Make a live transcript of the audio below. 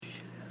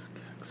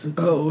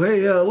Oh,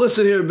 hey,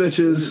 listen here,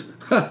 bitches.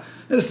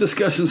 This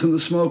discussion's in the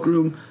smoke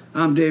room.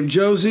 I'm Dave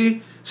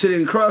Josie.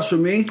 Sitting across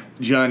from me,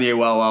 Johnny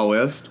Wild Wild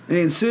West.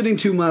 And sitting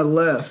to my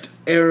left,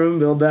 Aaron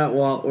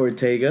Vildatwalt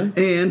Ortega.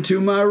 And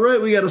to my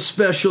right, we got a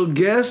special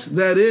guest.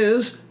 That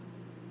is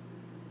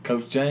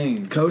Coach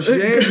James. Coach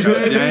James,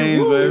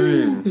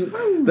 baby.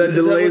 That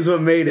delays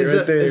what made it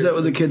right there. Is that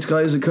what the kids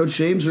call you? Is it Coach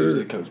James or is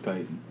it Coach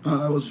Payton?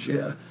 I was,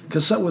 yeah.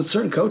 Because with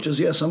certain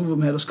coaches, some of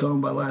them had us call them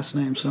by last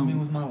name. I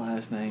mean, with my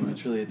last name,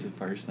 it's a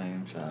first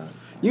name shot.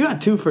 You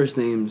got two first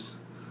names.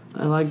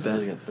 I like that.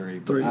 I got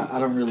three. Three. I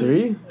don't really.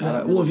 Three?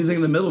 Well, if you think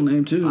of the middle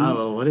name too.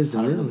 Oh, what is the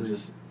I middle don't name? really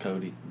just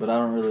Cody, but I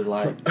don't really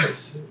like. I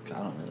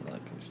don't really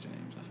like Coach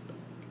James. I feel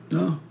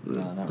like.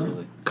 No, not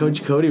really.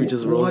 Coach Cody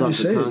just rolls why'd off you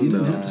say the it? tongue. You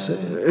didn't though. have to say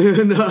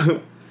it.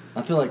 No.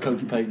 I feel like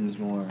Coach Payton's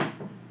more.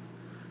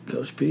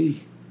 Coach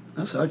P.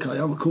 That's what I call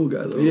you. I'm a cool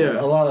guy though.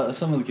 Yeah.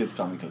 Some of the kids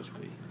call me Coach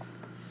P.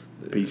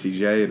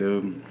 PCJ,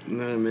 dude.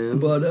 No, man.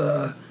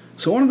 But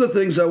so one of the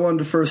things I wanted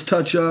to first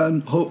touch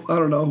on, I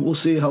don't know, we'll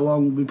see how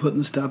long we'll be putting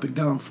this topic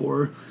down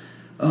for.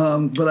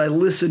 But I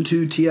listened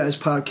to T.I.'s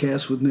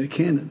podcast with Nick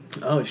Cannon.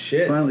 Oh,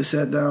 shit. Finally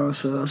sat down and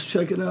said, let's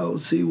check it out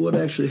and see what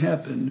actually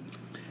happened.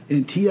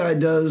 And T.I.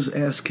 does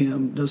ask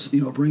him,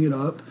 bring it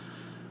up.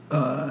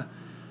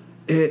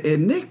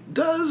 And Nick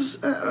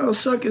does, I don't know,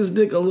 suck his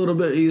dick a little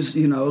bit. He's,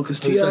 because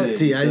T.I.'s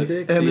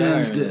dick?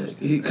 Eminem's dick.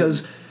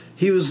 Because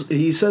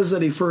he says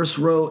that he first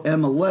wrote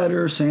Em a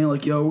letter saying,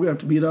 like, yo, we're going to have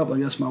to meet up.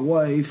 Like, that's my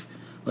wife.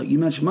 Like, you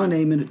mentioned my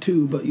name in it,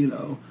 too, but,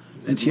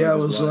 And T.I.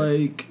 was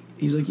like,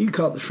 he's like, you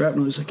caught the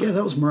shrapnel. He's like, yeah,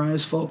 that was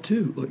Mariah's fault,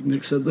 too. Like,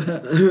 Nick said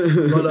that.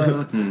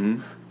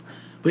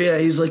 But yeah,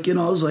 he's like, I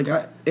was like,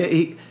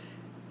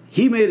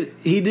 he made it,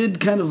 he did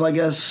kind of, I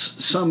guess,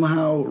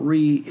 somehow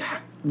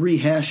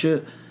rehash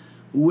it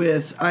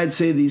with, I'd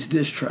say, these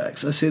diss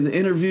tracks. I say the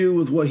interview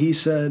with what he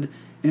said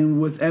and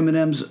with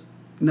Eminem's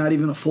not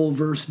even a full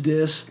verse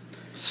diss.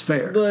 It's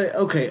fair. But,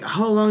 okay,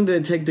 how long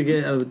did it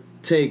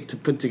take to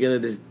put together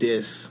this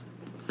diss?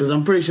 Because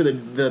I'm pretty sure the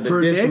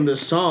diss Nick? from the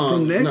song...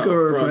 From Nick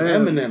or from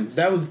from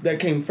Eminem? That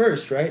came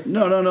first, right?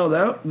 No.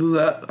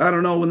 That I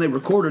don't know when they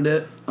recorded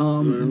it,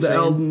 the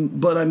album.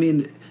 But, I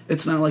mean,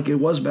 it's not like it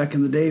was back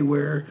in the day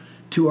where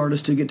two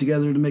artists to get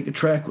together to make a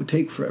track would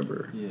take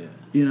forever.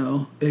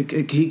 Yeah.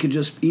 He could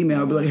just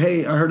email, be like,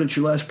 hey, I heard it's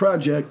your last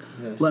project.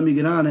 Yeah. Let me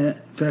get on it.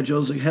 Fat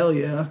Joe's like, hell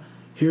yeah.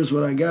 Here's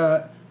what I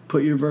got.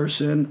 Put your verse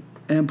in.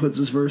 And puts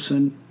his verse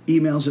in.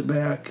 Emails it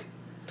back.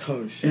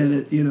 Oh, shit. And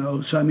it,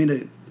 so I mean,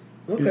 it.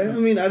 Okay, I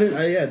mean, at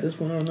this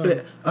point, I don't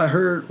know. I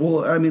heard,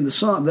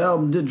 the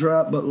album did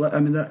drop, but, I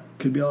mean, that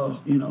could be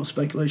all,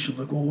 speculation of,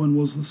 like, well, when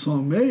was the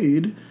song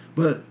made?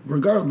 But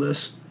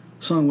regardless,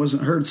 the song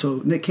wasn't heard,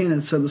 so Nick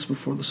Cannon said this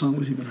before the song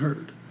was even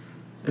heard,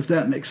 if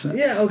that makes sense.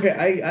 Yeah,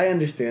 okay, I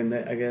understand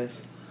that, I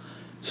guess.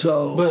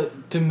 So,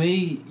 but to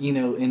me,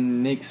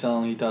 in Nick's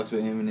song, he talks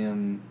about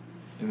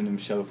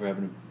Eminem's show for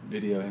having a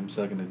video of him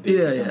sucking a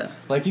dick. Yeah.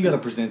 Like, you got to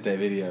present that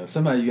video.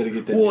 Somebody, you got to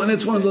get that. Well, and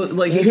it's one of the,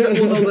 like,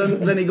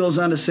 then he goes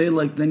on to say,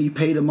 like, then you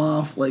paid him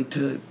off, like,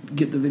 to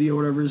get the video or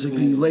whatever, is like,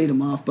 then you laid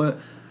him off, but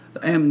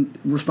Em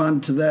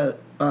responded to that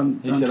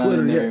on Twitter. I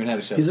never even had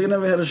a show. He's like, I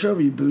never had a show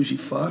for you, bougie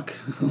fuck.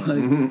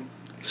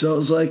 So it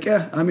was like,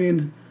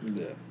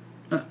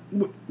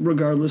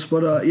 regardless,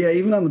 but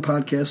even on the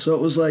podcast, so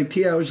it was like,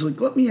 T.I. was just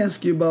like, let me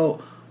ask you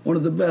about one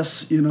of the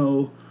best,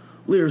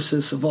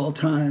 lyricists of all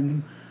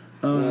time,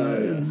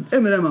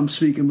 Eminem I'm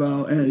speaking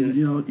about, and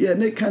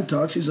Nick kind of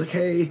talks. He's like,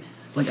 hey,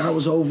 like, I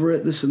was over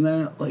it, this and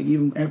that. Like,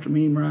 even after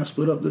me and Mariah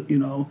split up,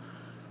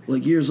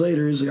 like, years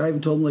later, he's like, I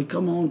even told him, like,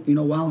 come on,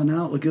 wilding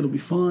out, like, it'll be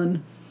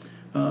fun.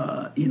 We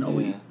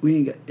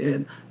ain't got,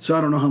 and so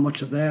I don't know how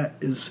much of that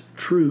is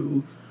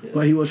true,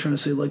 but he was trying to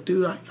say, like,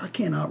 dude, I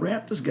can't out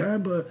rap this guy,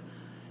 but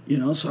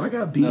so I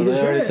got beat his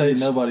ass. They already say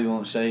nobody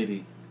wants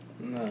Shady.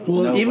 No.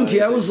 Well, even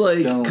T.I. was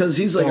like, because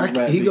he's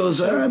like, he goes,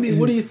 I mean,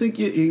 what do you think?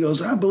 He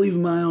goes, I believe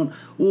in my own.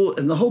 Well,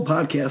 and the whole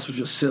podcast was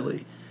just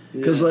silly,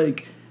 because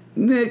like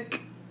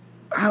Nick,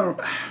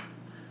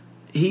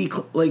 he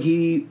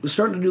was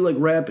starting to do like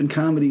rap and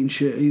comedy and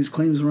shit. He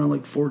claims around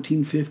like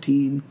 14,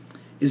 15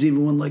 is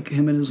even when like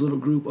him and his little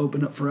group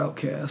opened up for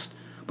Outkast.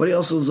 But he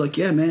also was like,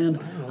 yeah,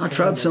 man, I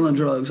tried selling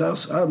drugs.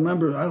 I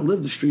remember I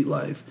lived the street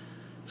life.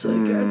 It's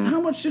like,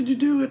 how much did you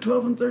do at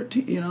 12 and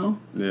 13?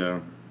 Yeah.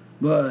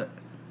 But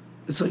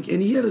it's like,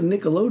 and he had a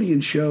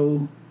Nickelodeon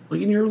show,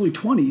 like in your early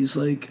 20s,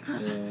 like.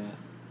 Yeah.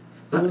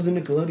 What was the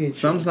Nickelodeon show?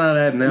 Something's not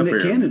adding up here.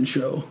 The Nick Cannon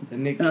show.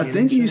 I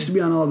think he used to be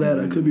on all that.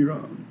 I could be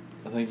wrong.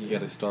 I think you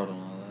got to start on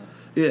all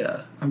that.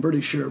 Yeah, I'm pretty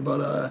sure,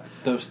 but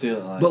though still,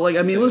 like, but like,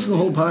 I mean, listen to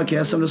the whole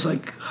podcast. I'm just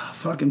like,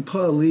 fucking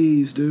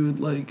please, dude.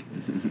 Like,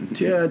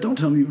 T.I., don't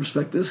tell me you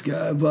respect this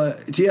guy.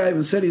 But T.I.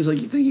 even said, he's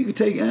like, you think you could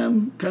take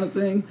M kind of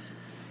thing?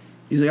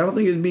 He's like, I don't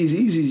think it'd be as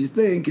easy as you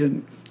think.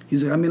 And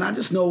He's like, I mean, I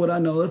just know what I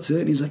know. That's it.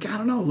 And he's like, I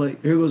don't know.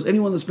 Like, here goes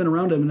anyone that's been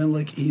around Eminem.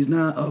 Like, he's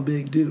not a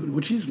big dude,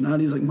 which he's not.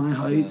 He's like my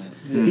height.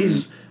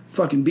 He's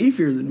fucking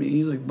beefier than me.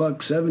 He's like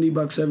 $170,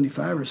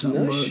 $175 or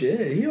something. No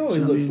shit. He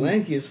always looks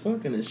lanky as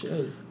fuck in his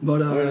shows.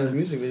 But or in his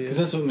music videos. Because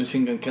that's what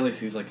Machine Gun Kelly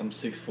sees. Like, I'm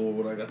 6'4",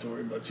 what I got to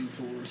worry about you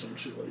for, or some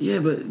shit like that. yeah,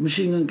 but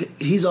Machine Gun,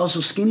 he's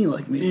also skinny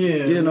like me.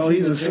 Yeah, you know,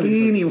 he's a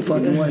skinny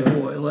fucking white Yeah.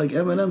 boy. Like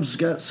Eminem's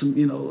got some,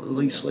 you know, at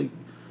least like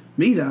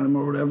meat on him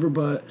or whatever.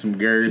 But Some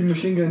girth.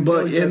 Machine Gun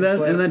but Kelly and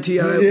then Ti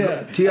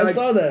I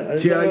saw that.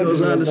 Ti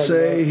goes on to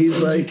say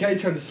he's like,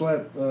 MGK tried to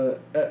slap the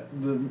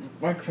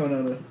microphone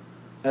out of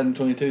Adam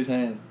 22's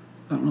hand.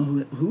 I don't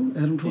know who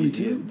Adam He is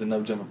 22. the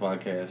No Jumper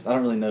podcast. I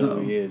don't really know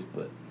who he is,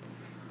 but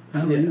I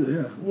don't know either.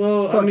 Yeah.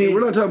 Well, Fuck I mean, it, we're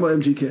not talking about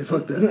MGK.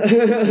 Fuck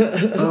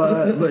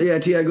that. But yeah,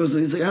 Ti goes.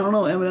 He's like, I don't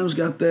know. Eminem's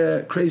got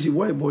that crazy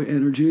white boy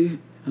energy,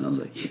 and I was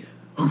like, yeah.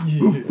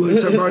 Like,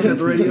 start barking at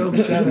the radio.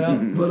 shout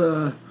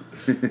out.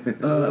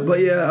 But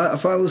yeah, I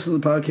finally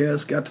listened to the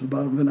podcast, got to the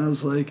bottom of it, and I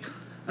was like,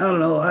 I don't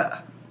know.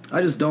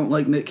 I just don't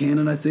like Nick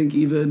Cannon. I think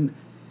even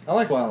I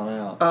like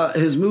Wildin' Out.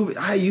 his movie.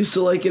 I used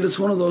to like it. It's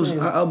one of those.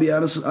 I'll be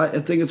honest. I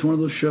think it's one of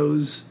those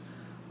shows.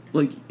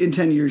 Like in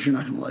 10 years, you're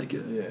not gonna like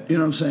it. Yeah. You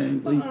know what I'm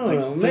saying? Like, I don't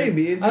know.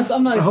 Maybe. It's just,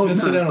 I'm not I hope going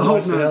to sit not. down I and hope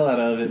watch the not. hell out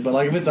of it, but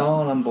like if it's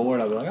on, I'm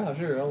bored. I'll be like, oh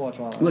sure, I'll watch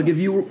Wildin' Out. like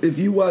if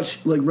you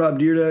watch like Rob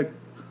Dyrdek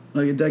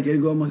like a decade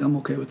ago, I'm like, I'm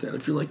okay with that.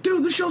 If you're like,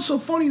 dude, this show's so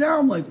funny now,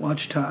 I'm like,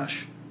 watch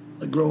Tosh.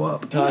 Like, grow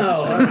up.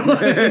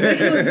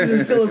 Ridiculous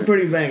is still a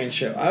pretty banging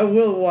show. I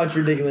will watch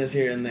Ridiculous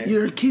here and there.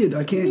 You're a kid.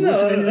 I can't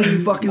listen to anything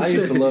you fucking I say.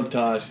 used to love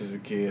Tosh as a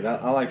kid.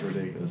 I liked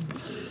Ridiculous.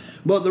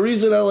 But the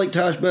reason I like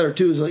Tosh better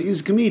too is like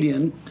he's a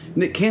comedian.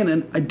 Nick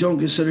Cannon, I don't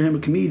consider him a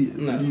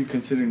comedian. No. You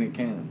consider Nick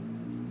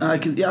Cannon? I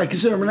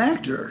consider him an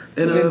actor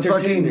and An a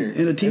fucking entertainer.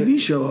 and a TV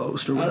show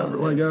host or I don't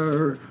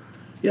whatever,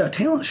 know. a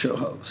talent show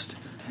host.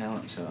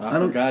 Talent show. I I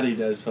don't- forgot he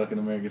does fucking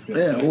America's Got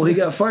Yeah, Talent. well, he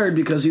got fired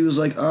because he was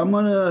like, I'm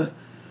gonna.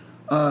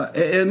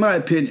 In my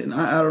opinion,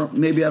 I don't.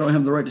 Maybe I don't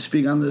have the right to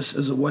speak on this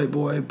as a white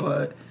boy,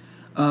 but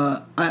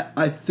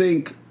I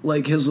think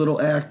like his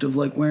little act of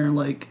like wearing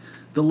like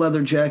the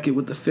leather jacket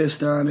with the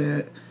fist on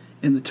it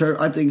and the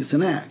I think it's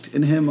an act,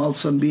 and him all of a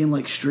sudden being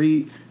like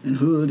street and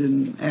hood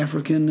and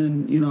African,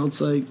 and you know,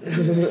 it's like,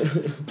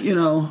 you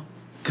know,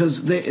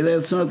 because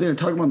that's another thing I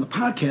talked about on the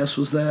podcast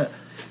was that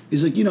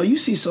he's like, you know, you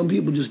see some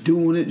people just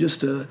doing it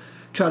just to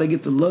try to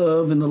get the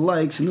love and the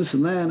likes and this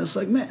and that. And it's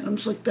like, man, I'm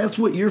just like, that's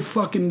what you're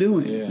fucking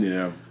doing. Yeah.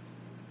 Yeah.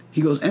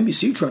 He goes,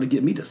 NBC tried to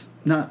get me to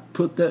not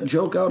put that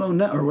joke out on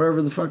net or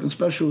wherever the fucking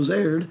special was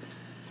aired.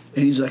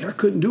 And he's like, I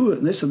couldn't do it.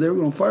 And they said they were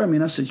going to fire me.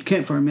 And I said, you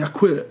can't fire me. I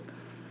quit.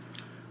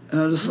 And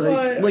I was just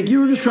like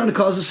you were just trying to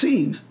cause a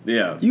scene.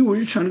 Yeah. You were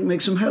just trying to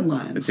make some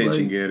headlines.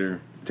 Attention like,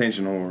 getter.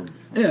 Attention whore.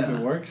 If Yeah.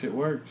 it works, it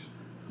works.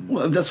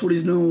 Well, that's what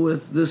he's doing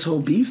with this whole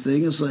beef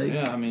thing. It's like,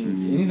 Yeah, I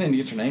mean, anything to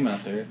get your name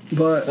out there.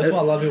 but That's why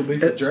a lot of people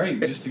beef with Drake,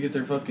 just to get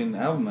their fucking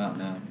album out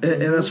now. And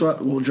that's why,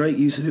 well, Drake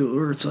used to do it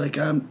where it's like,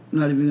 I'm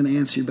not even going to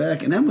answer you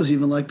back. And Em was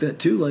even like that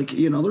too. Like,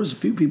 you know, there's a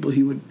few people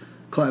he would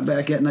clap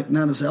back at, like,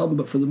 not his album,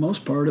 but for the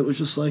most part, it was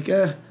just like,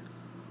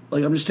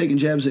 like, I'm just taking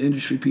jabs at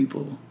industry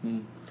people.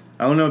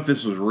 I don't know if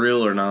this was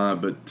real or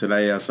not, but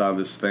today I saw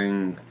this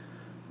thing.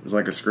 It was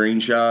like a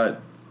screenshot.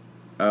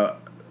 I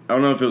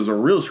don't know if it was a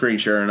real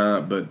screenshot or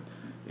not, but,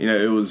 you know,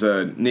 it was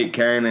Nick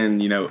Cannon,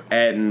 you know,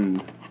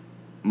 adding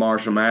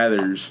Marshall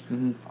Mathers.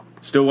 Mm-hmm.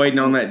 Still waiting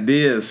on that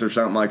diss or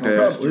something like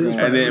that. probably. It was And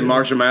probably then real.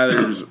 Marshall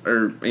Mathers,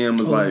 or Em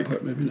was Oh, that like,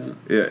 part, maybe not.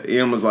 yeah,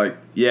 Em was like,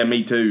 yeah,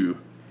 me too.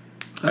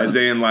 As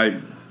in, like,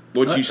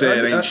 what you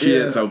said ain't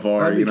shit yeah, so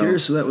far, I'd be you know.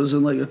 curious if that was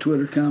in like a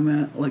Twitter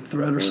comment, like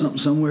thread or something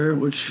somewhere,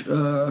 which,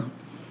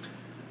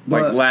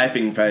 Like but-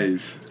 laughing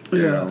face,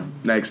 you Yeah. know,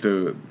 next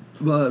to it.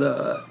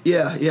 but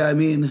yeah, I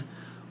mean,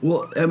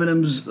 well,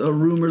 Eminem's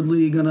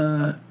rumoredly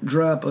gonna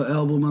drop an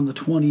album on the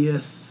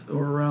 20th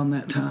or around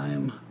that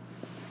time.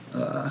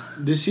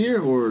 This year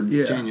or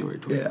Yeah, January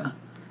 20th? Yeah,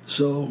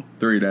 so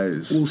 3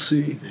 days. we'll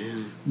see.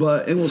 And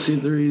we'll see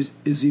if there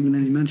is even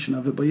any mention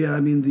of it. But yeah, I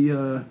mean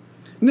the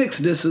Nick's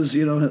disses,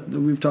 you know,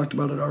 we've talked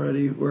about it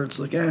already. Where it's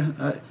like,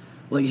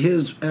 like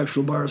his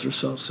actual bars are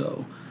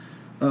so.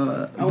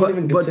 I wouldn't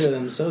even consider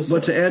them so-so.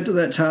 But to add to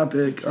that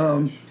topic,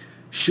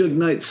 Suge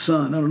Knight's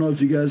son. I don't know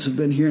if you guys have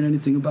been hearing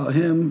anything about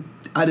him.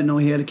 I didn't know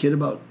he had a kid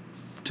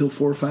till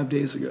 4 or 5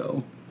 days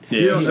ago. Yeah,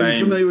 You know, are you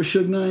same. familiar with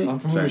Suge Knight? I'm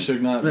familiar with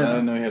Suge Knight, but Yeah. I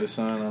didn't know he had a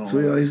son. I don't So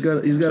know. yeah, he's got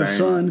a Same.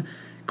 son.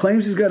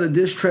 Claims he's got a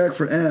diss track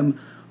for M,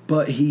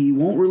 but he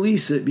won't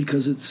release it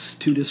because it's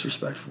too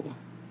disrespectful.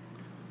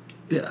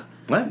 Yeah,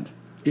 What?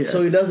 yeah.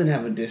 So he doesn't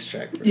have a diss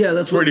track. For yeah,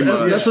 that's what Pretty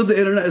much. that's what the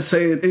internet is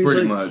saying. And he's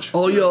Pretty like, much.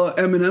 all y'all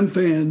Eminem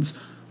fans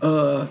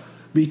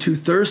be too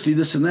thirsty,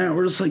 this and that.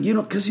 We're just like, you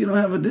know, because you don't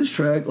have a diss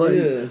track. Like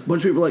Yeah. a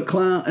bunch of people are like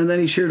clown, and then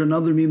he shared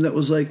another meme that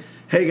was like,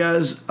 "Hey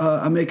guys,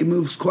 I'm making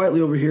moves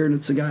quietly over here," and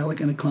it's a guy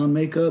like in a clown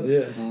makeup.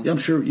 Yeah. I'm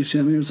sure you've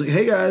seen that meme. It's like,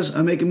 "Hey guys,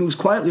 I'm making moves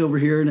quietly over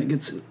here," and it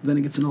gets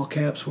in all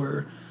caps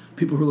where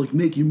people who are like,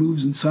 "Make your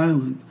moves in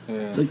silent." Yeah.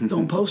 It's like,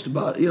 don't post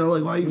about it. You know,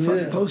 like why you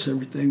fucking Yeah. post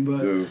everything?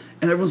 But Yeah.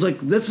 and everyone's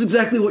like, that's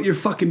exactly what you're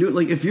fucking doing.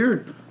 Like if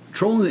you're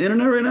trolling the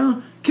internet right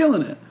now,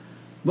 killing it.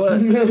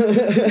 But he's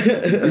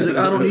like,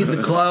 I don't need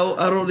the clout.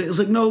 It's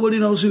like nobody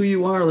knows who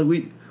you are.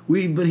 Like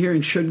we've been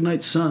hearing Suge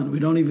Knight's son. We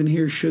don't even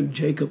hear Suge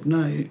Jacob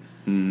Knight.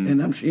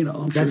 And I'm sure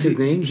that's his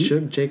name,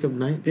 Suge Jacob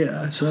Knight.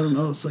 Yeah, so I don't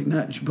know. It's like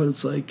not, but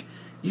it's like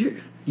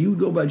you would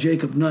go by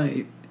Jacob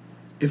Knight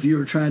if you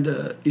were trying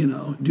to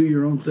do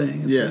your own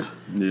thing. It's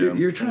like,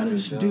 you're trying to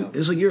just do.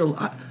 It's like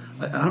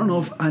I don't know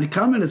if I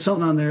commented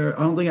something on there.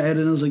 I don't think I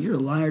added. I was like, "You're a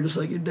liar, just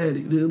like your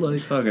daddy, dude."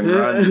 Like fucking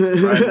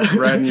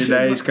riding your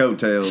daddy's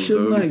coattails.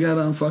 Suge Knight got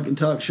on fucking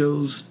talk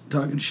shows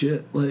talking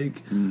shit.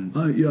 Like, I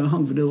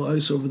hung Vanilla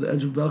Ice over the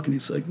edge of the balcony.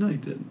 It's like, no, you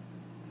didn't.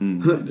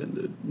 No, you didn't.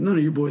 Dude. None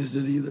of your boys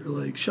did either.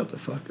 Like, shut the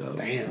fuck up.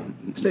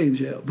 Damn. Stay in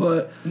jail.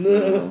 But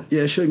No.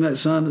 yeah, Suge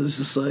Knight's son is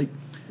just like.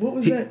 What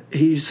was that?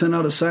 He sent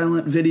out a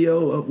silent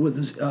video with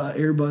his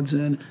earbuds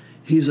in.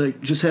 He's like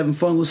just having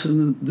fun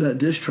listening to that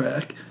diss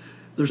track.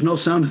 There's no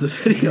sound of the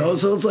video,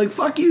 so it's like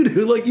fuck you,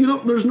 dude. Like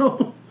there's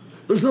no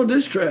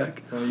diss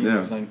track. Well, you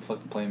was like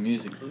fucking playing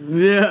music.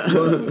 Yeah.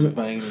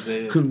 Banging his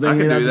head.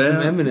 Banging do out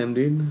that. some Eminem,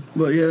 dude.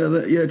 But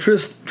yeah,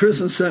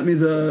 Tristan sent me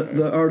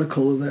the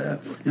article of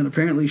that, and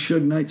apparently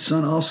Suge Knight's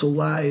son also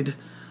lied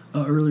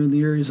earlier in the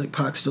year. He's like,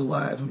 Pac's still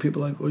alive, and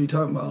people are like, what are you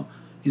talking about?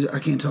 He's like, I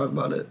can't talk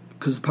about it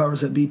because the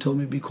powers that be told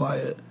me to be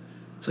quiet.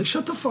 It's like,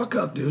 shut the fuck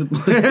up, dude.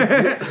 Like,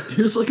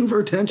 you're just looking for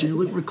attention. You're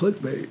looking for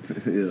clickbait.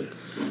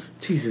 Yeah.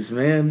 Jesus,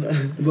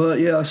 man. But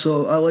yeah,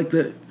 so I like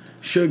that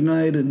Suge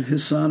Knight and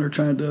his son are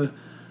trying to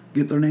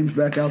get their names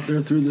back out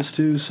there through this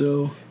too.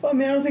 So Well, I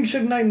mean, I don't think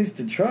Suge Knight needs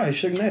to try.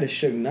 Suge Knight is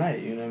Suge Knight.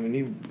 You know, I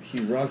mean,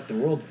 he rocked the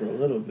world for a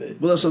little bit.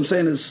 well, that's what I'm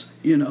saying is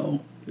How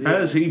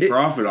does he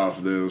profit off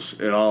of this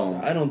at all?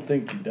 I don't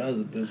think he does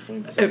at this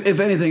point. if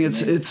anything, it's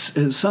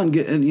his son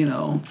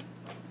getting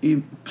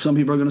some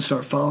people are going to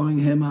start following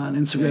him on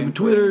Instagram and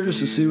Twitter just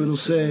to see what he'll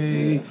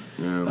say.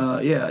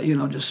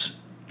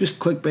 Just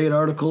clickbait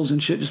articles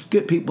and shit. Just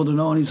get people to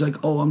know. And he's like,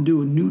 oh, I'm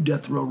doing new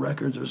Death Row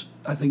records. Or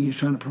I think he's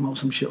trying to promote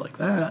some shit like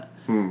that.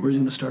 Where he's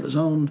going to start his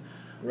own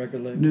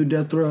record label. new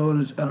Death Row.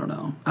 And I don't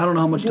know. I don't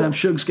know how much time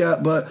Suge's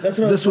got, but that's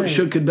what this is what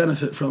saying. Suge could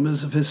benefit from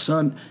is if his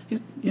son,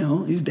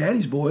 he's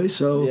daddy's boy.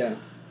 So Yeah.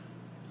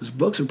 his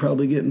books are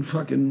probably getting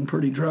fucking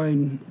pretty dry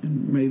and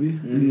maybe.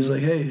 And he's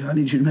like, hey, I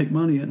need you to make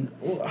money. And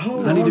Well,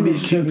 how I need to long be is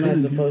a Suge kingpin Knight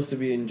in supposed to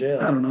be in jail?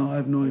 I don't know. I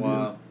have no idea.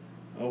 Wow.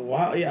 A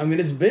while, yeah. I mean,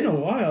 it's been a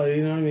while.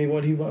 You know what I mean?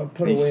 What he put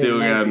away. He's still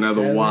in got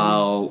another 97.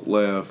 while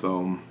left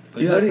on him.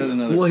 He just had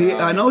another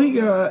trial. I know he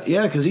got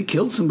because he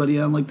killed somebody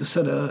on like the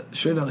set of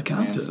Straight Outta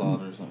Compton.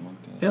 manslaughter or something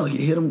like that. Yeah, like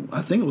he hit him.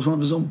 I think it was one of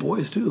his own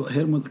boys too. Like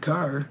hit him with the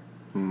car.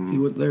 He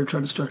went there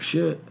trying to start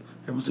shit.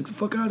 Everyone's like, "The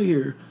fuck out of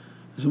here!"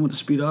 So he went to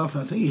speed off,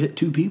 and I think he hit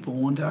 2 people.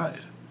 One died.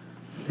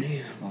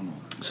 Damn. Oh, no.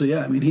 So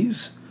yeah, I mean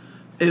he's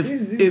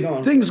He's if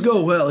gone. things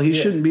go well, he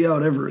Yeah. shouldn't be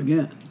out ever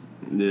again.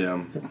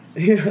 Yeah.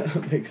 Yeah,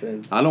 makes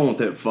sense. I don't want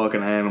that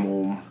fucking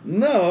animal.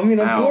 No, I mean,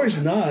 of Ow. course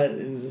not.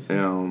 It was just,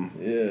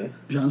 Yeah.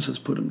 John says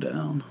put him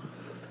down,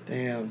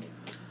 damn.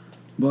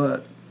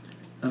 but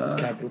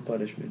Capital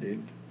punishment,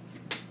 dude.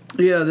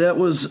 yeah, that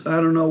was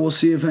I don't know. We'll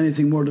see if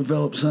anything more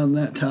develops on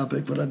that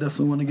topic, but I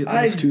definitely want to get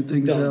those 2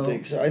 things I don't out.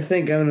 think so. I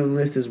think I'm gonna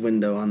list his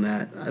window on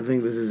that. I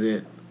think this is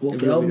it. Well, if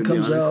If the you want album me to be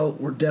comes honest.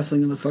 out, we're definitely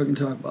going to fucking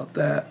talk about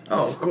that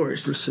Oh, of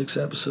course. for 6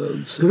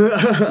 episodes.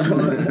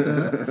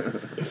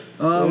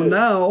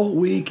 Now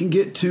we can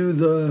get to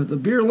the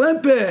Beer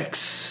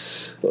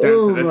Olympics.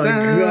 Oh my That's what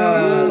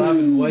god. I've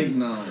been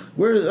waiting on.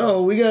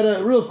 We got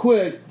a real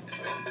quick.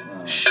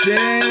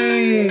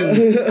 Shame.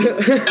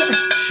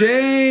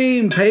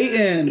 Shame,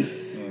 Peyton.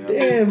 Yeah,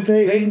 Damn, Peyton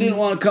Peyton. didn't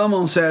want to come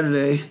on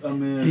Saturday. I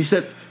mean, He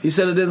said it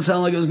didn't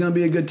sound like it was going to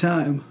be a good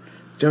time.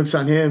 Joke's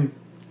on him.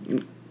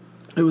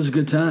 It was a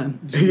good time.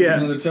 Yeah.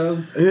 another toe.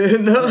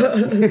 No.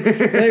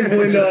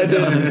 Thankfully, no, I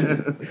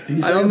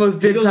didn't. I almost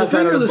did He goes, pass "A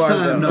out finger of the this bar,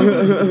 time."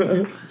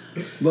 though. No.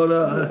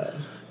 But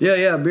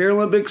yeah, Beer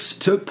Olympics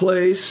took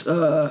place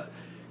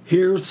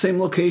here, same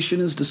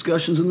location as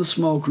discussions in the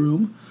smoke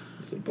room,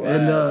 It's a blast.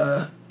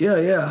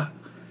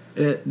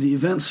 and the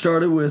event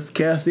started with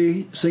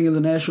Kathy singing the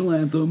national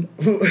anthem.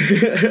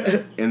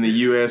 In the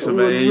US of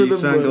With A the-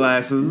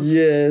 sunglasses.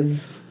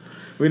 Yes.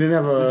 We didn't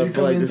have a Did you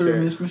come flight in to through a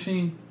stare. mist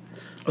machine?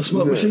 A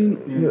smoke machine?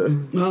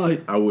 Yeah. No,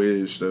 I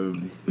wish,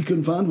 dude. we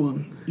couldn't find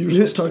one. You were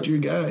supposed to talk to your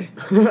guy.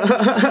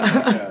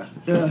 Yeah.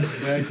 Yeah.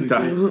 We actually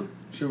Die. do.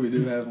 Sure, we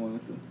do have one.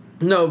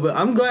 No, but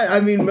I'm glad. I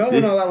mean, Mel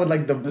went all out with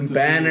like the That's a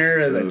banner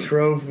big- and the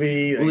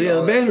trophy. Well, like, yeah,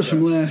 all the that banner's stuff.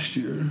 from last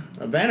year.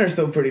 The banner's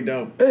still pretty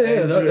dope. Yeah,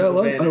 And I she was the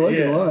like banner, it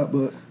yeah. a lot.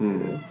 But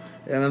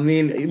And I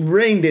mean,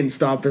 rain didn't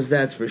stop us,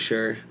 that's for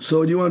sure.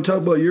 so, do you want to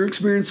talk about your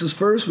experiences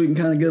first? We can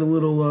kind of get a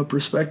little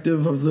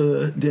perspective of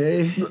the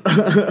day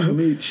from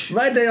each.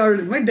 My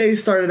day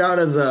started out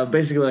as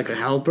basically like a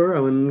helper. I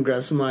went and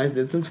grabbed some ice,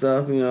 did some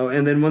stuff,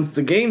 and then once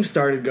the game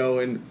started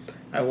going,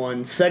 I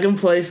won second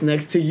place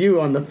next to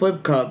you on the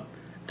flip cup.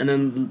 and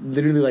then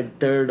literally like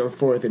third or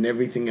fourth in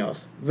everything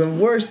else. The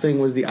worst thing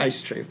was the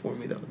ice tray for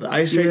me though. The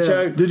ice tray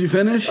chug. Did you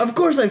finish? Of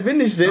course I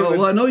finished it. Oh,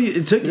 well, I know you.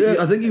 It took.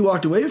 I think you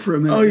walked away for a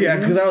minute. Oh yeah,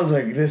 because I was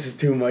like, this is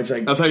too much.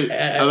 Like I thought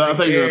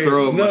you were gonna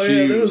throw up my shoes.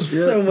 Yeah, there was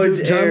so much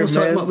dude, John air, was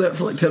talking man. about that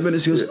for like 10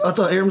 minutes. He goes, I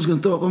thought Aaron was going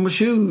to throw up on my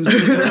shoes.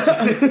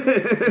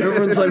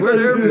 Everyone's like, where'd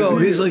Aaron go?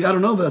 He's like, I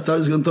don't know, but I thought he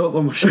was going to throw up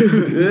on my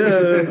shoes.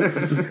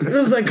 Yeah. It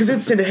was like, because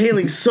it's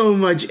inhaling so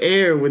much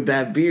air with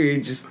that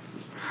beer.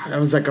 I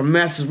was like a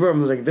massive burp. I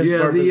was like, this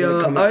burp is going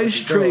to come out.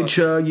 Ice tray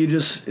chug,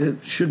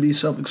 it should be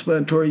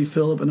self-explanatory. You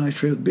fill up an ice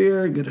tray with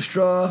beer, get a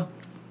straw,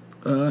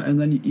 and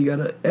then you got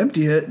to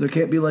empty it. There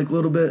can't be like a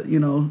little bit,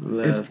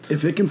 left.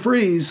 If it can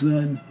freeze,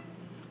 then...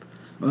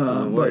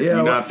 but yeah,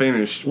 You're not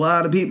finished. a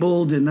lot of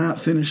people did not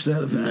finish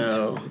that event.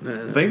 No.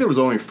 I think there was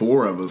only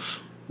 4 of us.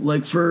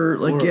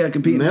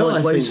 Competing Mel, for I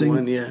think, placing.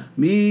 won, yeah.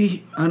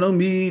 I know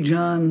me,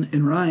 John,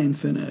 and Ryan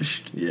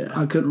finished. Yeah.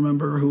 I couldn't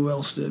remember who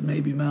else did.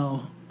 Maybe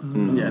Mel.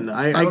 Yeah, no,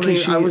 I don't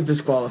think I was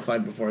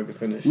disqualified before I could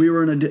finish. We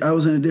were I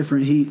was in a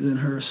different heat than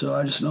her, so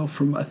I just know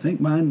from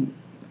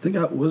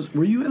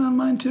were you in on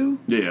mine too?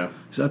 Yeah.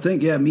 So I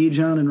think me,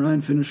 John, and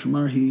Ryan finished from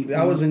our heat.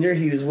 I was in your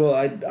heat as well.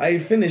 I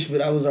finished, but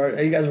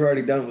you guys were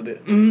already done with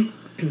it.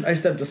 I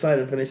stepped aside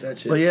and finished that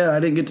shit. But yeah, I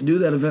didn't get to do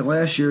that event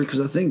last year because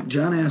I think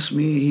John asked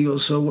me. He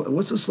goes, "So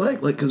what's this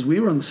like?" Like, because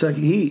we were on the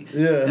second heat,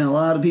 Yeah. and a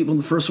lot of people in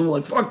the first one were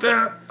like, "Fuck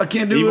that, I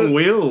can't do it." Even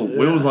Will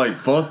was like,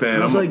 "Fuck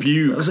that, I'm like, a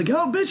puke." I was like,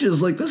 "Oh,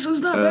 bitches, like this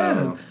is not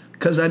bad."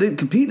 Because I didn't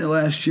compete in it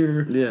last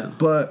year. Yeah.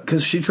 But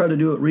because she tried to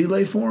do it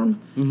relay form,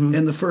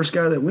 and the first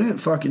guy that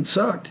went fucking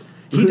sucked.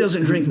 He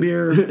doesn't drink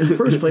beer in the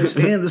first place,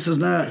 and this is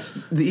not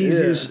the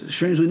easiest. Yeah.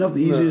 Strangely enough,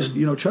 the easiest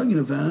chugging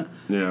event.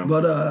 Yeah.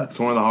 But it's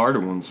one of the harder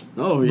ones.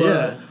 Oh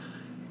yeah.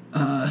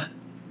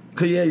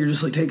 Cause you're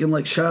just like taking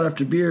like shot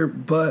after beer,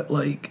 but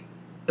like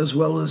as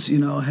well as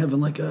having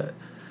like a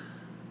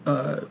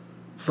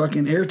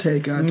fucking air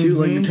take on too.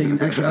 Like you're taking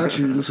extra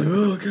oxygen. You're just like,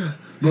 oh god.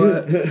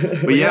 But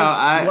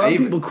yeah, a lot of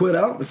people quit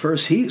out the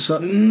first heat. So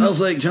I was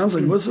like, John's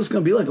like, what's this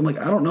gonna be like? I'm like,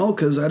 I don't know,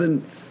 because I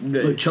didn't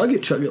like chug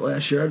it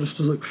last year. I just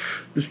was like,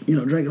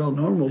 drank it all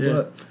normal.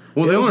 Yeah.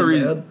 But the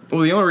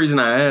only reason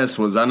I asked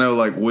was I know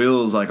like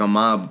Will's like on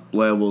my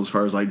level as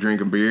far as like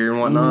drinking beer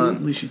and whatnot.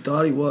 At least you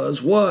thought he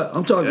was. What?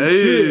 I'm talking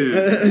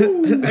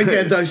shit. I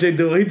can't talk shit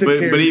to him. He took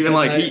care of but me even that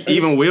like night.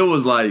 even Will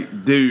was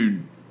like,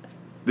 dude,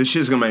 this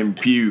shit's gonna make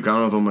me puke. I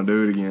don't know if I'm gonna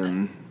do it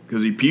again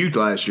because he puked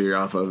last year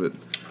off of it.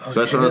 So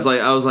that's what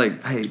I was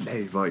like, hey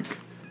Dave, like,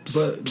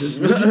 But what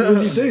do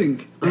you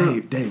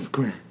think? Dave,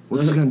 come here.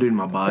 What's this gonna do to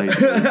my body?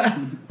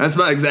 That's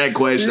my exact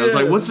question. I was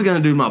like, what's this gonna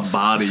do to my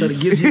body? So it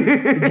gives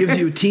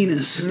you a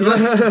tennis.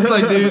 It's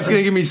like, dude, it's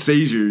gonna give me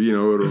seizure,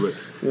 whatever.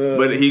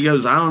 But he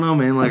goes, I don't know,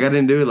 man. Like, I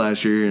didn't do it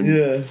last year,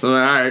 and so I'm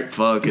like, all right,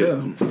 fuck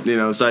it.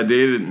 Yeah. So I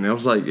did it, and I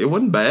was like, it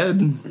wasn't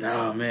bad.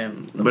 No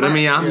man. But I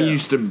mean, I'm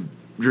used to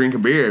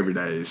drinking beer every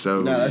day, so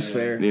No, that's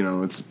fair.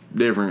 It's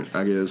different,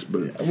 I guess.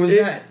 But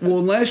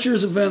Well, last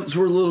year's events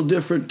were a little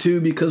different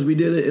too because we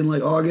did it in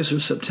like August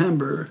or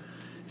September,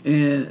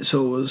 and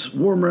so it was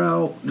warmer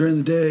out during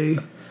the day.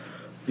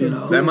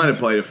 that might have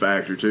played a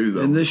factor too,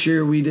 though. And this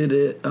year we did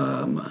it,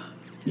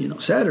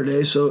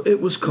 Saturday, so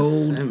it was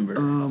cold.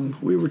 December.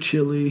 We were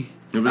chilly.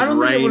 It was I don't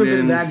think it would have been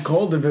raining. that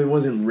cold if it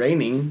wasn't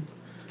raining.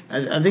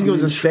 I think it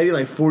was a steady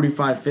like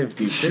 45,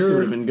 50. 50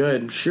 would have been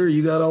good. Sure,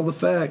 you got all the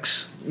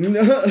facts.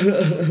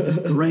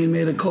 The rain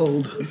made it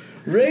cold.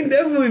 Rain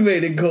definitely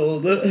made it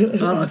cold.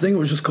 I think it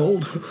was just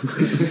cold. I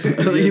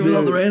think even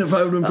without the rain, it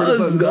probably would have been pretty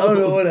fucking I don't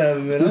know cold. what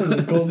happened, man. I was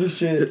just cold as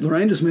shit. The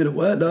rain just made it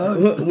wet,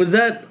 dog. Was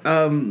that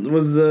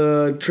was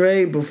the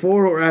tray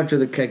before or after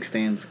the keg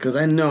stands? Because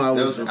I know I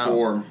That was was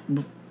before.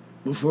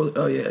 Before,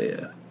 oh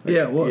yeah,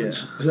 it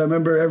was. Yeah. Because I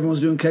remember everyone was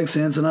doing keg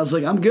stands, and I was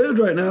like, I'm good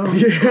right now.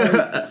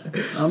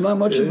 I'm not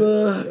much of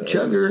a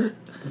chugger.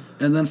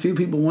 And then a few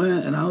people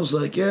went, and I was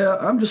like, yeah,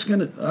 I just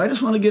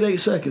want to get 8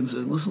 seconds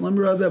in. Listen, let me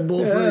ride that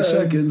bull for 8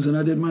 seconds. And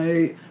I did my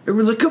 8.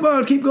 Everyone's like, come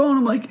on, keep going.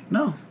 I'm like,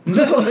 no.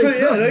 no,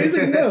 he's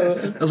like,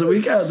 no. I was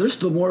like, there's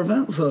still more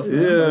events left.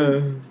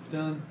 Man.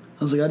 Done.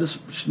 I was like, I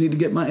just need to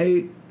get my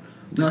 8.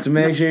 Just to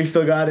make sure you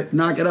still got it.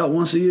 Knock it out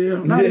once a year.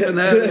 Not even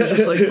that. It's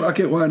just like, fuck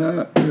it, why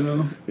not?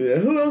 Yeah,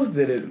 who else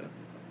did it?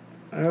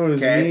 I know it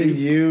was Kathy. me,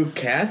 you,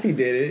 Kathy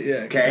did it.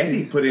 Yeah,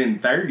 Kathy put in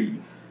 30.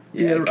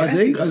 Yeah, I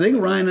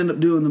think Ryan ended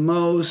up doing the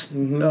most.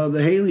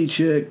 The Haley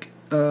chick,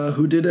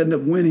 who did end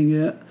up winning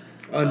it.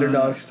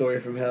 Underdog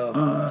story from hell.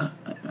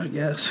 I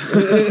guess.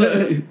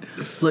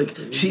 Like,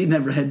 she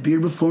never had beer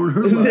before in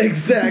her life.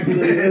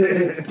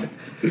 Exactly.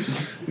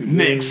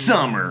 Next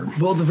summer.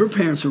 Both of her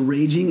parents were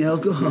raging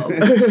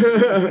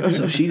alcoholics.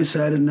 So she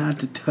decided not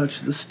to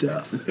touch the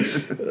stuff.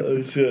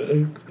 Oh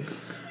shit.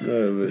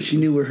 But she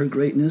knew where her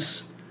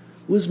greatness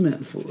was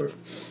meant for.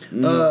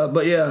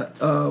 But yeah,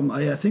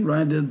 I think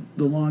Ryan did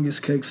the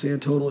longest keg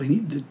stand total. He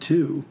did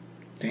 2.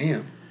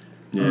 Damn.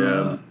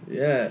 Yeah.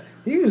 Yeah.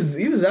 He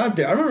was out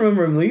there. I don't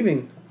remember him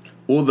leaving.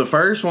 Well, the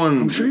first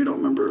one. I'm sure you don't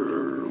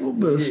remember a little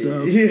bit of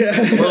stuff.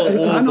 Yeah.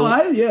 Well, I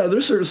know.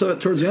 There's certain stuff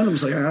towards the end. I'm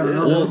just like, I don't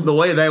know. Well, the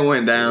way that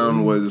went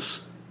down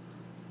was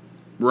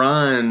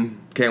Ryan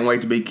Can't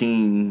Wait to Be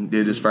King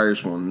did his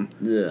first one.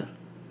 Yeah.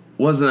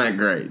 Wasn't that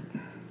great.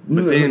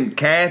 But then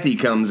Kathy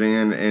comes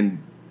in and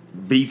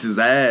beats his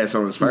ass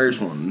on his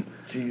first one.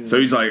 Jesus. So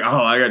he's like,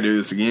 oh, I got to do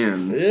this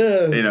again.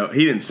 Yeah. You know,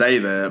 he didn't say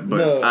that,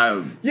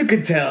 but you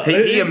could tell.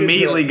 he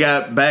immediately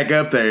got back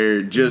up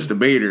there just to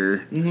beat her.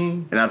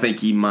 Mm-hmm. And I think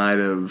he might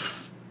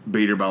have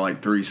beat her by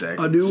like 3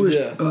 seconds. I do wish.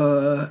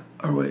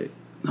 Or wait,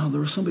 no,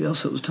 there was somebody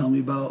else that was telling me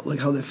about like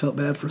how they felt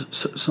bad for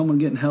someone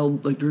getting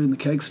held like during the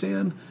keg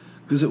stand,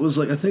 because it was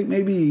like I think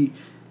maybe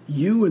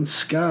you and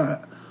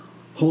Scott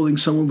holding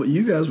someone, but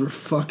you guys were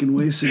fucking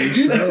wasting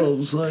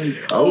yourselves. Like, you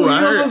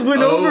almost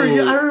went over.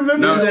 Yeah, I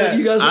remember that.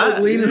 You guys were like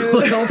leaning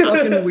like all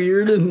fucking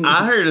weird. And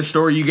I heard a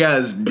story you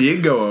guys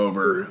did go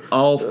over,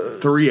 all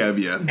 3 of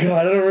you.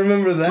 God, I don't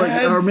remember that.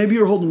 like, or maybe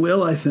you were holding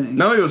Will. I think.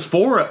 No, it was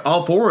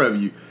all 4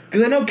 of you.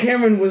 Because I know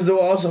Cameron was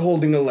also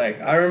holding a leg.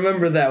 I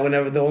remember that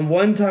whenever the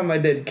one time I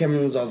did,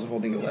 Cameron was also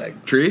holding a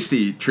leg.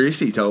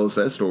 Tristy told us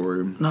that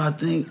story. No, I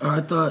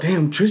thought.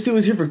 Damn, Tristy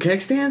was here for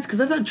keg stands? Because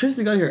I thought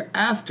Tristy got here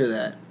after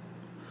that.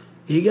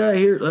 He got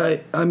here.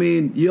 Like, I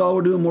mean, you all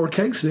were doing more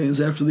keg stands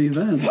after the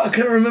event. I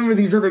couldn't remember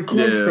these other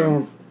keg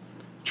stands.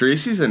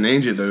 Tristy's a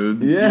ninja,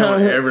 dude. Yeah. You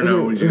don't ever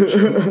know when you're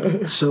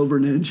chill. Sober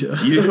ninja.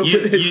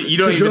 You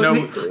don't even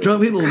know.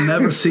 Drunk people will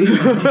never see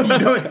him.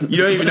 You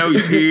don't even know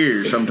he's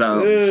here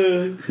sometimes.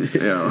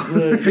 Yeah.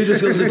 He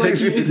just goes.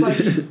 It's like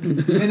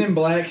Men in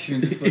Black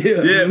shooting.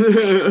 Yeah.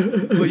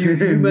 But you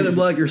Men in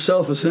Black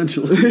yourself,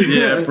 essentially.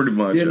 Yeah, pretty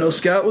much. You know,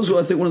 Scott was,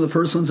 I think, one of the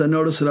first ones I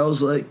noticed that I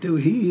was like,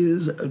 dude, he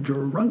is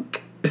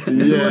drunk. Yeah.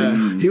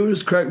 Like, he would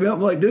just crack me up.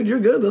 I'm like, dude,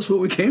 you're good. That's what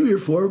we came here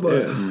for.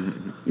 But,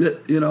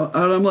 you know,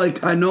 and I'm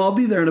like, I know I'll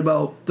be there in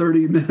about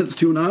 30 minutes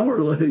to an hour.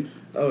 Like,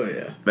 oh,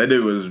 yeah. That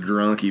dude was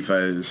drunky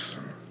face.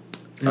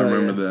 I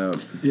remember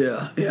that.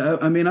 Yeah.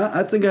 I mean,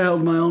 I think I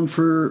held my own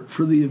for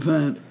the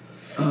event.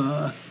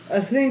 I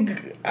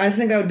think I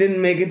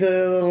didn't make it to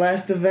the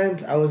last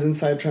event. I was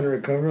inside trying to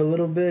recover a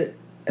little bit.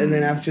 And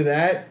then after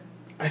that,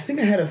 I think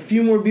I had a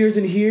few more beers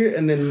in here,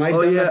 and then Mike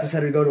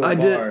decided to go to a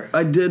bar.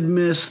 I did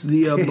miss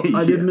the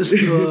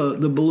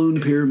the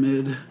balloon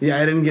pyramid. Yeah,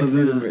 I didn't get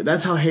to the.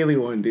 That's how Haley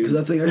won, dude.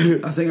 Because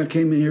I think I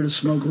came in here to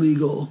smoke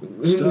legal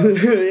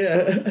stuff.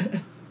 Yeah.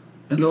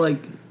 And they're like,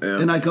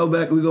 and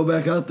we go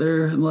back out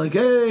there and like,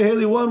 hey,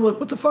 Haley won.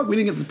 What the fuck? We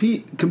didn't get to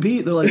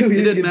compete. They're like, it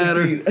didn't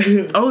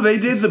matter. Oh, they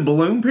did the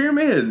balloon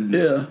pyramid.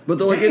 Yeah, but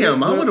they're like,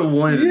 damn, I would have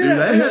wanted to do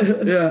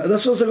that. Yeah,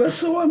 that's what I was like. I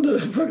still wanted to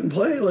fucking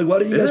play. Like, why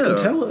didn't you guys come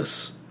tell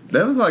us?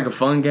 That was like a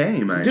fun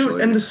game, actually.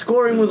 Dude, and the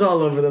scoring was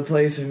all over the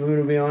place, if I'm going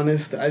to be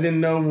honest. I didn't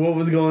know what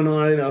was going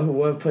on. I didn't know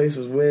what place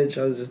was which.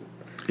 I was just...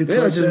 It's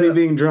like just me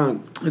being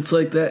drunk. It's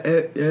like that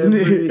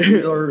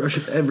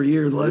every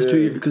year, the last 2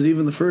 years. Because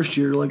even the first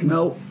year, like,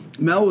 Mel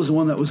was the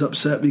one that was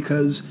upset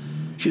because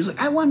she was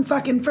like, I won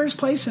fucking first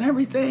place and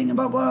everything, and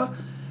blah, blah.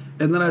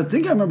 And then I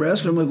think I remember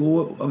asking him, like,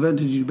 well, what event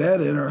did you do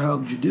bad in, or how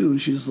did you do?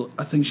 And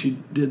I think she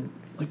did...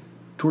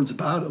 towards the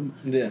bottom.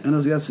 Yeah. And I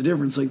was like, that's the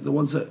difference. Like, the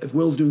ones that, if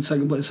Will's doing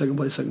second place,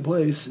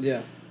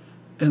 yeah,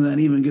 and then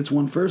even gets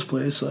one first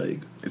place, like...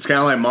 It's kind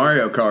of like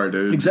Mario Kart,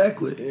 dude.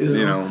 Exactly.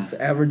 You know. It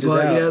averages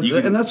out. Yeah,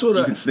 and that's what...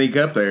 You can sneak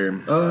up there.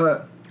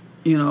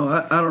 You know,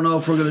 I don't know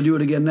if we're going to do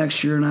it again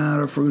next year or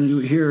not, or if we're going to do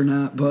it here or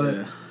not,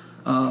 but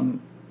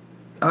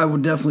I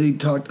would definitely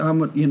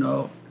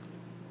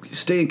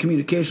stay in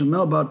communication with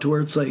Mel about to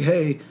where it's like,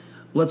 hey...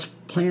 Let's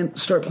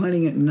start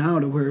planning it now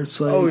to where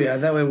it's like, oh yeah,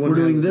 that way we're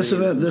doing this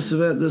event,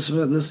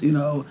 you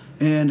know,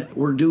 and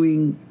we're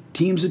doing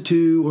teams of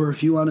 2, or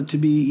if you want it to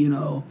be, you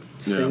know,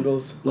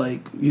 singles,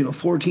 like, you know,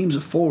 4 teams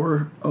of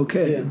 4,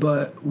 okay,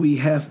 but we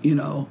have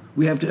to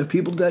have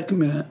people that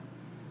commit,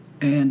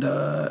 and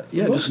most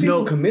just people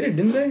know committed,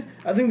 didn't they?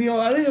 I think there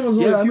was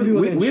only a few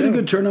people. We had a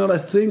good turnout. I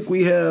think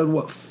we had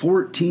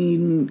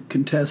 14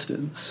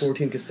 contestants.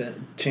 14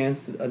 contestants.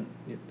 Chance,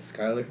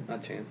 Skylar,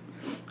 not Chance.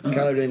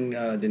 Skylar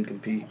didn't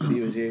compete.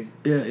 He was here.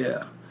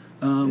 Yeah.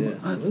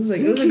 I think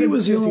it was he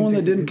was the only one that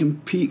 16 didn't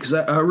compete because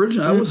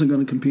originally I wasn't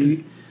going to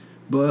compete,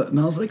 but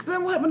Mel's like,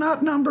 then we'll have an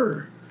odd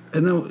number,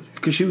 and then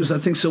because she was, I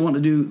think, still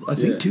wanting to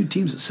do 2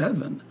 teams at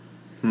 7,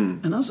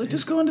 and I was like,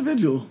 just go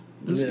individual,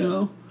 you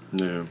know.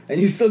 Yeah. And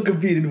you still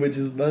competed, which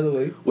is, by the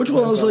way. Which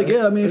one I was like,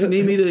 yeah, I mean, if you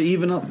need me to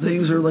even up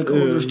things, or like,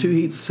 there's 2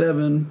 heats,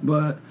 7,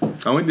 but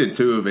I only did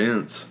 2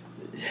 events.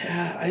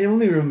 Yeah, I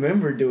only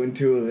remember doing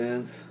 2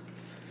 events.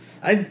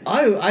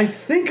 I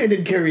think I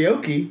did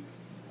karaoke.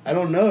 I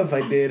don't know if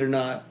I did or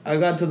not. I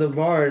got to the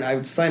bar and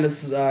I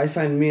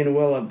signed me and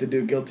Will up to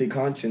do Guilty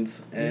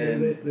Conscience,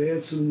 and they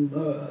had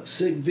some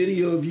sick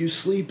video of you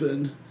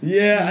sleeping.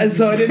 Yeah,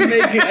 so I didn't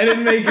make it. I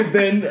didn't make it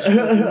then.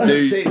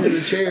 Meditating in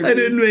the chair. I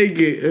didn't make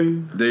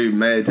it. Dude,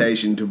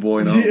 meditation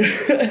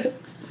 2.0.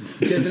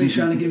 Tiffany's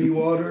trying to give you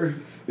water.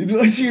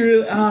 She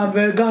really,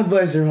 man, God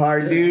bless her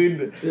heart,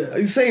 dude.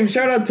 Yeah. Same,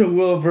 shout out to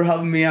Will for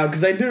helping me out,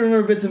 because I do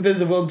remember bits and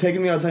pieces of Will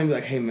taking me outside and be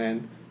like, hey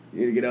man,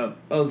 you need to get up.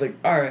 I was like,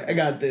 alright, I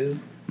got this.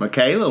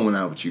 Michaela went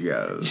out with you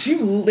guys. She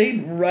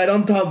laid right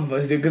on top of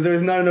us, dude, because there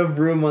was not enough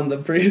room on the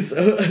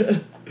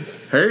pre-so.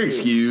 Her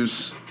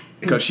excuse,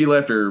 because she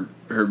left her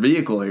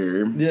vehicle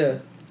here. Yeah.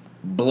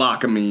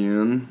 blocking me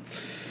in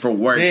for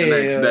work the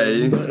next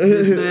day.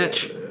 His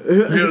snatch.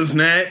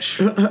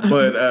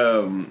 But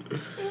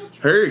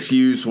her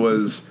excuse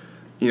was,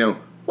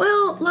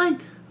 well, like,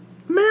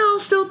 Mel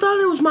still thought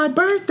it was my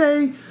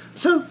birthday,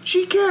 so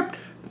she kept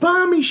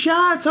buying me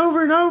shots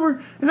over and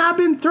over, and I've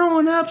been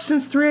throwing up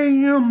since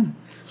 3 a.m.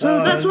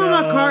 So that's why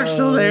my car's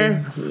still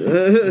there.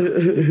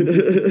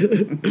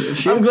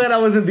 I'm glad I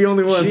wasn't the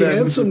only one. She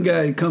had some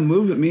guy come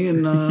move at me,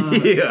 and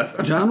Yeah.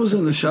 John was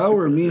in the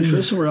shower, and me and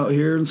Tristan were out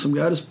here, and some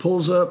guy just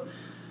pulls up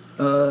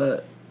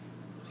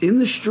in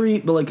the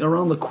street, but like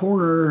around the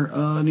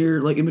corner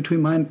near, like in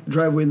between my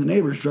driveway and the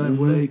neighbor's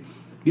driveway.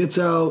 Gets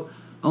out,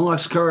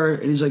 unlocks the car,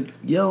 and he's like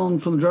yelling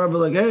from the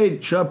driveway, like, "Hey,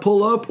 should I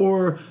pull up,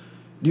 or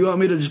do you want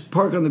me to just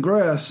park on the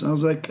grass?" And I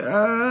was like,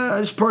 I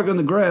just park on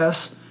the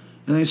grass.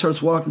 And then he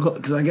starts walking,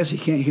 because I guess he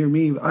can't hear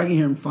me, but I can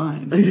hear him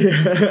fine.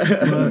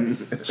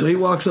 But, so he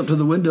walks up to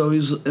the window, and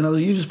I was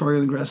like, "You just park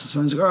on the grass, it's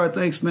fine." He's like, "All right,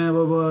 thanks, man,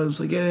 blah, blah." I was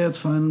like, "Yeah, it's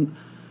fine."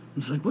 I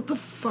was like, "What the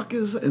fuck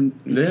is that?" And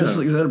just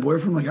like, "Is that a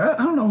boyfriend?" I'm like,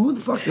 I don't know who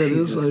the fuck that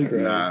is. Like,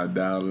 Nah, I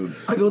doubt it.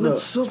 I go,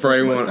 "That's so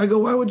probably funny." one- I go,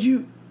 "Why would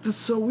you? That's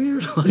so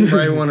weird." It's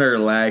probably one of her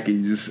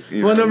lackeys.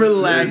 One of her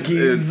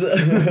lackeys.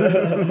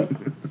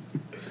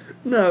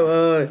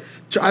 No,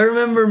 I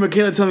remember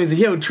Michaela telling me, he's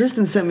like, "Yo,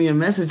 Tristan sent me a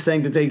message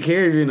saying to take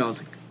care of you," and I was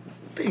like,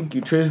 "Thank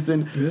you,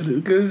 Tristan,"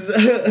 because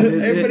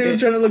everybody was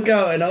trying to look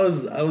out, and I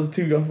was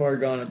too far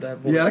gone at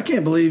that point. Yeah, I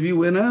can't believe you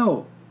went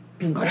out.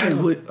 I can't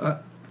believe.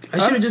 I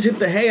should have just hit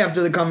the hay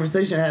after the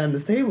conversation I had on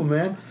this table,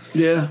 man.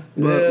 Yeah,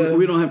 but Yeah.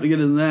 we don't have to get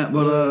into that.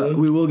 But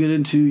we will get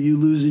into you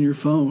losing your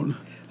phone.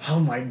 Oh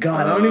my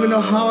god, I don't even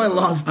know how I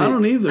lost it. I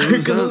don't either. It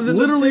was, 'Cause it was in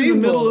literally in the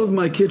table. middle of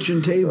my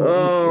kitchen table.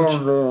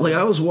 Oh, no. Like,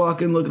 I was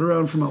walking, looking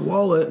around for my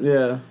wallet,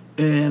 Yeah.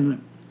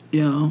 and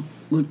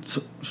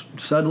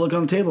decided to look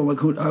on the table. Like,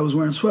 I was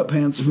wearing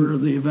sweatpants for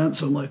the event,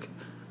 so I'm like,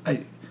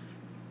 I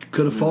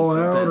could have fallen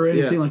out or sweatpants,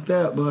 anything yeah. like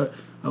that. But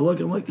I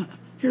look, I'm like,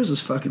 here's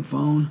this fucking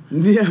phone.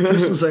 Yeah.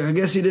 Tristan's like, I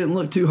guess he didn't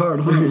look too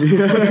hard, huh? I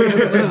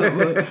guess not,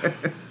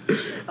 but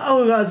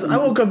Oh god, I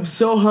woke up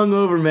so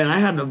hungover, man. I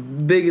had the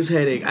biggest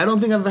headache. I don't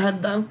think I've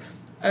had that.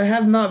 I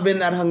have not been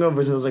that hungover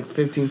since I was like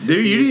 15, 16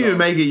 Dude, you years didn't even old.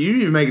 make it. You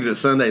didn't even make it to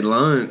Sunday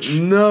lunch.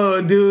 No,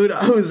 dude,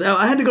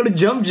 I had to go to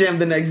Jump Jam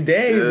the next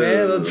day,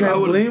 man. The I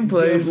would trampoline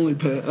place.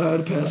 definitely I'd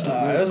have passed on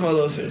That that. was my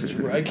little sister,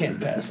 bro. I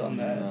can't pass on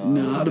that.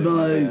 No, I'd have been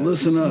like,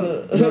 listen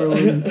up,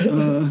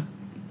 darling.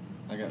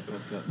 I got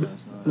fucked up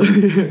last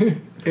night.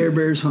 Air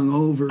Bears hung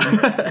over.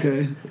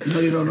 Okay. No,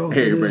 you don't know what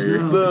Air it is Bear.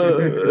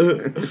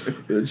 now.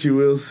 But you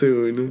will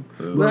soon.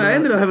 But I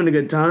ended up having a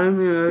good time.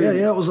 You know?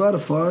 Yeah, it was a lot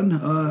of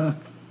fun.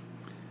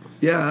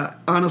 Yeah,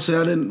 honestly,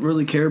 I didn't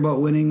really care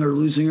about winning or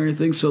losing or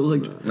anything. So,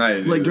 like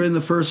during the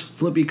first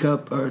Flippy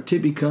Cup or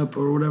Tippy Cup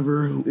or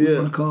whatever we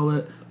want to call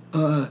it,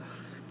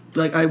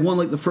 like I won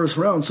like the first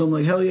round. So I'm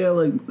like, hell yeah,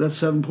 like that's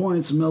 7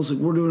 points. And Mel's like,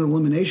 we're doing an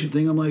elimination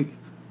thing. I'm like,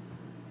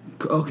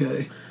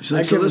 okay. She's like,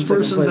 I so came this in second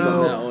person's place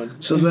on that out.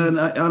 one. So then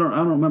I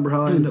don't remember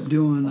how I ended up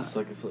doing. I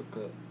suck at flip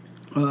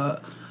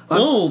cup.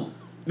 Well,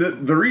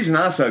 the reason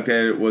I sucked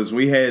at it was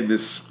we had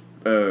this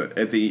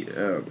at the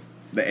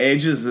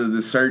edges of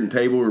this certain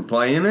table we were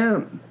playing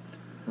at.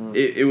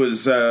 It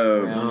was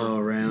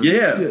round.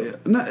 yeah.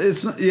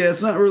 It's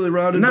not really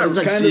rounded. Not but it's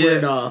like kind of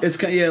split off. It's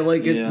kind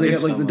like Yeah, they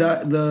have like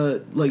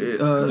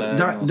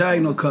diagonal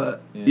diagonal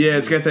cut. Yeah,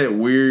 it's got that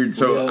weird.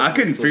 So Yeah, I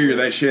couldn't so figure weird.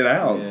 that shit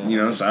out.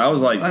 Yeah. So I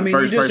was like I mean,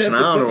 first you just person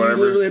have to out or you literally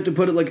whatever. have to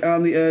put it like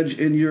on the edge,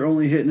 and you're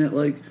only hitting it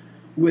like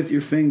with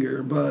your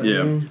finger. But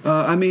Yeah.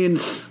 I mean,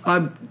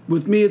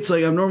 with me, it's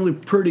like I'm normally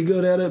pretty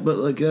good at it, but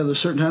like there's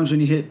certain times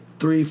when you hit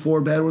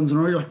 3-4 bad ones in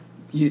a row, you're like,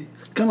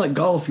 kind of like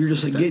golf. You're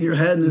just like getting your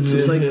head, and it's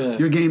just like Yeah.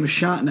 your game is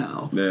shot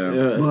now.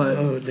 Yeah. But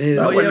Oh, damn.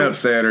 I But wasn't yeah.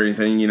 upset or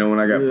anything, when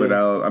I got put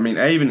out. I mean,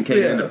 I even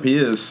came in to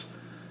piss.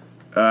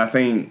 I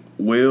think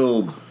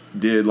Will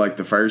did like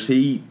the first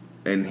heat,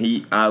 and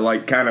I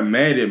like kind of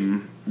met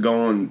him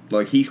going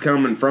like he's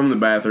coming from the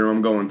bathroom.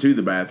 I'm going to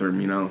the bathroom,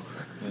 And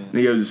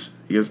he goes,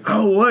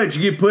 "Oh, what? Did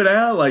you get put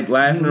out?" Like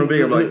laughing real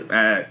big. I'm like,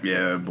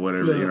 yeah,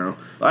 whatever, Yeah.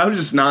 I was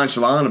just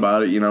nonchalant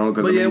about it, Cause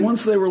But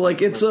once they were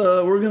like, it's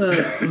we're gonna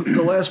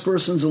the last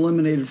person's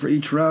eliminated for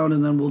each round,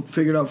 and then we'll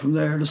figure it out from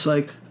there. Just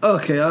like,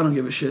 okay, I don't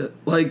give a shit.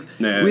 Like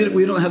Nah.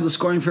 we don't have the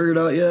scoring figured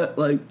out yet.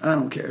 Like I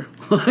don't care.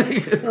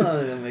 Like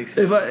Oh, that makes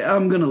sense. if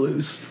I'm gonna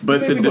lose.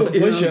 but Maybe do a the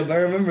push up. I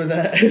remember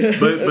that.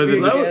 but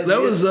the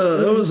That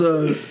was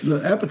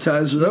the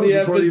appetizer. That was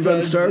before the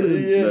event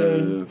started.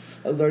 Yeah.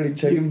 I was already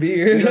checking You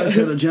beer. guys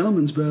had a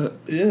gentleman's bet.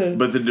 Yeah.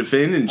 But the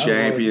defending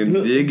champion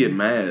did get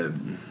mad.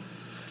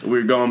 We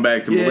were going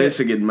back to Yeah.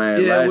 Melissa getting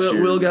mad Yeah, last Will,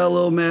 year. Will got a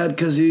little mad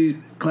because he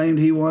claimed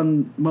he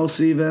won most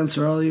of the events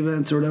or all the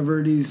events or whatever,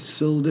 and he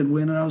still didn't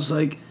win. And I was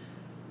like,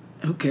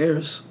 who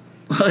cares?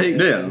 Like,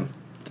 Yeah.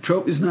 the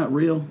trophy's not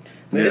real.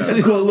 Man, it's Yeah.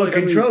 a cool Look,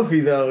 looking I mean-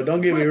 trophy, though.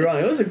 Don't get me wrong.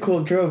 It was a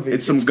cool trophy.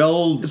 It's some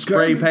gold It's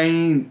spray garbage.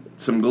 paint,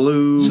 some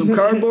glue. Some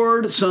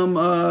cardboard, some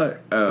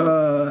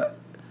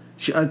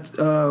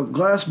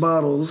glass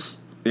bottles.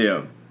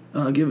 Yeah.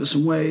 Give it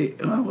some weight.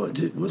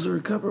 Was there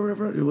a cup or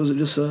whatever? Was it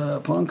just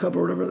a pong cup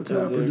or whatever at the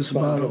top, or just a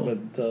bottle?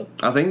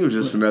 I think it was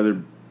just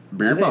another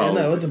beer bottle.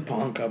 No, it was a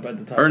pong cup at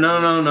the top. Or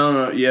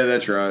no. Yeah,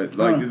 that's right.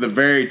 Like the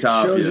very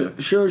top.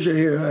 Shows you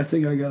here. I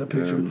think I got a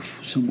picture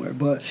somewhere.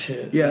 But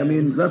Shit, yeah, man. I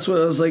mean, that's what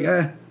I was like,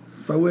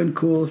 if I win,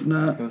 cool. If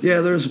not,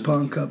 yeah, there's a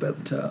pong cup at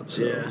the top.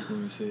 So. Yeah. Let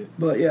me see it.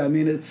 But yeah, I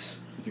mean, it's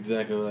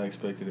exactly what I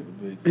expected it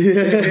would be.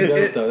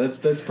 Yeah. That's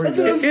pretty That's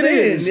what I'm good.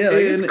 saying. is. Yeah, like,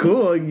 it's And-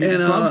 cool. And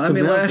Props I to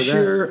mean, Mel for last that.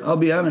 year, I'll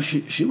be honest,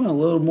 she went a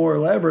little more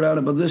elaborate on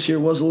it, but this year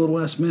was a little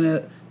last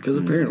minute because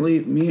apparently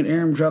me and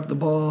Aaron dropped the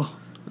ball.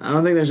 I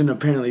don't think there's an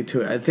apparently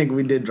to it. I think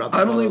we did drop the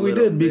I don't ball think a we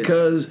little did bit.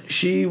 because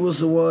she was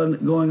the one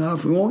going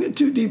off. We won't get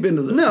too deep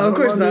into this. No, I of don't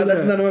course wanna not. do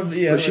That's that. none of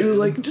yeah. But she was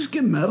like, just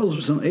get medals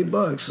or something,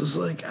 $8. It's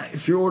like,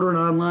 if you're ordering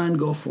online,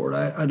 go for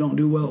it. I don't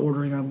do well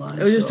ordering online.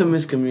 It was just so. a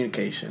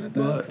miscommunication at that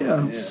But point.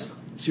 yeah,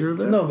 it's your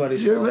event. Nobody's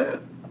It's your fault.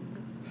 event.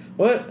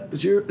 What?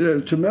 It's your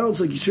to medals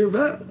like it's your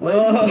event.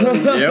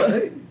 Yep.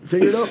 Hey,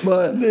 figure it out.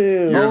 But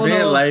Your all in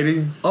event, all-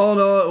 lady. all in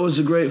all, it was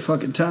a great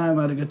fucking time.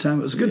 I had a good time.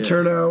 It was a good Yeah.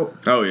 turnout.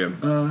 Oh yeah.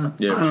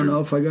 Yeah, I for don't sure. know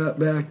if I got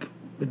back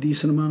a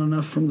decent amount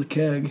enough from the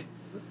keg.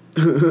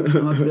 I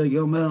might be like,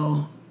 yo,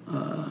 Mel.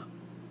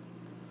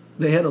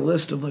 They had a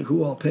list of like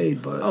who all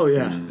paid, but Oh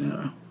yeah. you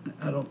know,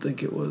 I don't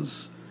think it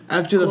was.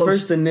 After the Close.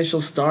 first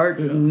initial start,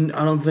 Yeah.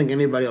 I don't think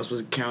anybody else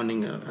was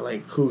counting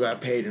like who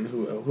got paid and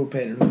who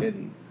paid and who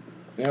didn't.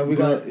 Yeah, we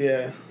But- got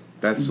yeah.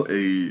 That's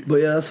a But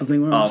yeah, that's the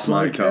thing. Where I'm Off just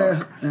my like,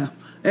 talk. yeah.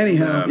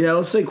 Anyhow, Yeah. yeah,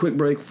 let's take a quick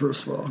break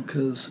first of all,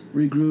 because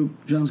regroup.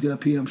 John's got to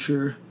pee, I'm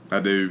sure. I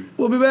do.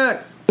 We'll be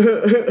back.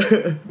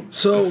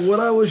 So what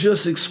I was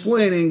just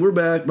explaining, we're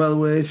back, by the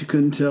way, if you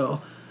couldn't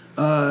tell.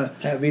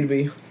 Happy to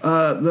be.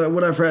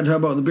 What I forgot to talk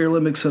about, the beer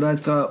Olympics that I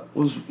thought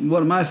was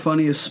one of my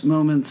funniest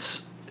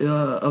moments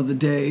of the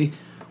day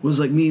was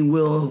like me and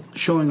Will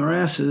showing our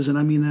asses, and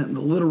I mean that in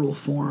the literal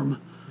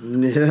form.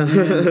 Yeah.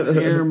 And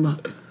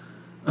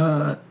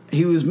Aram,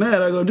 he was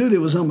mad. I go, dude, it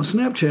was on my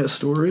Snapchat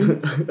story.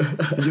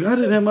 He's like, I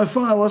didn't have my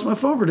phone. I lost my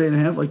phone for a day and a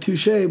half, like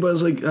touche. But I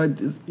was like,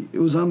 it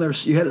was on there.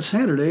 You had it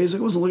Saturday. He's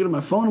like, I wasn't looking at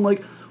my phone. I'm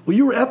like, well,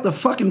 you were at the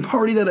fucking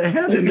party that it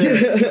happened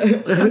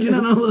at. How'd you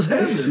not know this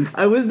happened?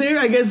 I was there.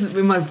 I guess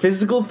my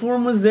physical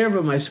form was there,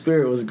 but my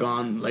spirit was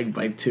gone like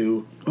by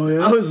 2. Oh,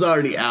 yeah? I was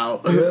already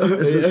out. Yeah,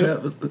 it's just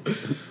happened.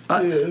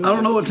 I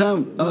don't know what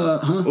time.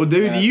 Well,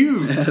 dude,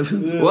 you.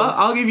 Happens. Well,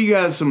 I'll give you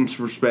guys some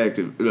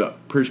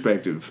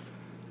perspective.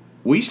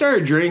 We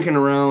started drinking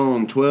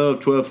around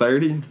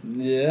 12:30.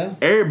 Yeah.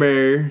 Air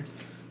Bear,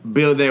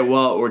 Bill that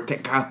Walt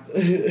Ortega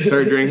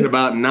started drinking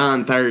about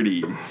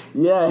 9:30.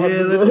 Yeah. I had Yeah,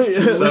 to that go- is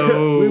true.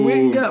 So We went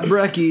and got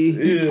brekkie,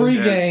 You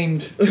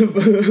pre-gamed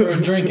for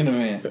a drinking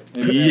event.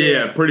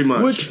 yeah, pretty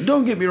much. which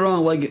don't get me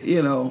wrong, like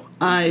you know,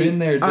 Been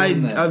there,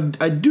 done that.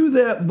 I do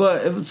that,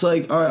 but if it's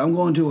like, all right, I'm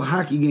going to a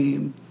hockey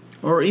game,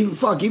 or even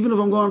if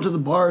I'm going to the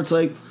bar, it's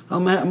like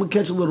I'm gonna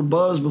catch a little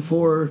buzz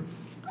before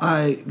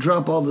I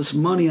drop all this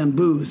money on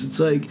booze. It's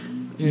like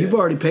you've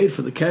already paid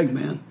for the keg,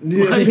 man.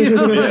 Like, you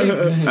know,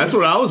 like, That's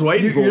what I was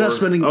waiting for. you're not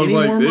spending I was any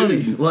like, more dude,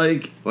 money.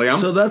 Like I'm-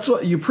 so that's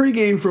what you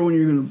pregame for when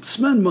you're going to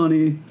spend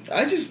money.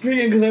 I just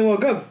pre-gamed because I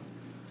woke up.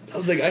 I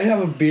was like, I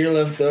have a beer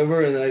left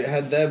over, and I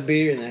had that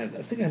beer, and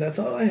I think that's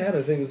all I had.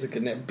 I think it was like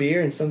a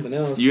beer and something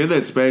else. You had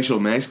that special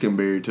Mexican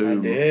beer too. I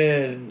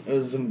did. It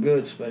was some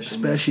good special.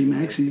 Spashy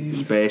Maxi.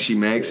 Spashy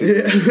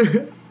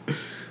Mexican.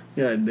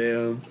 God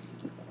damn.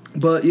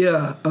 But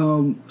yeah,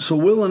 so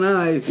Will and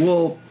I,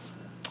 Will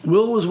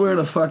was wearing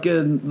a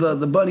fucking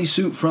the bunny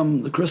suit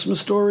from the Christmas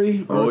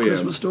Story or Oh, yeah.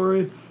 Christmas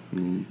Story,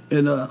 and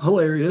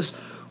hilarious.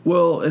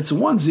 Well, it's a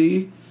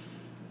onesie,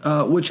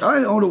 which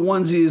I own a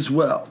onesie as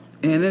well.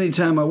 And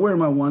anytime I wear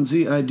my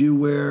onesie, I do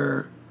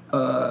wear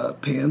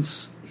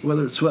pants,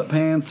 whether it's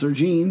sweatpants or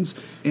jeans,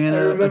 and I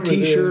a remember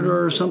t-shirt them.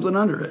 or something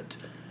under it.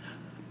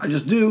 I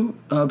just do.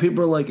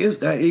 People are like,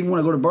 even when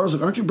I go to bars,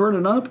 like, aren't you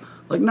burning up?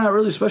 Like, not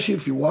really, especially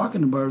if you're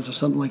walking to bars or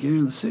something, like you're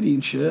in the city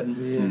and shit.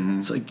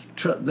 It's like,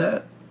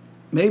 that.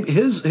 Maybe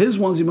his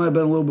onesie might have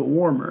been a little bit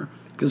warmer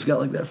because it's got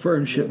like that fur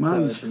and shit.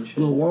 Mine's and shit. a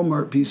little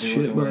Walmart piece of He shit,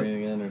 wasn't but wearing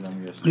anything under it,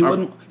 I'm guessing. he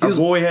wasn't. He Our was,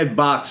 boy had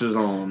boxes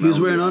on. he was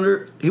wearing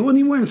under. He wasn't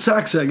even wearing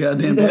socks that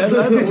goddamn day. I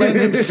had to lend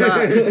him socks.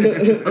 I was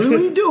like, what are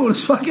you doing?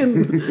 It's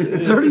fucking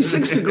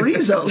 36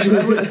 degrees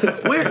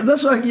outside. Where?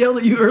 That's why I yelled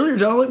at you earlier,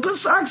 John. Like, put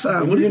socks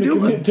on. What are you If you're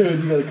doing? gonna commit to it,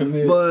 you gotta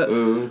commit.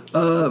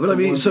 But I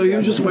mean, so he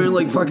was just wearing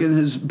like fucking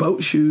his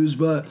boat shoes,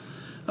 but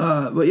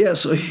yeah,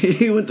 so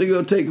he went to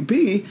go take a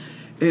pee,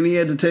 and he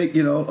had to take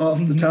off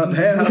the top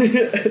half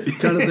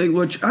kind of thing.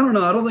 Which I don't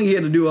know. I don't think he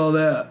had to do all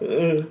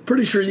that.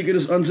 Pretty sure you could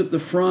just unzip the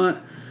front.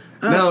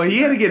 No, he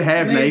had to get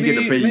half naked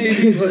to pee.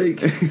 Maybe like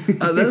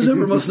that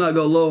zipper must not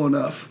go low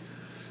enough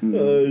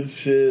Oh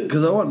shit.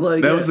 because I want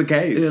like That was the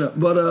case.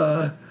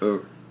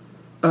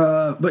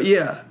 But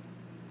yeah.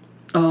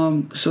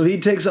 So he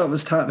takes off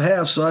his top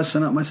half, so I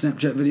sent out my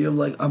Snapchat video of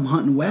like I'm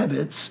hunting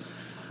wabbits.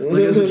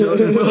 Like as a joke,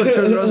 and Will turned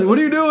around, I was like, "What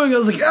are you doing?" I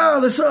was like,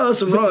 they saw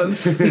us and run."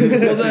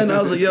 Well, then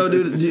I was like, "Yo,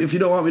 dude, if you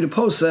don't want me to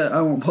post that,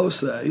 I won't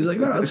post that." He's like,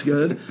 "No, that's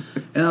good."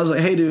 And I was like,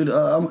 "Hey, dude,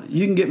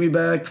 you can get me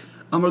back.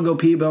 I'm gonna go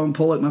pee, but I'm gonna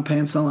pull like my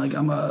pants down like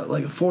I'm a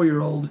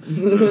 4-year-old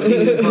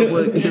peeing in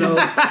public, you know.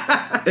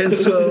 And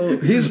so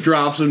He just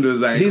drops him to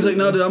his ankles. he's like,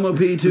 no, dude, I'm gonna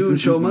pee too and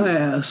show my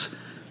ass.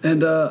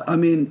 And I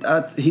mean,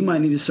 he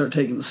might need to start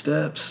taking the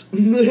steps.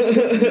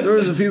 There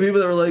was a few people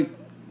that were like,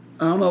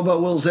 I don't know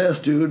about Will's ass,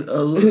 dude. I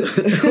was like,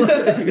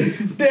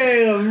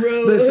 Damn,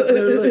 bro.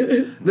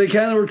 they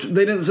kind of were.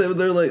 They didn't say, but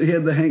they're like, he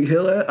had the Hank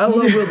Hill ass. I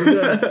love Will to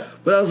death,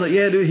 but I was like,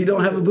 yeah, dude, he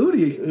don't have a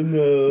booty.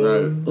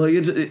 No. Right. Like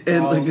it,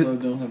 and I like, also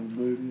don't have a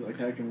booty.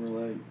 Like I can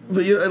relate.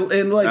 but you know,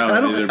 and like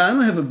I don't either. I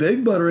don't have a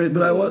big butt or anything.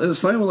 But it was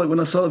funny when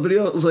I saw the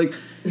video, it was like,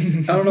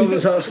 I don't know if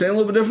it's how it's standing a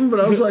little bit different,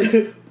 but I was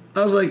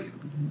like,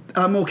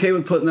 I'm okay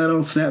with putting that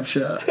on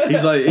Snapchat.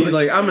 He's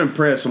like, I'm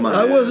impressed with my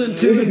I ass. wasn't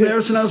too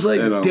embarrassed, and I was like,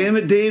 You know. damn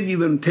it, Dave, you've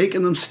been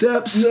taking them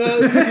steps.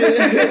 Been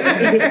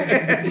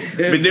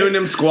doing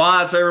them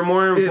squats every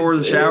morning before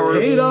the shower.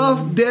 Paid off,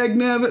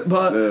 dagnabbit.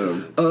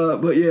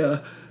 But yeah.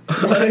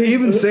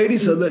 Even Sadie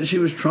said that she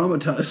was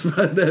traumatized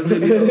by that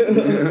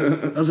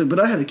video. I was like, but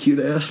I had a cute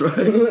ass, right?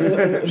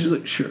 She's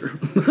like, sure.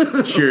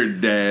 Sure,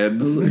 Dad.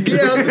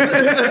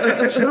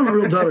 Yeah, she's not my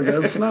real daughter,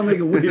 guys. Let's not make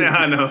it weird. Yeah,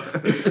 I know.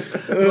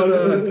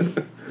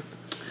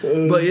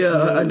 But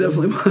yeah, I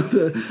definitely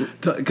wanted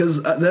to,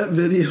 because that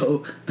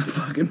video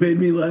fucking made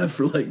me laugh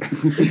for like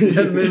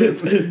 10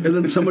 minutes, and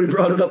then somebody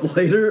brought it up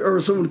later,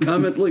 or someone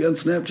commented like on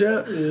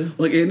Snapchat,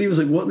 like Andy was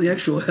like, "What in the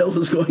actual hell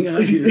is going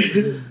on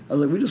here?" I was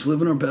like, "We just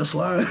living our best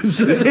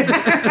lives."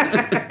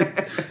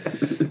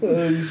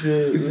 Oh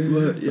shit.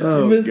 But, yeah.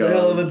 You missed a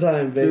hell of a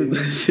time, baby.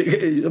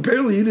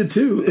 Apparently you did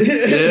too.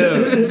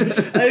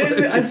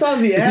 Yeah. I saw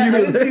the ass.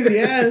 I didn't see the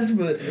ass,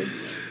 but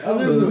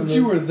But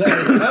you were there.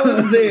 I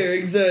was there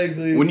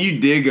exactly. When you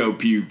did go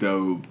puke,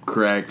 though,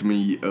 cracked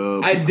me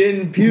up. I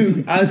didn't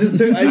puke. I just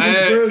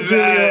burped really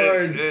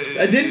hard.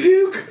 I did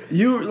puke.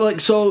 You were like,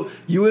 so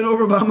you went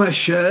over by my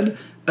shed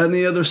on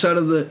the other side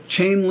of the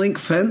chain link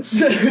fence.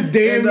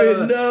 Damn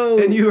it, no.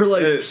 And you were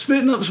like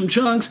spitting up some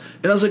chunks,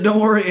 and I was like, "Don't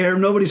worry,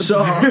 Aaron. Nobody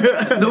saw.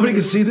 Nobody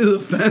could see through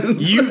the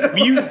fence." You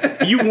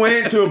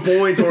went to a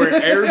point where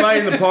everybody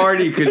in the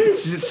party could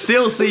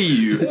still see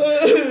you.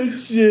 Oh,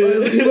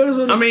 shit.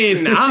 I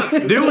mean,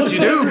 do what you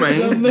do,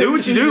 man. Do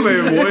what you do,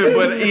 baby boy.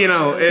 But you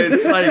know,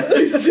 it's like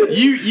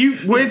you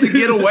went to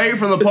get away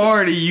from the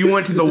party. You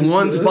went to the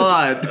one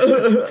spot,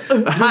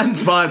 a hiding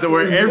spot,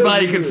 where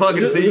everybody could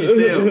fucking see you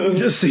still.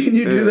 Just seeing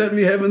you do that and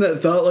me having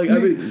that thought, like, I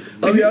mean,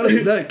 I'll be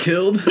honest, that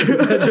killed.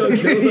 That joke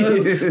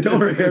killed us. Don't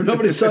worry, Aaron.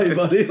 Nobody saw you,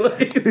 buddy.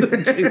 Like, but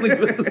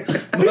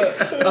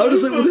I was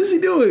just like, what is he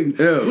doing?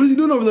 Yeah. What is he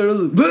doing over there? I was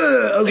like,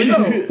 "Bleh." I was like,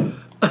 no.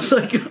 I was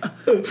like,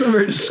 it's not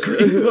very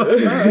discreet, but all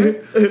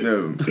right.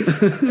 No. I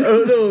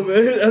don't know,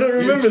 man. I don't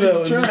remember that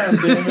one. Trying,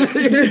 damn it.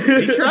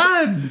 He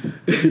tried.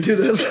 Dude,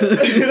 that's.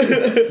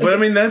 But I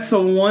mean, that's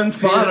the one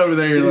spot over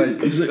there. You're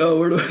like, He's like, oh,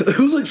 where do it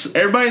was like.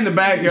 everybody in the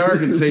backyard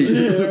can see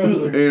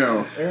you. You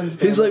know.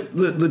 He's like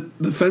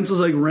the fence is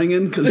like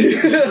ringing because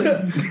he's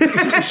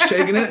like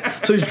shaking it,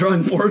 so he's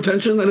drawing more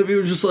attention than if he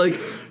was just like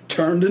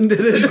turned and did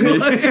it.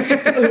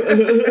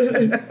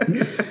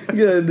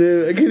 God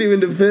damn, I can't even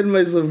defend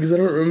myself because I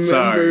don't remember.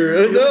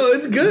 Sorry. No,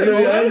 it's good. You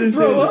know, I understand.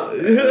 throw up.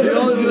 It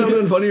only would have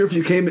been funnier if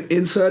you came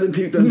inside and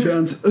puked on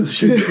John's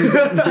shoes.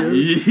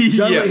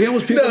 John, Yeah. he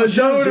almost puked No, on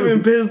John would have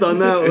been pissed on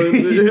that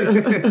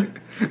one.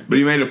 But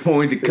he made a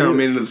point to come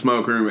into the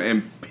smoke room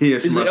and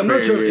piss He's my like, I'm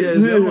not spare trying. Yeah, ribs.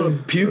 he's like, I'm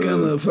gonna puke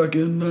on the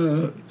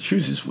fucking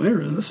shoes he's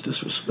wearing. That's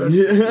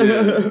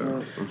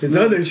disrespectful. His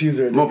other shoes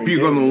are. I'm gonna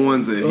puke on the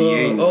ones that he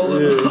ain't. All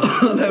in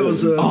all, that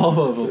was All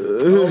of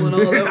them. all in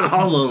all, that was,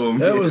 All of them.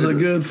 that was a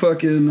good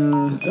fucking.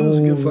 That was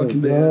a good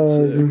fucking dance.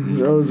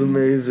 That was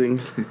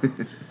amazing.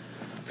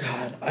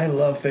 God, I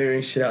love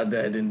figuring shit out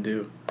that I didn't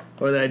do.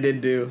 Or that I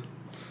did do.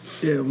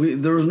 Yeah,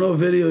 there was no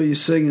video of you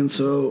singing,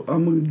 so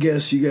I'm gonna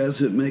guess you guys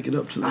didn't make it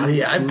up to the.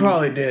 Yeah, I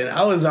probably didn't.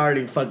 I was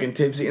already fucking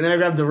tipsy. And then I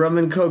grabbed the rum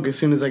and coke as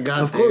soon as I got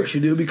Of there. course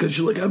you do, because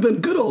you're like, I've been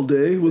good all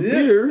day with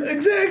beer.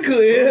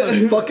 Exactly,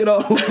 yeah. Fuck it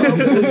all up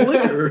with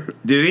liquor.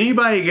 Did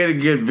anybody get a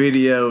good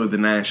video of the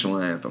national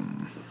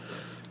anthem?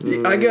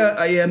 I got,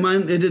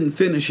 mine, it didn't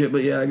finish it,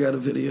 but yeah, I got a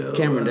video.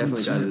 Cameron on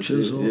definitely got it,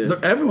 Chisel. too, yeah.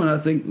 Everyone, I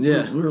think,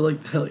 Yeah. we were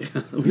like, hell yeah.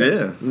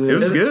 Yeah, it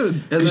was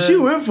good. And She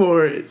then, went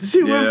for it.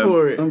 She went Yeah.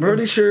 for it. I'm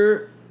pretty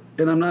sure,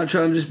 and I'm not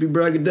trying to just be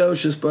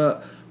braggadocious,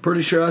 but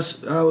pretty sure I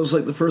was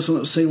like the first one that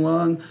was sing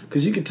along,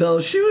 because you could tell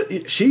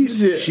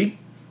she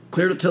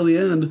cleared it till the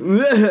end.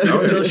 I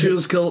could tell she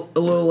was a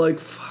little like,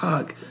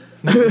 fuck.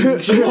 She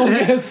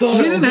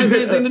didn't have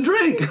anything to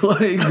drink.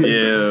 Like,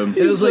 Yeah.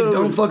 it was like,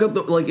 don't fuck up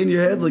the, like, in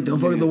your head, like, don't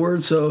fuck up the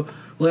words. So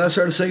like, I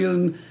started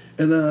singing,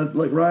 and then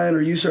like Ryan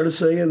or you started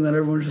singing, and then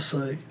everyone was just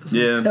like,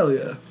 Yeah. hell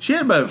yeah. She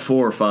had about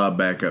 4 or 5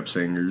 backup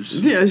singers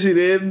Yeah, she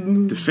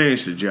did. to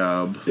finish the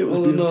job. It was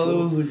Well, beautiful. no,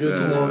 that was a good It's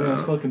a long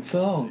ass fucking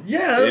song.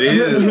 Yeah. It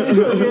is.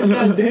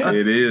 God damn.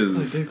 It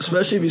is.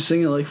 Especially if you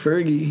sing it like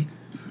Fergie.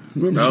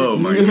 Remember Oh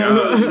my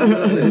gosh.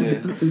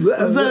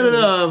 Was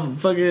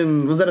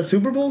that was that a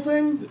Super Bowl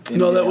thing?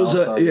 No, that was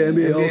All-Star NBA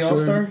NBA All-Star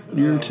All-Star? a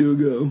year or Oh. two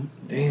ago.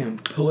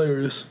 Damn.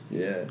 Hilarious.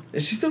 Yeah.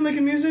 Is she still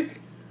making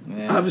music?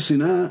 Yeah. Obviously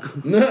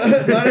not. Not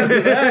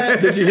after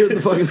that. Did you hear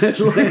the fucking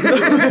headline?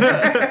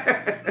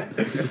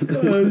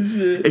 Oh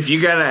shit. If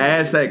you gotta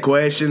ask that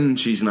question,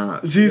 she's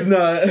not. She's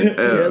not.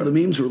 Yeah, the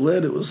memes were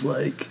lit. It was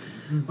like,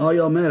 oh,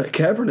 y'all mad at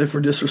Kaepernick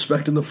for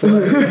disrespecting the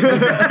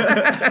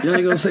flag. You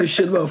ain't gonna say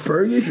shit about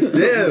Fergie?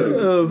 Yeah.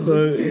 Oh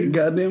fuck.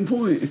 Goddamn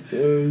point.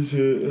 Oh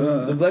shit.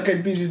 The Black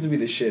Eyed Peas used to be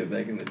the shit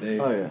back in the day.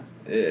 Oh yeah.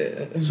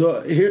 Yeah.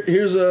 So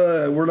here's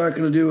we're not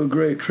going to do a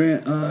great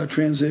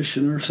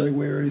transition or segue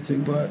or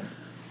anything, but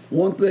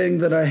one thing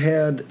that I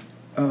had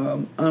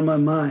on my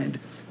mind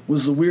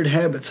was the weird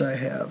habits I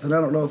have, and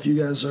I don't know if you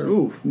guys are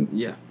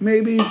Yeah.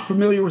 maybe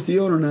familiar with the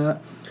own or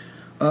not.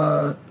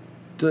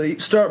 To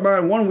start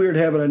mine, one weird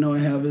habit I know I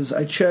have is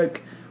I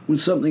check when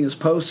something is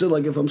posted,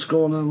 like if I'm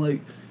scrolling on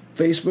like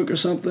Facebook or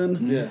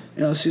something, Yeah.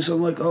 and I see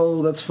something like,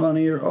 oh, that's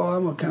funny, or oh,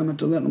 I'm gonna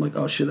comment on that, and I'm like,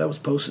 oh shit, that was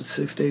posted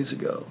 6 days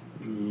ago.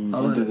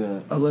 I'll Don't do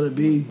that. I'll let it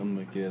be. I'm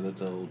like, yeah,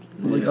 that's old.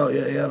 I'm like, oh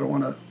yeah, I don't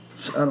want to.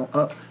 I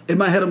don't. In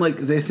my head, I'm like,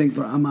 they think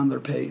that I'm on their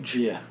page.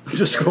 Yeah.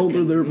 Just scroll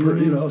through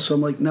their, So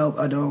I'm like, nope,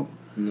 I don't.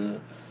 No.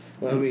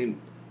 Well, I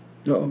mean,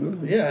 Oh, go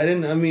ahead. yeah, I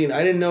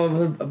didn't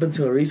know up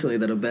until recently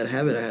that a bad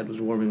habit I had was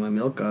warming my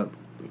milk up.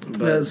 But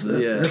That's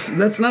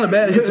not a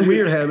bad. It's a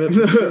weird habit.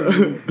 For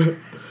sure.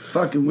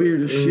 Fucking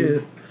weird as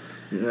shit.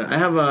 Yeah, I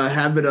have a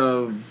habit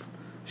of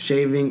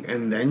shaving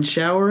and then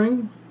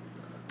showering.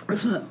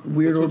 That's not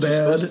weird That's or what you're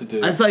bad. supposed to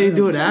do. I thought you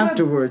do it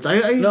afterwards. I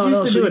used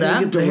to so do you it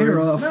can get the hair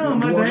afterwards. off. No,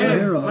 my wash the hair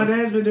dad. off. My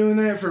dad's been doing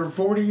that for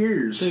 40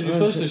 years. Dude, you're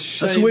supposed to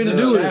shave That's the way to in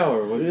do it.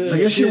 shower. What- I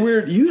guess shit. you're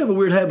weird. You have a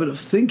weird habit of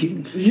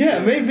thinking. Yeah,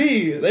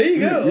 maybe. There you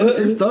go.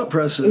 Your thought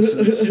process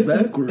is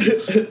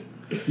backwards.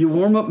 You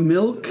warm up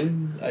milk.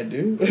 I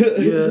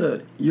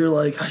do. You're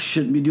like, I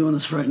shouldn't be doing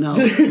this right now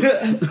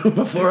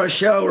before I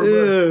shower.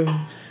 But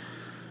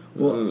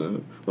Yeah.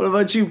 What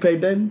about you,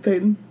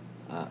 Peyton?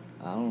 I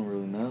don't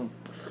really know.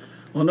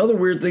 well, another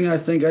weird thing I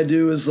think I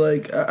do is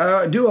like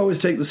I do always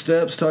take the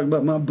steps. Talk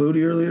about my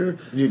booty earlier.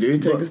 You do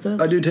take But the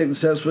steps? I do take the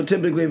steps, but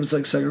typically if it's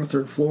like second or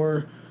third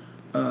floor,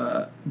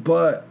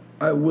 but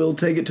I will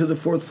take it to the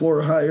fourth floor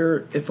or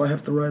higher if I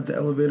have to ride the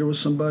elevator with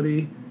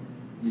somebody.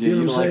 Yeah, You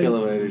know you what don't I'm like saying?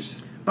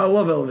 elevators. I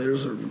love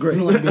elevators; they're great.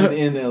 You don't like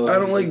being in elevators. I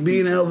don't like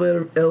being in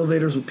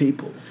elevators with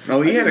people.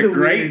 Oh, he That's had a the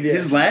great. weird, yeah.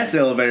 His last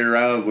elevator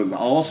ride was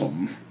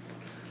awesome.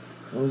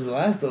 What was the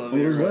last What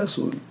elevator? was the ride? last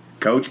one?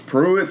 Coach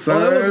Pruitt, son. Oh,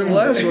 that wasn't the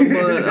last one,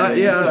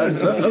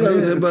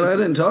 but but I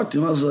didn't talk to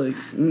him. I was like,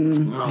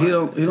 he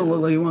don't look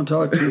like he want to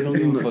talk to You don't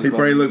you. give a fuck He about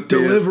probably it. looked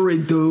pissed. Delivery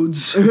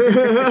dudes.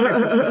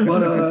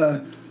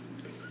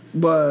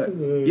 but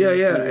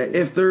yeah.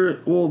 If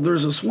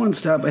there's this one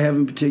stop I have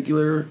in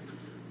particular.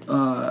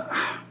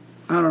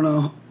 I don't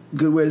know,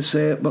 good way to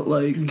say it, but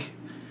like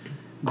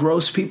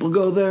gross people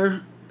go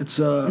there. It's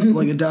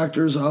like a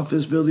doctor's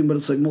office building, but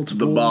it's like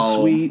multiple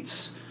ball.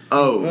 suites.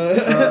 Oh,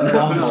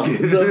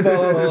 The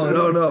ball.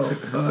 No.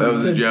 that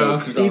was a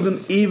joke.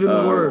 Even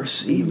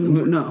worse.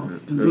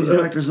 These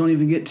doctors don't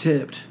even get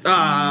tipped.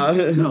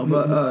 No,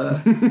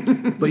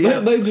 but yeah.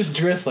 They just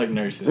dress like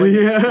nurses.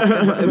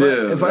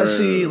 If I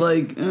see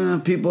like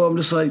people, I'm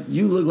just like,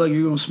 you look like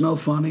you're gonna smell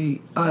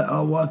funny.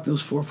 I'll walk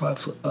those 4 or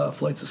 5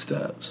 flights of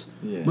steps.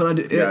 Yeah. But I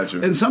do,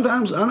 Gotcha. and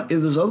sometimes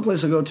there's other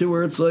place I go to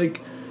where it's like,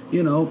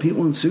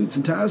 people in suits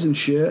and ties and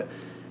shit.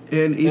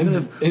 And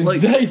even and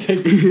like they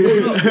take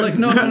the like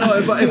no.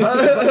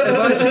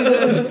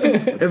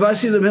 If I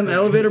see them hitting the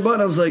elevator button,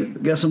 I was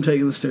like, guess I'm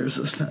taking the stairs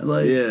this time.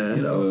 Like, Yeah.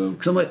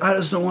 because I'm like, I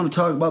just don't want to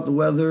talk about the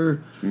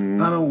weather. I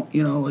don't,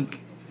 like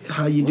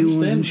how you doing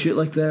and Understandable. shit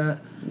like that.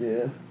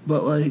 Yeah.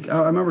 But like,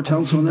 I remember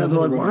telling someone that they're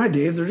like, "Why,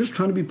 Dave? They're just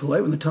trying to be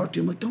polite when they talk to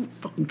you." I'm like, "Don't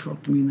fucking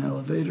talk to me in the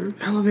elevator."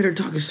 Elevator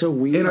talk is so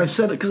weird. And I've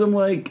said it because I'm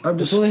like, I've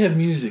just So they have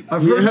music.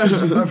 I've heard Yeah.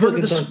 I've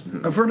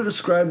heard it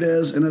described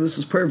as, and this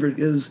is perfect,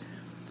 is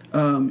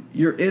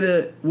you're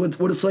in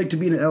what it's like to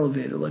be in an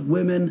elevator. Like,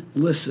 women,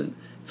 listen.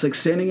 It's like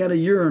standing at a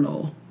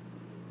urinal,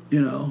 Oh,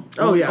 yeah,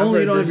 I've Only you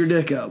heard don't this. have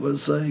your dick out, but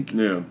it's like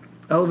Yeah.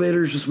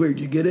 elevator's just weird.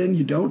 You get in,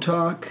 you don't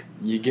talk.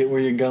 You get where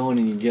you're going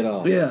and you get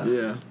off. Yeah.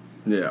 Yeah.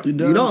 Yeah. You're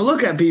done. You don't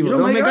look at people. You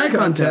don't make make eye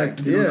contact.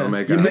 Yeah. Don't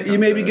make You, eye you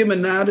maybe contact. give them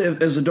a nod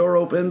as the door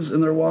opens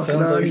and they're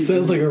walking on.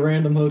 Sounds like a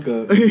random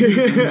hookup.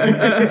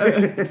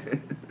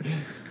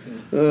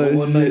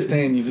 One night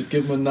stand, you just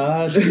give them a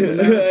nod.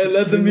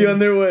 Let them be on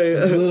their way.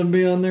 Just let them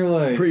be on their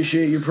way.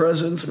 Appreciate your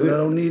presence, but I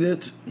don't need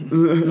it.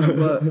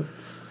 But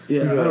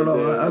yeah, I don't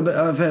know.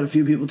 I've had a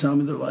few people tell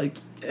me they're like,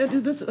 "Yeah,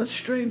 dude, that's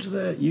strange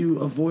that you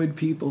avoid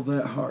people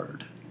that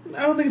hard."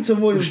 I don't think it's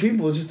avoiding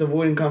people. It's just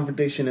avoiding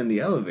confrontation in the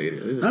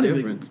elevator. There's a Not even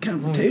difference.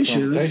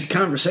 confrontation, it's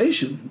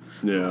conversation.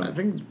 I Yeah.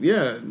 think,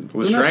 yeah.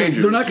 With They're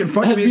strangers. not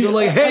confronting me. They're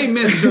like, "Hey,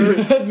 Mister."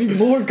 I'd be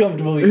more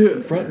comfortable if you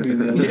confront me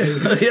than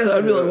Yeah,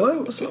 I'd be like,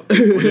 "What? What's up?"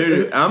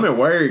 Dude, I'm at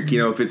work,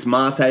 if it's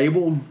my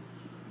table,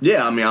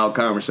 yeah, I'll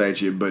conversate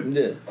you, but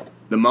Yeah.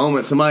 the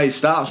moment somebody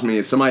stops me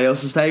at somebody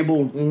else's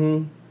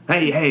table,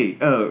 hey,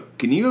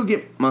 can you go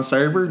get my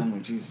server? I'm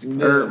like, Jesus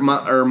Christ.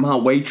 Or my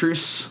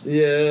waitress?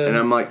 Yeah. And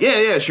I'm like,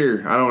 yeah,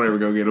 sure. I don't ever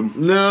go get them.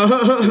 no.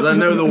 Because I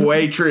know the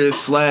waitress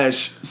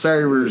 /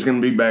 server is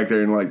going to be back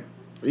there in like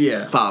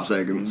Yeah. 5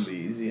 seconds.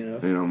 Easy enough.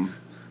 stuff. You know.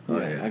 Oh,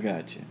 I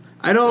got you.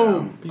 I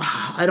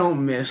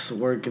don't miss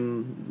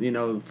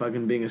working,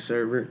 fucking being a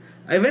server.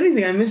 If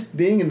anything, I miss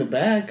being in the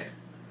back,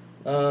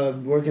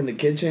 working the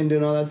kitchen,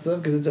 doing all that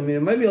stuff. Because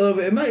it might be a little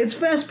bit. It's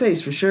fast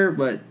paced for sure,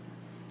 but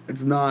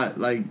it's not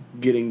like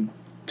getting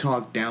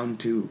talked down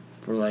to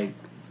for like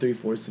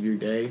 3/4 of your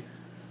day.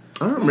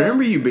 I don't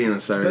remember you being a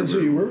server. That's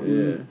who you were.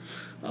 Yeah,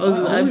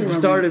 I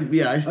started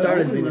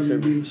being a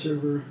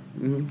server.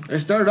 I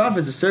started off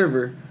as a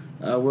server,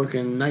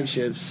 working night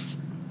shifts,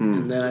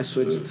 and then I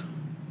switched.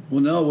 Well,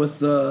 no,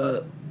 with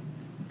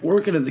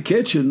working in the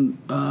kitchen,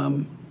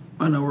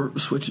 I know we're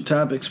switching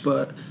topics,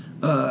 but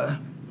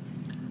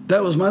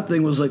that was my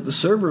thing. Was like the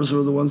servers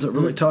were the ones that were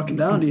really talking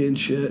down to you and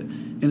shit,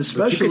 and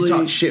especially you could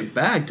talk shit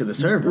back to the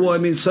servers. Well, I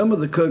mean, some of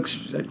the cooks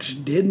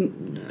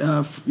didn't,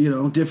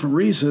 different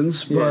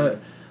reasons, but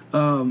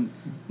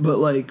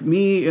like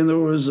me, and there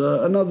was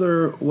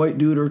another white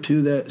dude or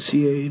two that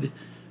CA'd.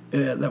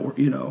 That were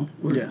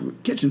we're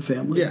kitchen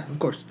family. Yeah, of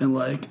course. And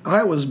like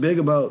I was big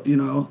about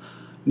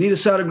need a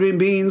side of green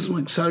beans. I'm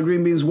like, side of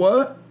green beans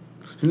what?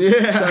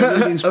 Yeah, side of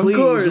green beans, please.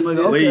 Of course. I'm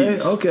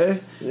like,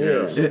 okay.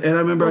 Yes. And I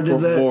remember I did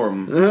that.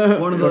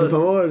 One of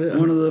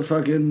the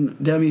fucking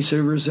demi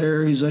servers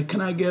there. He's like,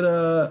 can I get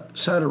a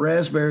side of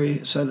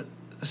raspberry? Side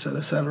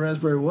of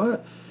raspberry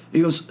what?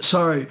 He goes,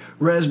 sorry,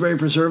 raspberry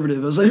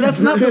preservative. I was like, that's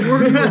not the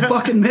word you were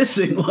fucking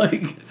missing.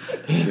 Like,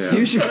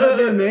 you should cut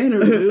that manner,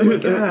 dude. Oh my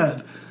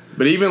God.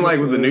 But even like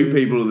with the new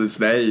people to this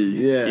day,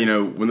 Yeah.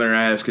 When they're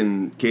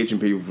asking kitchen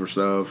people for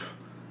stuff,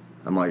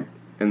 I'm like,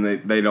 and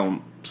they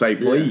don't say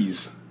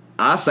please.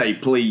 I say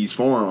please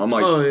for them. I'm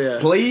like,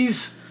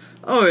 please?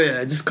 Oh,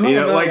 yeah, just call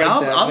them out like that,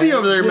 I'll be man.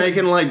 over there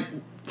making like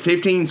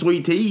 15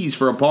 sweet teas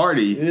for a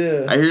party.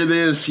 Yeah. I hear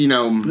this,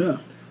 Yeah.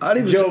 I'd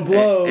even Joe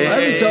Blow.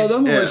 I even tell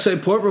them, like, say,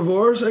 por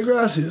favor, say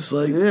gracias.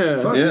 Like,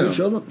 fuck, Yeah. dude,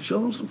 show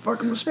them some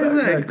fucking respect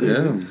Exactly. back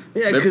there. Yeah, dude.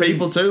 Yeah, they're 'cause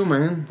people too,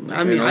 man.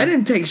 I mean, I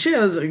didn't take shit.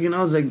 I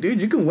was like,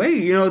 dude, you can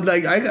wait.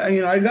 Like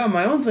I got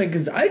my own thing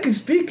because I could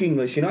speak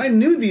English. I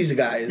knew these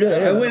guys. Yeah,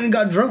 yeah. I went and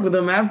got drunk with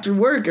them after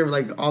work, or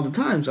like all the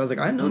time. So I was like,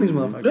 I know these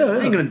motherfuckers. Yeah, They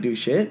ain't yeah. gonna do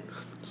shit.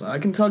 So I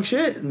can talk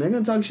shit, and they're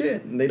gonna talk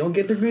shit, and they don't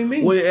get their green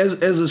beans. Well,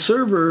 as a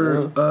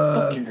server,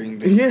 Fuck your green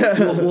bean. Yeah.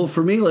 well,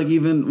 for me, like,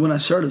 even when I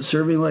started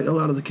serving, like, a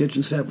lot of the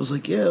kitchen staff was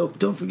like, yeah,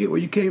 don't forget where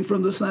you came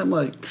from, this and that. I'm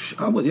like,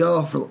 I'm with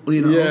y'all for,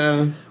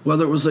 Yeah.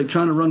 whether it was, like,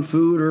 trying to run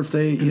food or if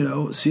they,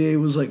 CA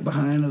was, like,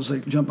 behind, I was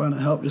like, jump on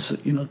and help. Just,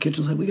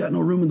 kitchen's like, we got no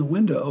room in the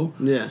window.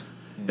 Yeah.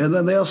 And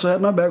then they also had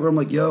my back where I'm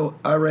like, yo,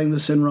 I rang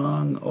this in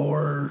wrong,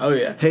 or, Oh,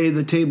 yeah. hey,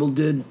 the table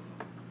did,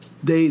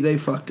 they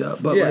fucked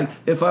up. But, Yeah. like,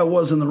 if I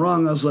was in the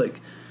wrong, I was like,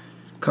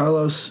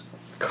 Carlos,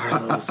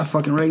 I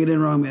fucking rang it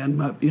in wrong, man.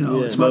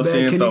 It's my Lo bad.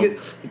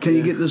 siento. Can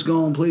you get this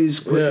going, please?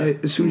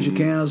 Quick, as soon as Mm-hmm. you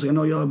can. I was like, I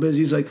know y'all are busy.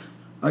 He's like,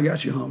 I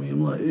got you, homie.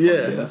 I'm like, fuck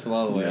Yeah. That's a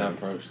lot of the way I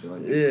approached it.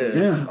 Like,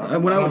 yeah.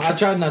 When I would I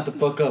tried not to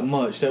fuck up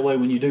much. That way,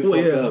 when you do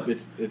fuck up,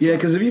 it's yeah,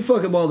 because if you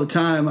fuck up all the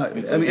time, I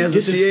mean, as a Get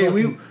this CA,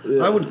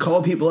 fucking- I would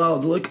call people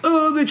out. They're like,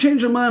 oh, they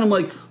changed their mind. I'm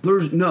like,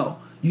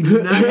 you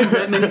do not have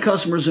that many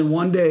customers in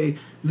one day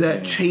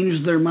that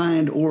changed their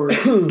mind or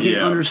can't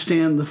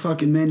understand the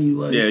fucking menu.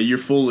 Like, Yeah, you're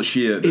full of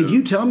shit. if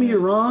you tell me you're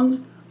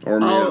wrong, Or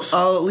miss.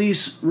 I'll at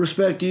least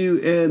respect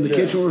you, and the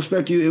kitchen will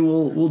respect you, and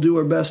we'll do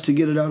our best to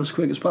get it out as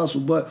quick as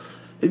possible. But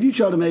if you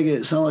try to make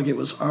it sound like it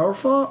was our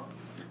fault,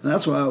 and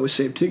that's why I always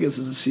save tickets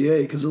as a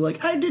CA, because they're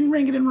like, I didn't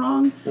ring it in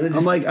wrong.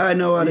 I'm like, I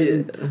know I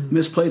didn't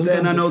misplate that,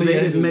 and I know Sometimes the they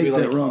CAs didn't would be make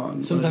that like-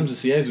 wrong.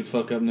 Sometimes the CAs would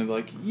fuck up and they'd be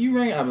like, you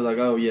rang? I'd be like,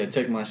 oh yeah,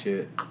 check my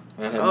shit.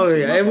 Oh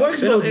yeah, it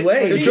works both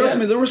ways. Trust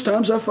me, there was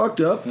times I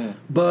fucked up, Yeah.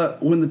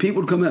 but when the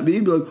people would come at me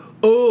and be like,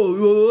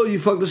 oh, you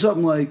fucked this up,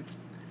 I'm like,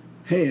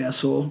 hey,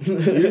 asshole, you're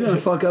going to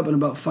fuck up in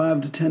about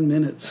 5 to 10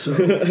 minutes, so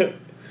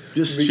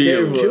just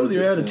chill with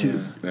your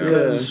attitude,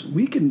 because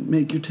we can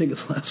make your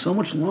tickets last so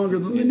much longer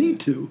than they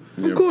need to.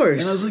 Of course.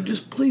 And I was like,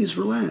 just please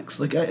relax.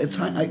 Like,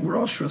 we're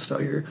all stressed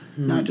out here,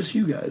 not just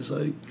you guys.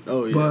 Like,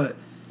 Oh, yeah. But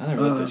I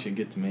never let that shit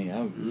get to me.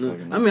 I would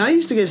fucking. I mean, I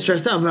used to get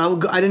stressed out,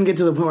 but I didn't get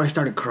to the point where I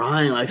started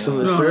crying like some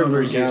of the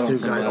servers freak out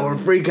used to, on guys, somebody. or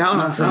freak out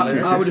on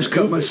something. I would just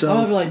cut I would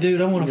myself. be like,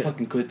 dude, I want to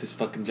fucking quit this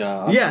fucking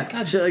job. I was like,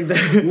 Yeah, shit like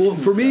that. Well,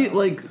 for me,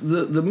 like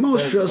the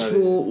most That's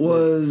stressful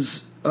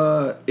was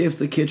if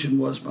the kitchen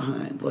was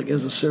behind, like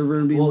as a server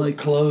and being well, like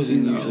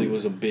closing usually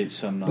was a bitch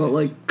some nights. But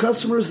like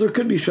customers, there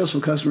could be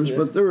stressful customers,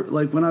 but there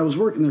like when I was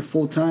working there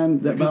full time,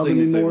 that the good bothered thing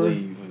me is they more.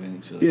 leave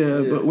eventually.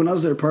 Yeah, but when I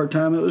was there part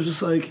time, it was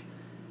just like,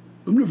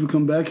 I'm never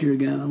come back here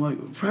again. I'm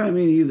like, probably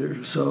me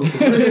neither. So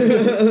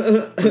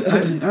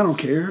I don't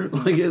care.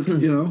 Like it's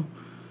But,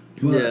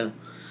 Yeah.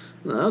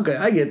 Okay,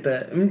 I get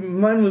that.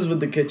 Mine was with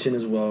the kitchen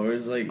as well. Where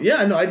it's like,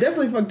 yeah, no, I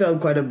definitely fucked up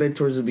quite a bit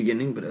towards the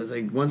beginning, but it was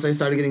like once I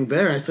started getting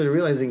better, I started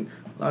realizing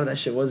a lot of that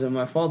shit wasn't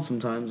my fault.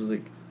 Sometimes I was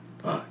like,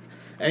 fuck.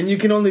 And you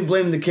can only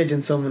blame the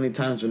kitchen so many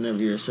times whenever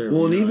you're a server.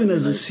 Well, and you know even what I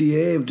as mean? a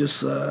CA, of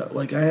just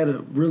like I had a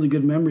really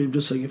good memory of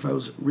just like if I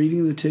was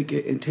reading the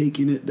ticket and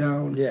taking it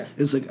down,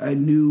 it's like I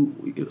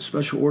knew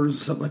special orders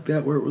and stuff like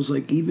that, where it was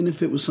like even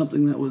if it was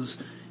something that was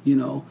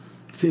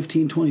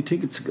 15, 20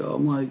 tickets ago,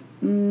 I'm like,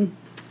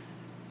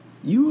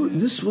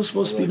 This was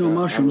supposed to be Like, no I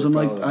mushrooms. I'm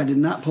like, recall that. I did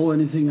not pull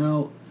anything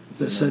out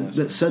that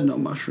said no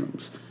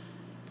mushrooms.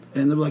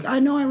 And they're like, I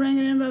know I rang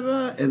it in, blah,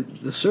 blah. And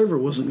the server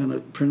wasn't going to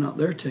print out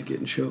their ticket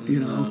and show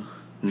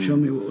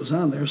me what was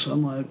on there. So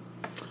I'm like,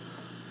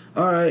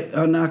 all right,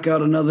 I'll knock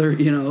out another,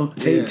 8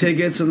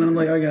 tickets. And then I'm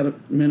like, I got a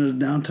minute of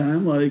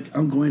downtime. Like,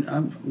 I'm going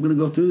to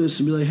go through this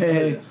and be like,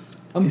 hey,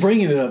 I'm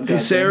bringing it up, hey, goddamn.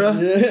 Sarah,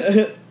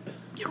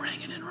 you rang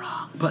it in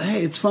wrong. But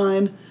hey, it's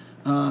fine.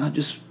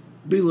 Just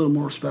be a little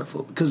more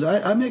respectful. Because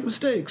I make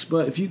mistakes.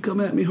 But if you come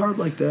at me hard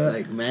like that.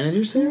 Like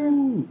manager Sarah?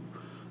 Ooh,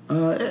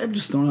 I'm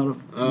just throwing out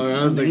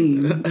I a was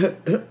name.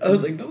 I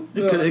was like, don't.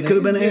 It could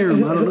have been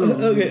Aaron. I don't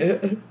know.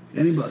 Okay.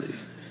 Anybody.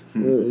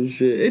 Oh,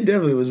 shit. It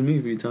definitely was me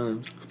a few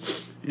times.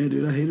 Yeah,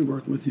 dude, I hated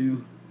working with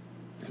you.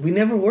 We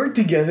never worked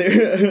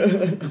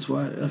together. That's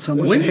how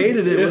much I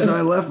hated it. Was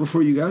I left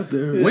before you got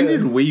there? When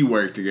did we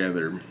work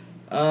together?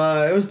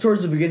 It was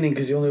towards the beginning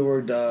because you only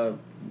worked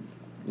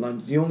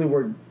lunch. You only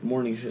worked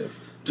morning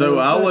shift. So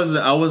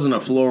I wasn't a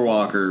floor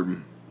walker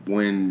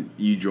when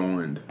you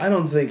joined. I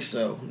don't think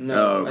so. No,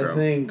 Oh, okay. I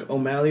think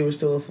O'Malley was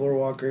still a floor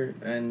walker,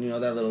 and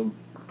that little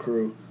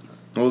crew.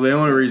 Well, the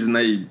only reason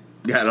they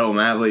got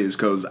O'Malley is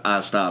because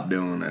I stopped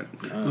doing it.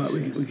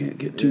 We can't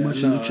get too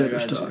much no, into I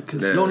checkers got you. talk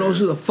because Yeah. no one knows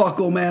who the fuck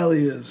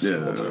O'Malley is.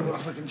 Yeah.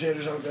 Fucking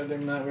cheddars all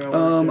goddamn night.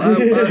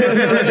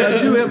 I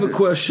do have a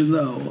question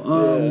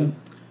though.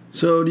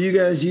 So do you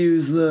guys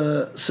use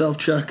the self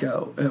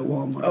checkout at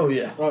Walmart? Oh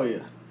yeah. Oh yeah.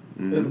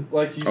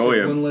 Like you said, Oh,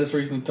 yeah. one less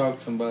reason to talk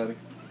to somebody.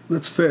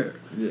 That's fair.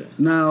 Yeah.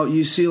 Now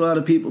you see a lot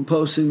of people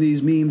posting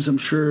these memes. I'm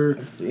sure.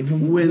 I've seen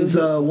them. When's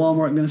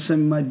Walmart going to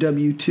send me my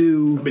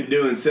W-2? been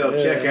doing self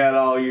checkout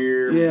all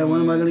year. Yeah,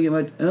 when am I going to get my?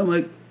 And I'm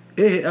like,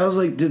 hey, I was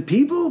like, did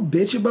people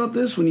bitch about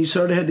this when you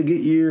started had to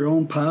get your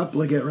own pop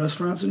like at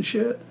restaurants and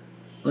shit,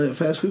 like at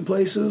fast food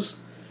places?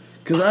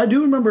 Because I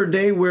do remember a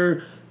day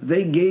where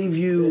they gave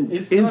you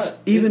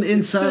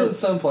inside. Still in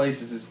some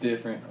places it's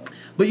different.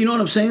 But you know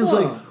what I'm saying? It's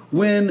like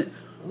when.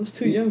 I was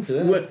too young for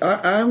that.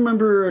 I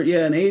remember,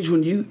 an age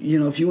when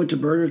if you went to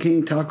Burger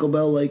King, Taco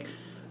Bell, like,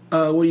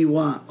 what do you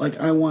want? Like,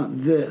 I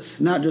want this.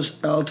 Not just,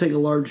 I'll take a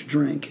large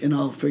drink and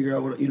I'll figure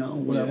out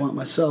what I want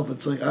myself.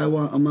 It's like, I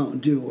want a Mountain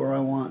Dew or I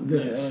want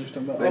this.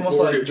 Almost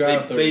like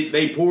drive-thru.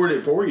 They poured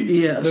it for you.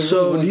 Yeah, There's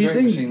so one do you drink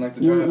think, machine like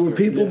the were drive-thru.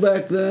 people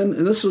back then,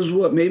 and this was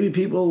what, maybe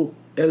people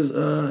as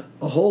a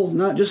whole,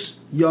 not just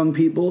young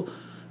people,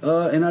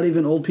 and not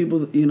even old people,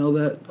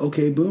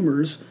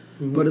 boomers,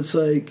 but it's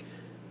like,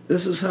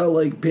 this is how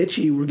like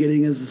bitchy we're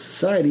getting as a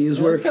society is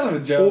where it's kind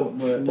of a joke,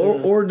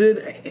 or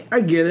did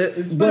I get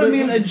it? But I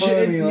mean,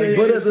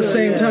 but at the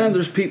same time,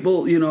 there's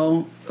people.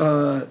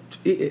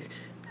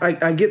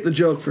 I get the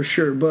joke for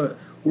sure, but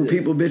were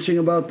people bitching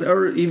about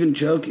or even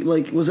joking?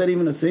 Like, was that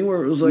even a thing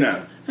where it was like,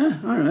 No.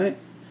 all right?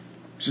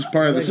 It's just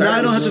part of the Now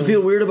I don't have to service.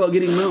 feel weird about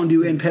getting Mountain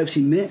Dew and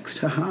Pepsi mixed.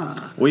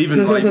 Haha. Well,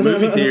 even like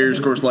movie theaters,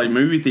 of course, like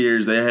movie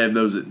theaters, they have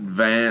those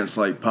advanced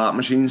like pop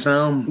machines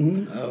now,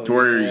 to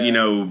where They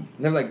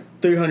have like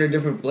 300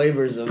 different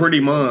flavors of pretty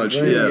much,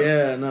 yeah.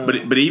 Yeah, no.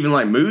 But even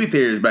like movie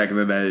theaters back in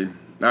the day, all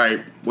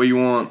right, what do you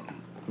want?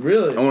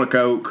 Really? I want a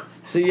Coke.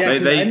 See, yeah,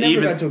 'cause I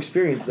never got to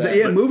experience that.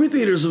 Yeah, movie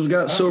theaters have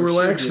got so for sure,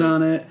 relaxed yeah.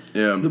 on it.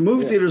 Yeah. The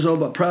movie theater's all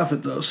about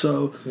profit, though.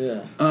 So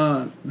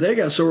Yeah. they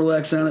got so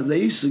relaxed on it. They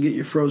used to get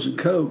your frozen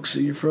Cokes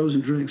and your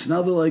frozen drinks.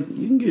 Now they're like,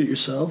 you can get it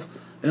yourself.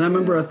 And I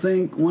remember, I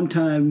think one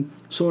time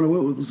someone I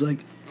went with was like,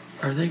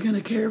 "Are they going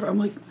to care?" I'm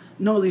like,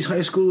 "No, these high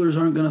schoolers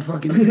aren't going to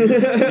fucking."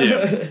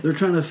 Yeah. They're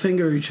trying to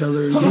finger each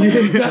other.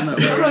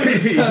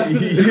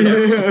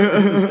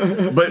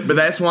 But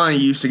that's why you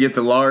used to get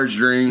the large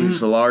drinks,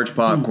 the large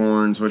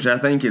popcorns, which I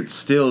think it's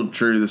still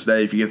true to this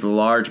day. If you get the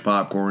large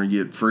popcorn,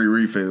 you get free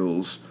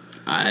refills.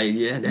 But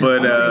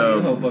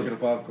a whole bucket of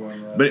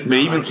popcorn. Right?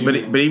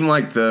 but even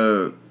like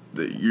the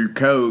your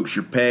Cokes,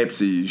 your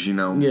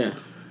Pepsis, Yeah.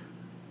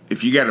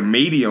 if you got a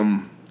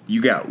medium,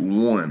 you got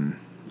one.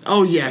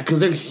 Oh yeah,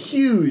 because they're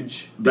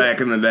huge.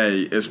 Back in the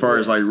day, as far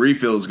as like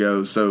refills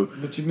go, so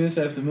But you miss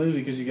half the movie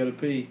because you got to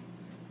pee.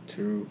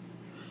 True.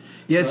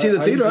 Yeah, see,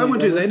 the I theater I usually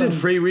went to, go they with did some-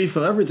 free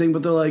refill everything,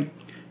 but they're like,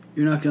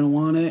 you're not going to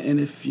want it, and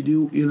if you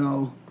do,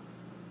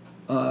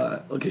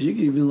 because you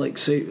can even like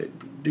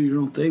do your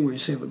own thing where you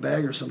save a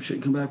bag or some shit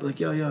and come back and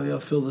be like, yeah,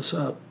 fill this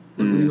up.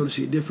 Like when you go to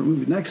see a different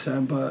movie next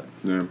time, but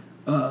yeah.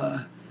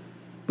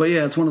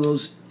 yeah, it's one of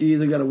those, you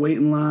either got to wait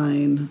in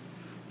line,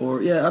 or,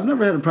 I've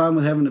never had a problem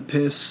with having to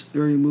piss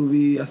during a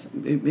movie.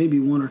 Maybe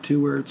one or two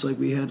where it's like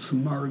we had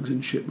some margs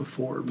and shit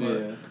before, but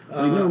Yeah.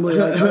 like normally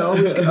I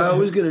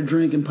always get a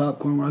drink and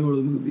popcorn when I go to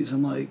the movies.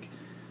 I'm like,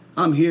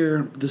 I'm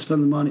here to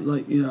spend the money,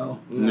 like, Yeah.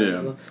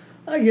 So,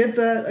 I get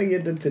that. I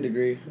get that to a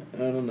degree. I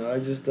don't know. I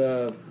just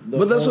but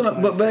that's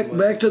what. But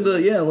back to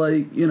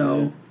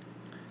the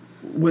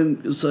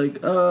when it's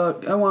like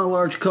I want a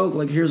large Coke.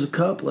 Like here's a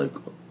cup. Like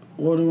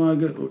what do I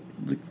get?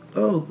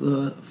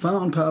 The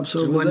fountain pops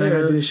over when I there.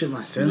 gotta do this shit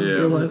myself. Yeah.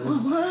 They're like, well,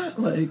 what?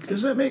 Like,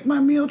 does that make my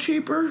meal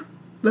cheaper?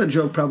 That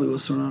joke probably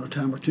was thrown out a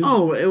time or two.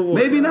 Oh, it was,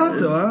 maybe not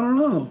though. I don't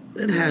know.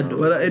 It had to.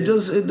 But it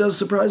does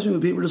surprise me when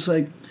people are just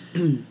like,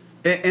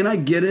 and I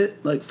get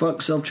it. Like,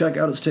 fuck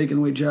self-checkout. It's taking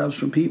away jobs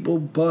from people.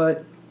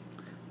 But,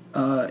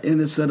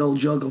 and it's that old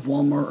joke of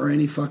Walmart or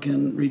any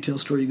fucking retail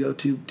store you go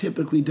to.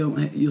 Typically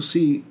you'll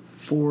see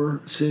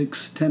 4,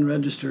 6, 10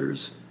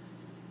 registers.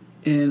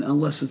 And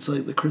unless it's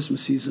like the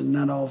Christmas season,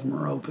 not all of them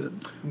are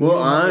open. Well,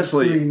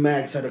 honestly, 3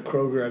 max at a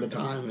Kroger at a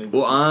time.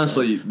 Well,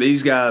 honestly,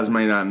 these guys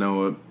may not know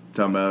what I'm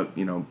talking about,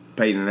 you know,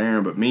 Peyton and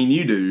Aaron, but me and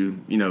you do.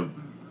 You know,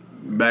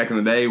 back in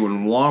the day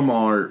when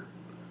Walmart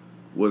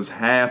was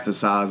half the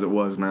size it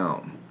was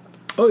now.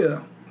 Oh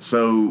yeah.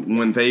 So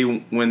when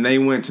they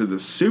went to the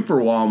super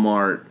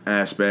Walmart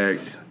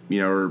aspect,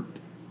 you know, or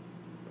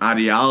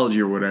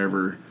ideology or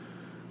whatever,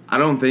 I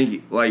don't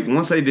think, like,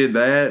 once they did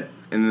that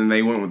and then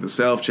they went with the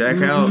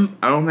self-checkout,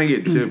 I don't think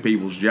it took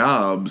people's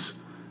jobs.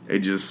 It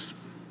just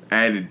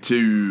added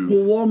to...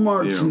 Well,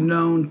 Walmart's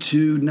known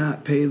to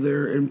not pay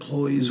their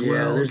employees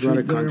well. There's a lot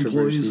of treat their employees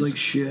controversies. like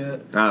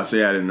shit. Ah,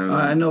 see, I didn't know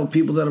that. I know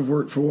people that have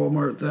worked for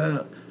Walmart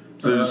that...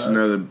 So just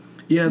another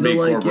Yeah, they're big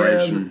like,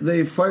 corporation. yeah,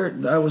 they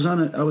fired... I was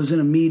in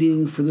a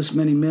meeting for this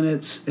many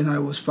minutes, and I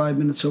was 5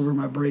 minutes over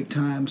my break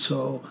time,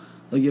 so...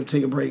 Like, you have to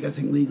take a break, I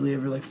think, legally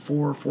every, like,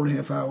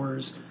 4.5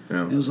 hours.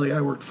 Yeah. And it was like,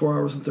 I worked 4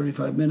 hours and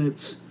 35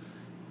 minutes,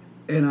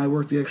 and I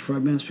worked the extra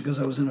 5 minutes because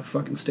I was in a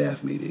fucking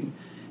staff meeting.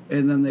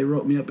 And then they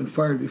wrote me up and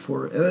fired me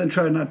for it. And then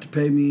tried not to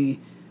pay me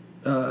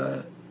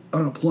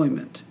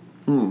unemployment.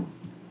 It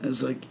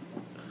was like...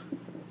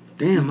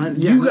 Damn,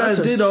 you guys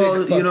did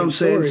all, you know what I'm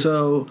saying?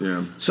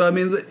 Story. So, I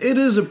mean, it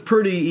is a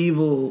pretty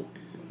evil,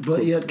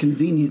 but yet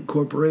convenient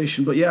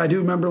corporation. But, yeah, I do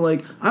remember,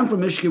 like, I'm from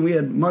Michigan. We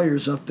had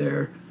Myers up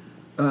there.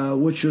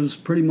 Which was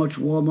pretty much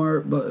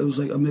Walmart, but it was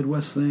like a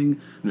Midwest thing.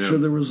 I'm sure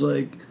there was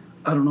like,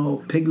 I don't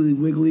know, Piggly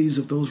Wigglies,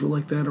 if those were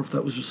like that, or if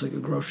that was just like a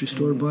grocery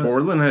store. But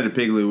Portland had a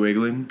Piggly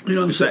Wiggly. You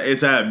know what I'm saying?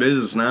 It's out of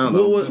business now,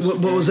 though.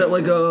 What was that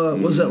like a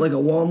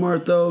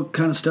Walmart though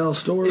kind of style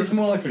store? It's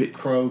more like a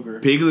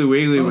Kroger. Piggly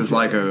Wiggly was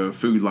like a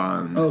food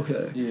line.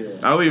 Okay.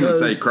 Yeah. I would even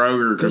say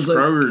Kroger, because like,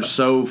 Kroger's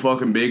so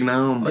fucking big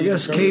now. I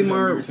guess Kroger's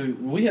Kmart. up there, too.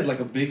 We had like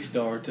a Big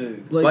Star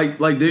too. Like,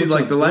 dude, what's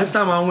like up, the last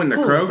time I went to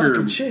Holy Kroger,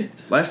 fucking shit.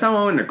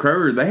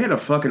 they had a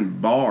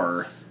fucking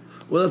bar.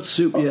 Well, that's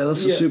super. Yeah,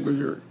 that's a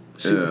super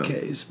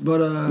case. But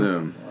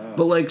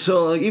like,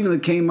 so like even the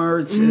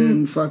Kmart's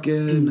and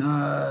fucking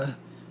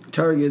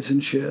Targets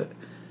and shit.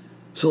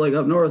 So like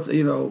up north,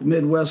 you know,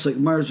 Midwest, like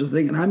Myers was a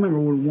thing. And I remember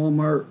when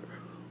Walmart,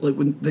 like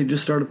when they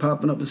just started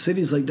popping up in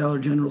cities like Dollar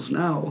Generals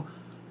now,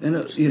 and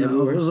it, you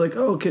know, it was like,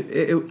 oh,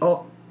 okay.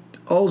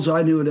 All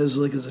I knew it as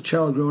like as a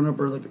child growing up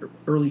or like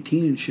early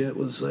teen and shit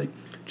was like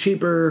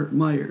cheaper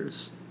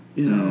Myers.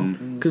 You know,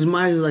 Because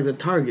Myers is like the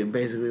Target,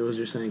 basically, what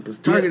you're saying. Because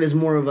Target is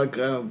more of like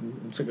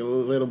it's like a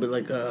little bit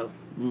like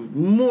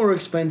more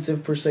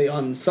expensive per se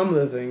on some of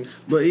the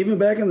things. But even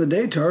back in the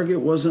day, Target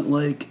wasn't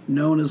like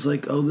known as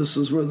like, oh, this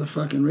is where the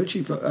fucking Richie.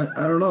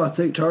 I don't know. I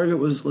think Target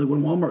was like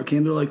when Walmart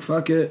came, they're like,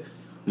 fuck it,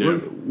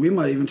 we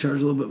might even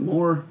charge a little bit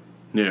more.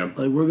 Yeah,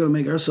 like we're gonna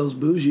make ourselves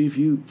bougie if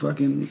you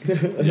fucking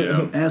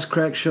ass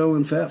crack show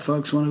and fat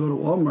fucks want to go to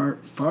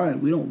Walmart. Fine,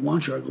 we don't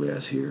want your ugly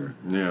ass here.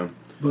 Yeah.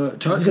 But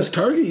because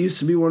Target used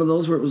to be one of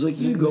those where it was like,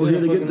 you go here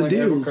to get the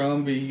deals.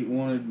 Abercrombie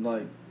wanted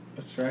like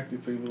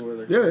attractive people to wear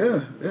their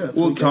Yeah.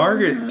 Well, like,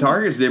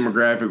 Target's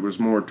demographic was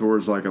more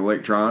towards like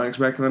electronics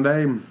back in the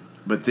day,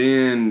 but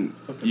then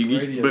you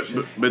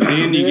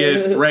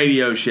get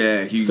Radio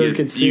Shack, you Circuit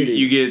get City.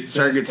 you get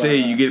Circuit City,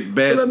 you get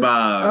Best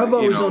Buy. I've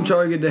always known on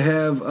Target to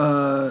have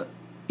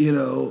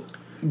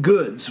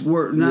goods,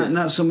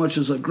 not so much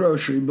as like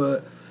grocery,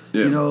 but.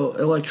 Yeah. You know,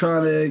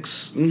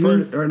 electronics,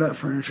 or not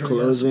furniture,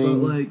 clothing,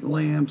 but like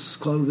lamps,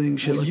 clothing,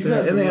 shit like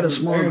that. And they had a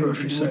small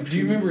grocery section. Do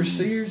you remember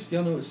Sears?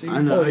 Y'all know what Sears?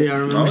 I know. I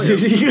remember yeah.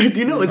 Sears. Do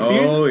you know what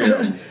Sears? Oh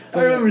yeah.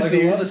 I remember like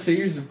Sears. A lot of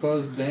Sears have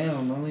closed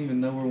down. I don't even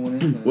know where one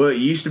is now. Well, it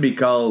used to be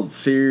called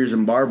Sears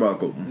and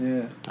Barbuckle.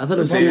 Yeah. I thought it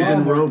was My Sears mom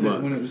and worked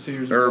Roebuck. when it was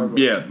Sears and Or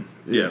Roebuck.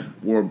 yeah.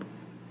 Roebuck.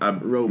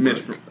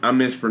 I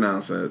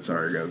mispronounced that.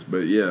 Sorry, guys,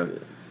 but yeah.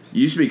 It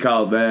used to be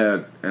called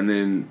that, and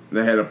then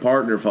they had a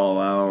partner fall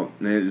out,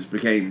 and it just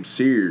became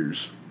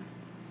Sears.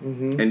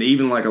 And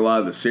even like a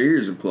lot of the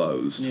Sears have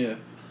closed. Yeah.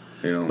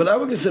 You know, But I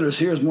would consider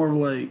Sears more of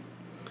like,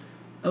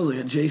 that was like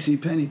a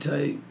JCPenney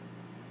type.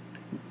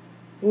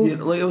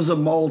 Like it was a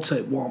mall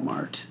type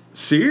Walmart.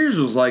 Sears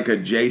was like a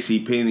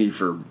JCPenney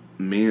for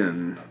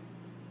men,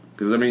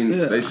 because I mean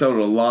they sold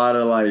a lot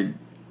of like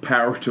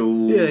power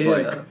tools,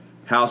 like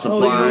house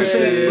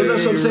appliances. But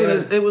that's what I'm saying.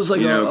 Is it was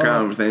like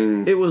kind of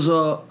thing. It was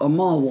a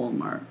mall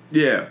Walmart.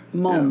 Yeah,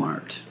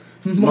 Mallmart.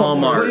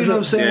 Mallmart. You know what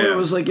I'm saying? Yeah. Where it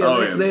was like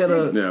they had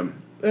a.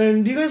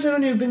 And do you guys have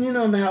any opinion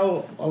on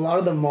how a lot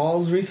of the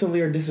malls recently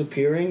are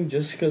disappearing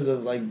just because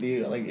of like the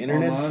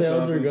internet Online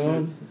sales are shopping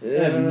going?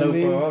 shit. Yeah, no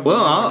problem.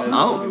 Well,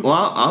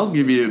 I'll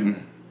give you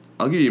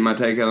my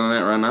take on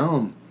that right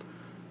now.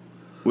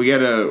 We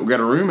got a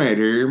roommate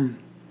here.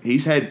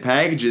 He's had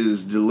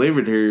packages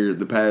delivered here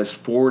the past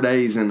 4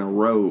 days in a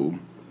row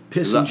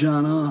pissing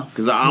John off.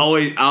 Because I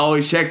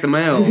always check the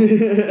mail.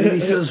 And he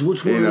says,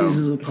 which one You know. of these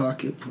is a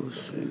pocket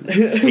pussy?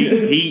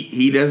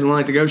 he doesn't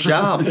like to go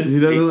shop. He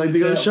doesn't like to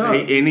go shop.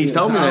 And he's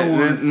told me I that, don't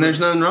want and there's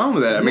nothing wrong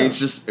with that. I mean, Yeah. it's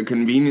just a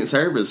convenient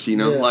service, you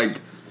know. Yeah.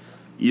 Like,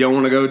 you don't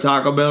want to go to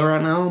Taco Bell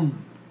right now?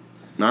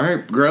 All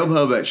right,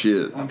 Grubhub that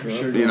shit. I'm for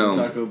sure You going know.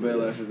 to Taco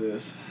Bell after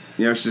this.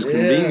 You know, it's just Yeah.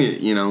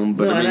 convenient, you know.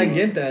 But No, and I mean,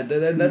 get that.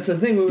 That's the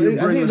thing. I bring think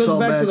it us goes all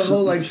back to back the whole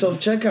to- like self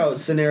checkout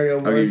scenario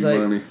I'll where give it's you like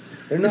money.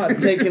 they're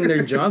not taking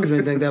their jobs or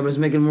anything like that, but it's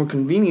making more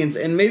convenience.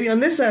 And maybe on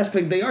this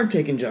aspect, they are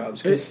taking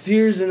jobs because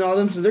Sears and all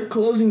them, so they're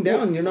closing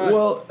down. You're not.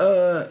 Well,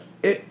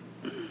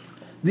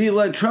 the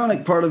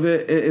electronic part of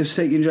it is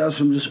taking jobs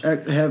from just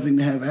having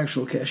to have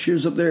actual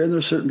cashiers up there, and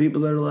there's certain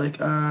people that are like,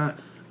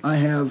 I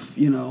have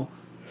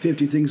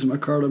 50 things in my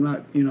cart. I'm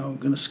not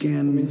going to scan.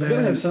 I mean, you gotta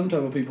have bags. some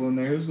type of people in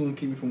there. Who's going to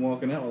keep me from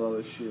walking out with all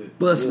this shit?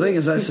 Well, that's the thing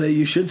is, I say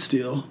you should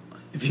steal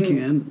if you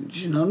can.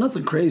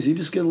 Nothing crazy.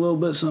 Just get a little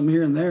bit something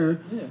here and there.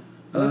 Yeah.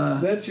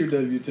 That's your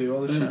W-2,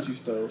 all the shit you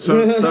stole.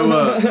 So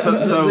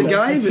The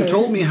guy even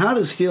told me how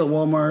to steal at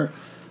Walmart.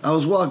 I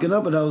was walking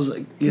up and I was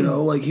like,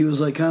 like he was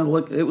like kind of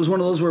look. It was one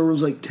of those where it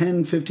was like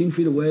 10, 15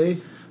 feet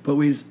away, but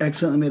we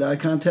accidentally made eye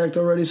contact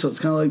already. So it's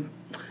kind of like,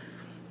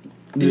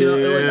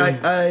 like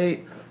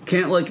I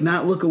can't like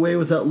not look away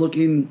without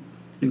looking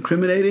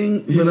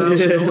incriminating, but I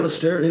also don't want to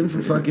stare at him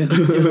for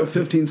fucking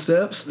 15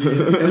 steps.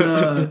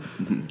 And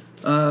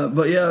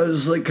but yeah, I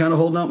was like kind of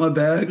holding out my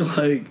bag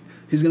like.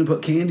 He's gonna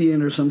put candy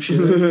in or some shit,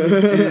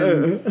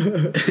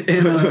 and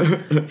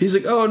he's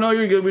like, "Oh no,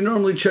 you're good. We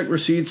normally check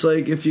receipts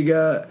like if you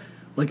got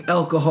like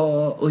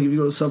alcohol, like if you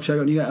go to self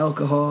checkout and you got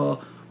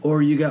alcohol,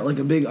 or you got like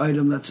a big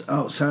item that's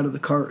outside of the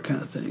cart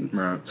kind of thing."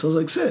 Right. So I was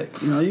like,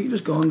 "Sick. You can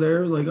just go in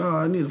there like, oh,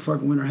 I need a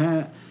fucking winter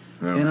hat,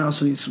 Yeah. and I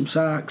also need some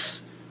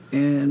socks."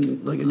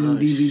 And like a new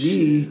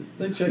DVD.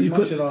 They check You my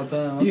put- shit all the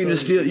time. You can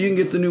just steal. You can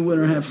get the new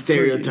winter hat for free.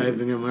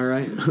 stereotyping, am I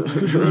right?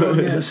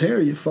 Long ass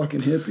hair, you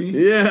fucking hippie.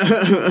 yeah.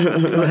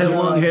 I had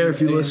long hair if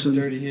you Damn listen.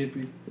 Dirty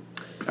hippie.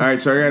 all right,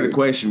 so I got a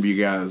question for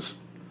you guys.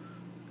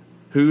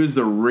 Who is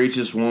the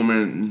richest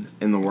woman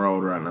in the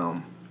world right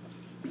now?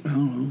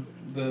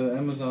 The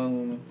Amazon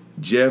woman.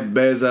 Jeff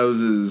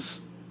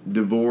Bezos'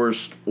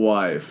 divorced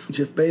wife.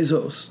 Jeff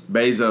Bezos.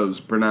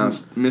 Bezos,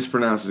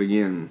 mispronounced it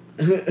again.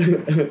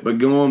 But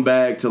going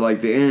back to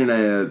like the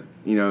internet,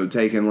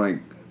 taking like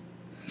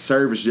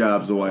service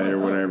jobs away or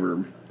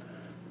whatever.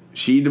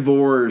 She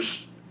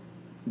divorced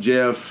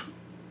Jeff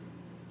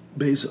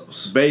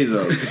Bezos.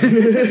 Bezos.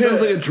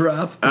 Sounds like a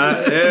drop.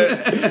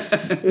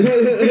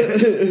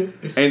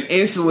 And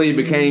instantly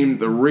became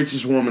the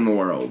richest woman in the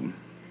world.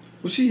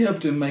 Well, she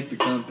helped him make the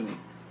company.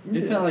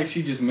 It's not like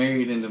she just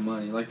married into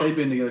money. Like, they've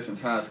been together since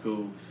high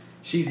school.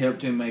 She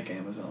helped him make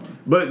Amazon.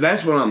 But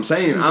that's what I'm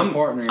saying. She was a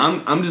partner.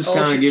 I'm just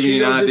kind of giving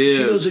you an She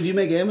idea. goes, if you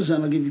make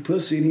Amazon, I'll give you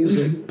pussy. And he was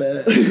like,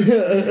 bet.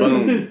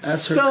 Boom.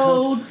 That's her.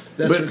 Sold.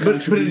 That's her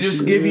But it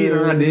just give you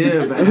an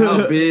idea of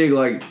how big,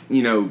 like,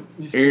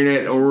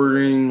 internet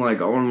ordering,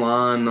 like,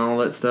 online and all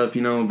that stuff,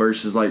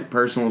 versus, like,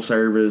 personal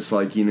service.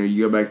 Like, you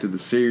go back to the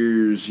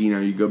Sears,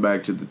 you go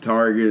back to the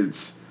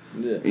Targets,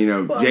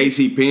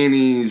 J.C.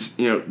 Penney's,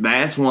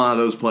 that's why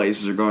those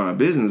places are going out of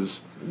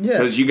business. Yeah.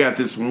 Because you got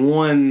this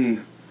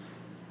one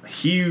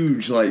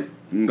huge, like,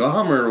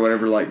 conglomerate or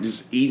whatever, like,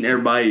 just eating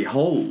everybody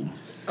whole.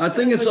 I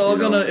think it's all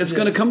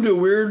gonna come to a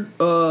weird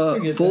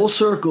get full that.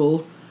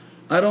 circle.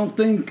 I don't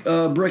think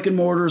brick and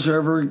mortars are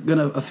ever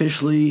gonna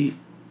officially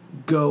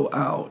go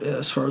out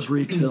as far as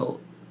retail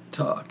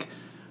talk.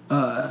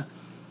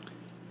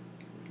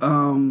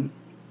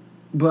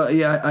 But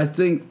yeah, I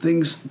think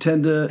things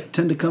tend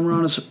to come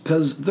around us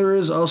because there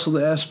is also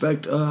the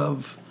aspect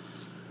of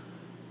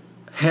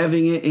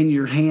having it in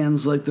your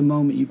hands like the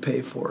moment you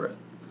pay for it.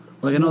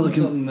 Like I know they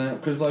can. Something that,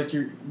 because like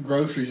your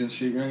groceries and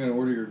shit, you're not going to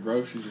order your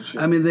groceries and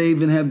shit. I mean, they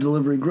even have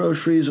delivery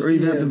groceries, or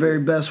even Yeah. at the very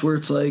best, where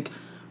it's like,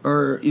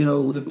 or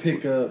the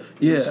pickup. and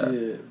yeah,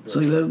 shit, so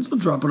they'll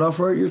drop it off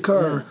right at your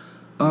car.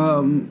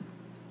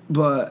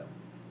 But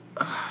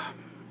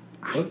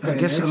I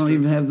guess I don't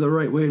even have the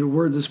right way to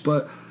word this,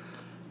 but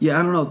yeah,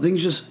 I don't know.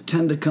 Things just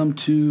tend to come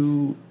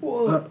to.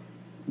 Well,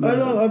 I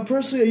don't.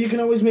 Personally, you can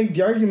always make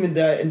the argument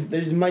that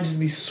there might just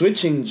be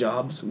switching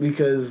jobs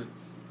because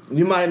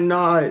you might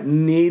not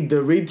need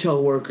the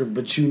retail worker,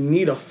 but you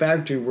need a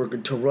factory worker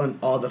to run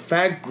all the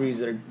factories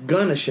that are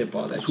gonna ship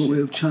all that That's shit. what we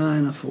have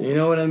China for. You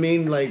know what I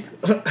mean? Like,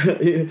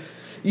 Like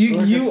you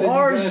I said,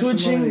 are gotta have switching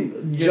somebody, you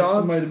gotta have jobs.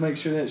 somebody to make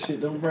sure that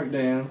shit don't break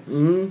down.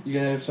 Mm-hmm. You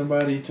gotta have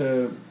somebody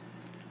to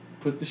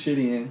put the shit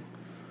in.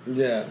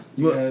 Yeah.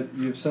 You But-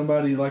 have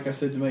somebody, like I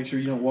said, to make sure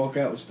you don't walk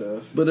out with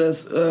stuff. But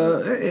as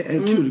to a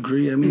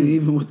degree, I mean,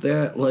 even with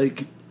that,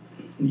 like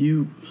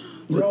You're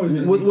always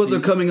gonna what need they're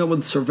people. coming up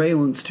with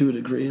surveillance to a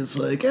degree, it's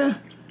like, I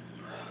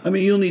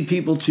mean, you'll need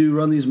people to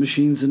run these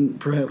machines and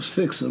perhaps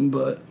fix them,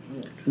 but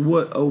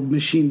what a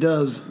machine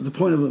does, the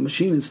point of a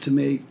machine is to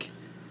make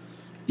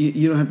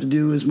you don't have to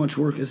do as much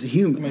work as a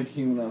human. Make a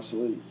human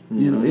obsolete.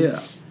 Yeah.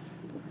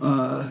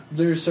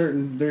 There's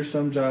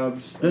some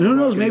jobs. And who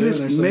knows? like Maybe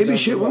there's some maybe jobs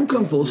shit that won't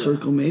come like full that.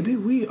 circle. Maybe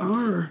we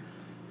are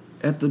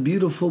at the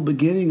beautiful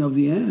beginning of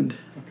the end.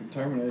 Fucking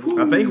Terminator.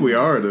 I think we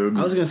are, dude.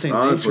 I was gonna say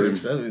honestly.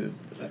 Matrix.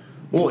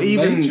 Well,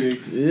 even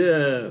Matrix.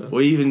 Yeah.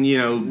 well, even you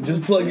know,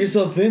 Just plug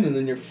yourself in and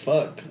then you're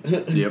fucked.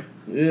 yep,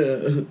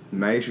 Yeah.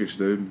 Matrix,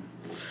 dude.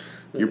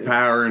 You're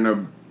powering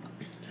a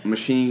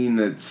machine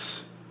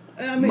that's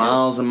I mean,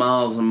 miles and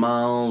miles and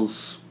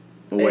miles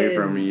away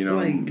from you. You know,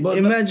 like, But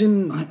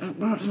imagine. I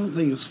don't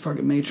think it's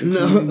fucking Matrix.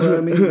 No. But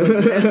I mean,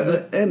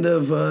 the end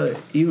of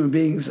human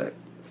beings that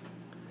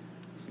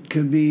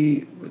could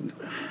be.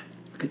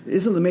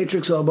 Isn't the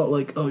Matrix all about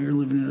like, oh, you're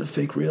living in a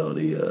fake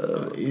reality?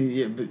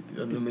 Yeah, but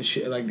the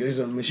machine, like, there's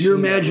a machine. You're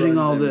that imagining runs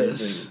all everything.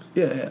 this.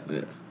 Yeah.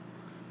 Yeah.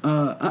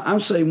 I'm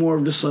saying more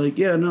of just like,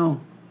 yeah,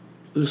 no,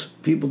 just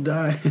people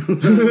die.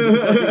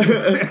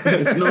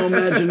 It's no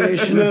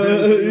imagination.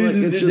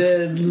 You're just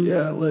dead.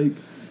 Yeah, like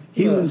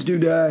humans do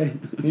die.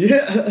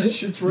 Yeah.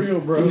 Shit's real,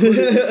 bro.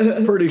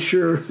 Pretty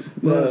sure.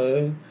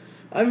 But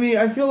I mean,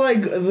 I feel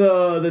like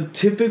the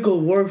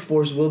typical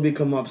workforce will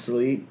become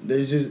obsolete.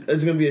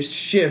 There's gonna be a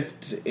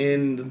shift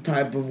in the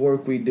type of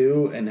work we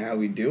do and how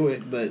we do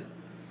it, but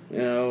you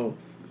know,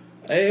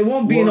 it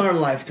won't be in Well, our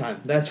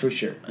lifetime. That's for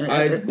sure.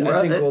 I think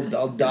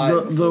I'll die.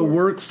 the before.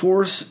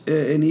 workforce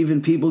and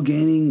even people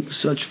gaining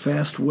such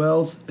fast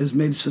wealth has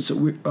made such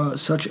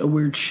a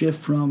weird shift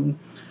from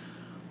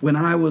when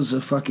I was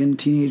a fucking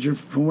teenager,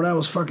 from when I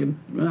was fucking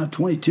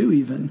 22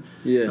 even.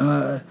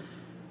 Yeah.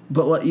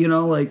 But like, you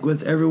know, like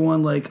with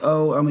everyone like,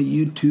 oh, I'm a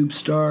YouTube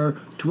star,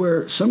 to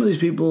where some of these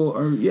people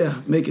are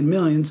making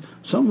millions.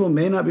 Some of them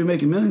may not be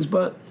making millions,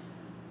 but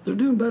they're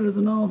doing better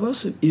than all of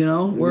us. You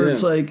know, where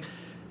it's like,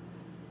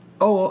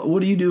 oh,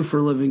 what do you do for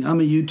a living? I'm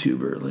a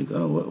YouTuber. Like,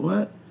 oh,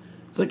 what?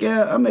 It's like,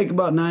 yeah, I make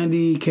about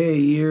 $90K a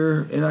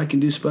year, and I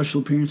can do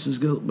special appearances.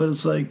 But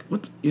it's like,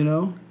 what? You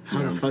know,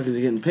 How the fuck is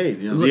he getting paid?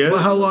 You know? like, Yeah.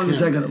 well, how long is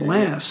that going to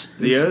last?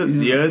 the other You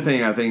know? the other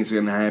thing I think is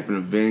going to happen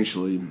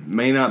eventually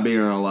may not be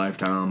in our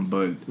lifetime,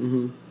 but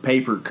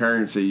paper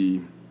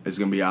currency is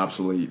going to be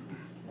obsolete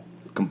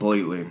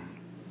completely.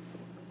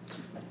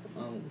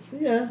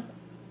 Yeah.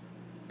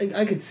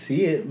 I could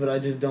see it, but I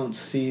just don't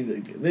see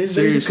there's a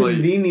Seriously.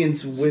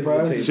 convenience with the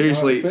Surprised. paper.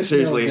 Especially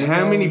Seriously, on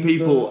how many Venmo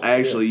people stuff,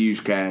 actually use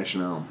cash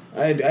now?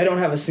 I don't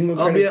have a single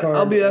I'll credit card.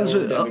 I'll be or honest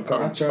with you, debit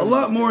card. a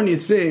lot more than you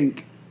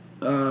think.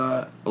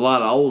 A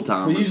lot of old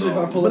timers. But usually if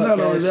I pull But out not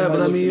only cash, that, but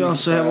I somebody mean, you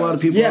looks also at have a me lot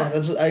of people.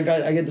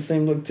 Yeah, I get the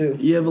same look too.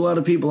 You have a lot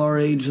of people our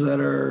age that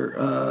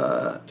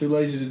are too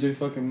lazy to do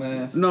fucking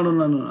math. no.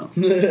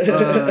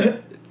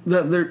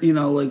 That they're, you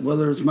know, like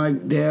whether it's my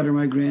dad or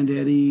my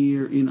granddaddy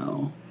or, you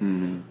know,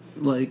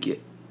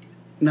 like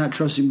not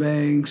trusting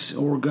banks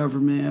or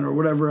government or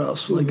whatever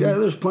else. Like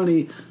there's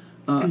plenty.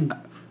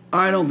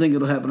 I don't think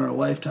it'll happen in our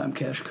lifetime.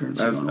 Cash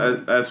currency.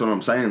 That's what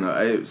I'm saying though.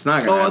 It's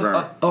not going to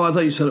happen. I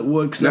thought you said it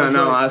would. 'Cause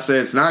I said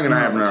it's not going to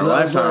happen in our 'cause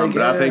I was lifetime, like,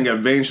 but I think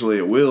eventually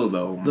it will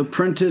though. the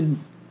printed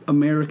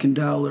American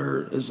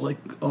dollar is like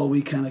all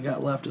we kind of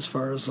got left as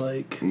far as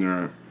like,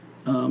 Right.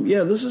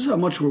 this is how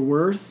much we're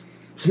worth.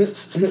 Yeah.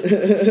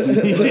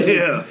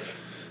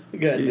 God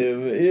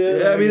damn it.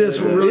 Yeah, I mean, that's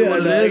really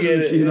what I it get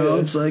is. You know,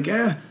 it's like,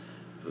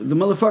 the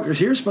motherfuckers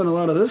here spend a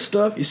lot of this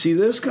stuff. You see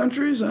this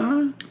countries,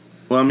 huh?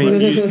 Well, I mean,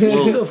 You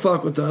still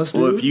fuck with us,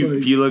 dude. well, if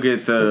you look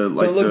at the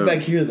like Don't look the, back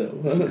here though.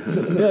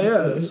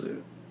 the-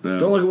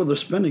 don't look at what they're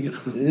spending it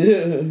on.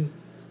 Yeah.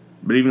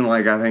 but even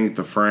like I think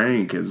the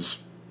franc is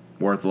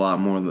worth a lot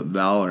more than the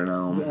dollar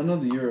now. I know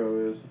the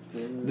euro is.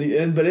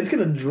 But it's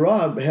gonna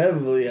drop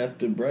heavily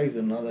after Brexit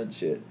and all that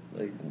shit.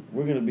 Like,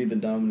 we're gonna be the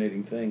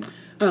dominating thing.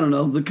 I don't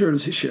know, the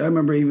currency shit. I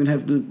remember even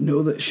having to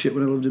know that shit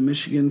when I lived in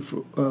Michigan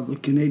for the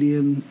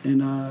Canadian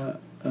and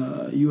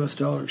U.S.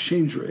 dollar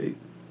exchange rate.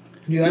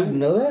 You had to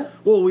know that?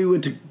 Well, we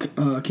went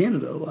to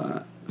Canada a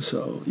lot.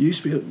 So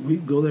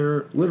we'd go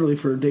there literally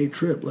for a day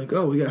trip. Like,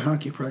 oh, we got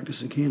hockey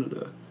practice in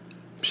Canada.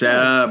 Shout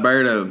out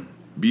Alberta,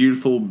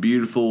 beautiful.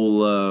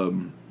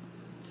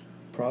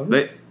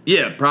 Province?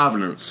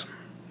 Providence.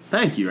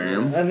 Thank you,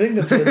 Aaron. I think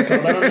that's what it's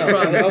called. I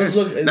don't know. I was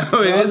looking.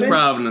 No, it is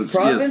Providence.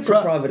 Province Yes.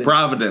 or Providence?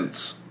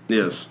 Providence.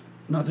 Yes.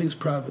 Nothing's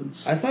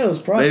province. I thought it was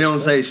Providence. They don't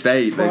say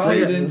state. They say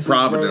Providence is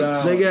Providence.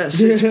 Rhode They got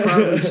 6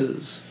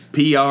 provinces. Providence.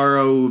 Providence.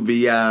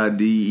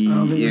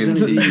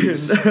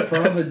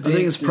 I think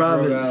it's is Rhode province.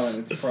 Island.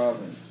 It's a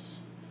province.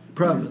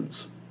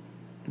 Province.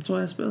 That's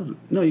why I spelled it.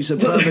 No, you said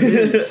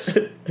Providence.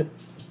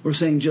 We're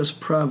saying just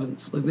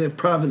province. Like they have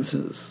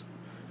provinces.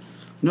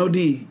 No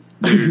D.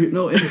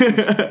 No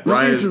instances. No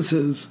Right.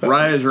 instances.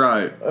 Right is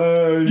right.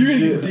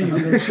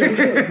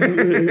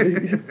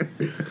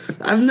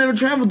 I've never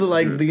traveled to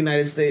like the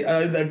United States,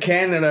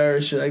 Canada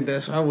or shit like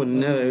that, so I wouldn't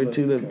know.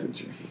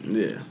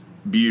 Yeah,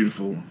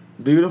 Beautiful.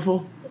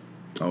 beautiful.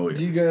 Oh Do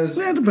yeah. you guys?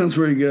 That depends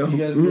where you go. You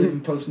guys believe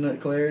in post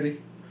nut clarity?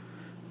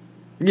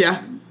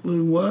 Yeah,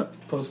 What?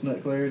 Post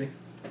nut clarity.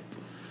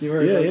 You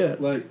heard? Yeah, like, yeah.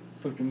 Like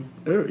fucking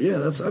Yeah,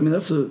 that's a.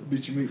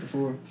 beat your meat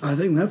before. I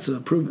think that's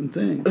a proven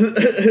thing.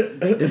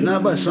 If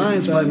not by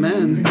science, by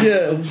men.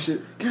 yeah. Oh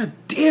shit! God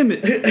damn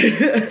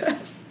it.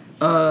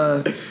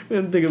 We're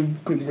gonna take a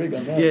quick break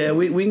on that. Yeah,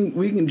 we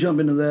can jump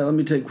into that. Let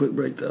me take a quick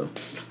break though.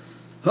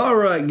 All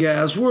right,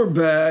 guys, we're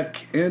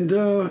back, and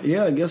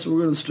I guess we're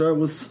going to start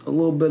with a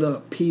little bit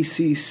of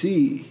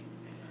PCC.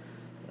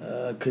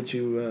 Could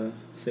you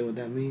say what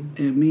that means?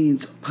 It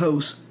means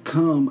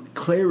post-cum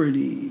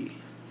clarity.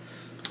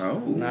 Oh,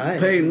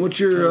 Nice. Peyton, what's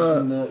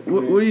your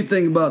what do you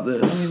think about I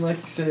this? mean, like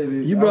you said,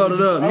 You brought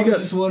it up. I You was got-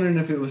 just wondering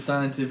if it was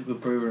scientifically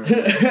proven.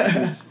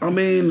 I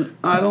mean,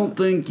 I don't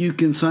think you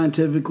can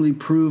scientifically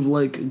prove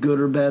like good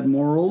or bad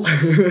morals.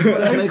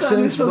 That makes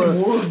sense. It's not But,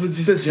 morals, but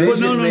just Decision but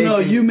no,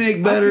 making. you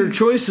make better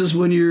choices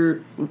when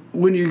you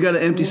got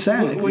an empty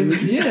sack. When,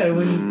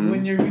 dude.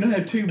 when you don't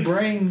have two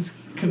brains.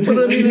 But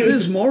I mean, it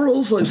is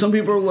morals. Like some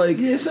people are like,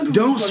 Yeah, some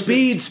people don't like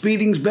speed.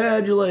 Speeding's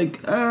bad. You're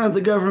like,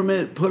 the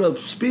government put up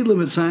speed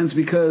limit signs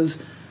because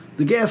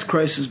the gas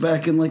crisis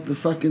back in like the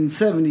fucking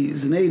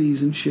 70s and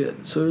 80s and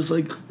shit. So it's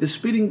like, is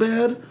speeding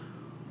bad?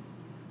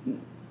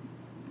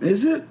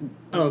 Is it?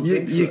 I don't You,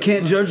 think so. you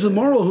can't judge the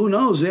moral. Who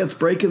knows? Yeah, it's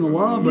breaking the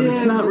law, but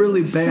it's not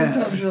really bad.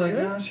 Sometimes you're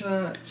like,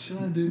 should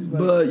I do? Like,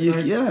 But you,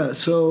 like, yeah.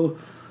 So,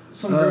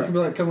 some girl could be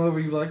like, come over.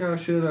 You be like,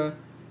 should I?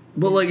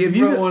 but like if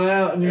you you wrote one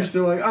out and you're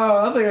still like,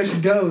 I think I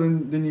should go.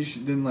 Then you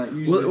should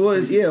usually. well, it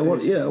was it's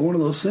a one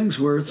of those things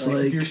where it's like,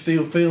 like if you're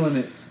still feeling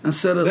it.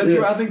 instead of That's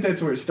where, I think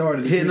that's where it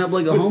started. hitting up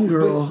like a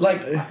homegirl.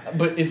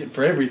 But is it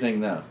for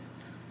everything though?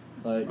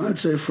 Like, I'd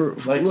say for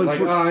like, look, like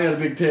for, I had a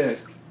big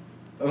test.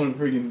 I want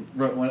to freaking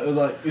wrote one. It was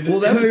like, is Well,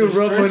 it, that's is it you the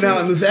wrote stress one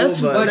out in the that's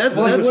school bus. that's,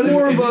 What- that's what is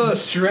more it? of Is it a the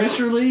stress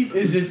relief?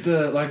 Is it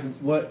the like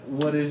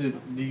what is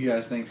it? Do you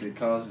guys think that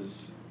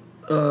causes?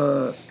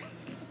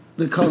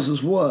 that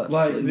causes what?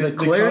 Like, the that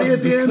clarity causes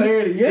at the the end.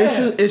 clarity,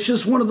 yeah. It's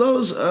just one of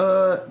those.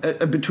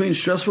 Between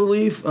stress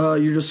relief,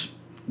 you're just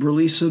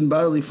releasing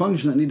bodily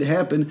function that need to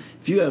happen.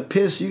 If you got to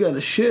piss, you got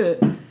to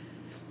shit.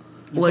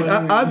 Like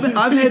I've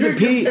had to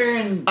pee.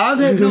 I've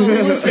had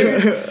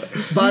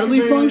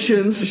bodily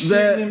functions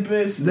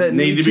that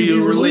need to be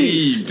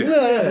relieved.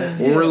 Yeah,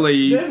 Or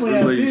relieved. Definitely,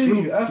 I Released.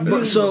 feel you. I feel But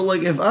you. so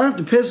like if I have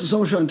to piss and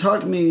someone's trying to talk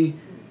to me,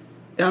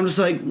 and I'm just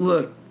like,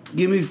 look,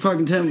 give me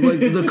fucking 10.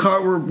 Like the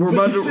car, we're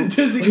about to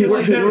Does it get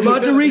like that? we're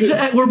about to reach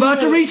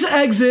the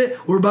exit.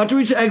 We're about to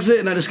reach the exit,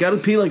 and I just gotta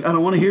pee. Like I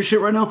don't want to hear shit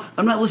right now.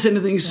 I'm not listening to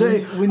anything you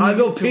say. When you I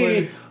go get to pee.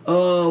 where-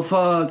 Oh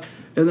fuck!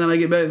 And then I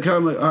get back in the car.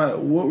 I'm like, all right,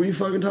 what were you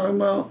fucking talking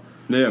about?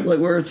 Yeah. Like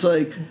where it's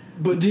like,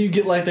 But do you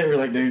get like that? Where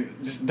you're like,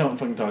 dude, just don't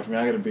fucking talk to me.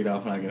 I got to beat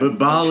off and I got. But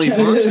bodily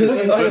functions.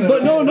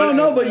 but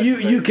no. But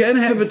you can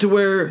have it to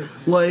where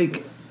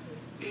like.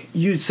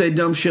 You'd say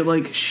dumb shit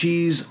like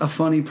she's a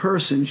funny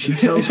person. She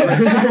tells great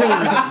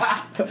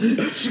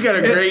stories. She's got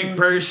a great And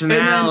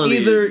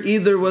personality. then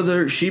either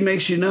whether she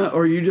makes you nut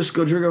or you just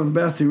go jerk off the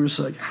bathroom, you're just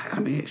like, I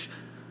mean,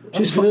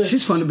 she's fun.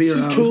 She's fun to be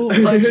around. cool.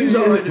 Like she's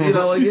all right. You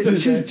know, like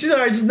she's She's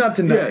alright, just not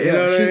tonight. yeah. You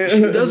know what I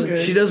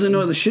She mean? doesn't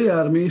annoy the shit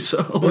out of me. So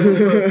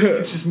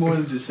It's just more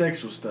than just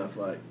sexual stuff.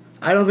 Like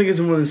I don't think it's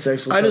more than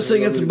sexual. I just stuff,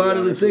 think it's a to be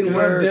bodily honest. thing I've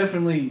where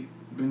definitely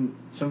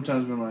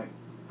sometimes been like,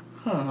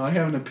 I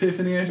have an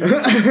epiphany after.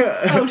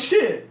 Oh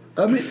shit!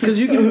 I mean, because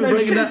you can even Makes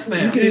break it down. sense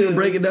now. You can even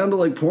break it down to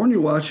like porn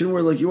you're watching,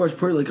 where like you watch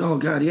porn, you're like, oh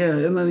god, yeah,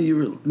 and then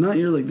you're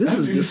like, this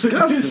is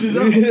disgusting.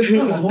 This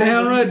is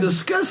downright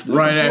disgusting.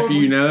 right after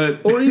you know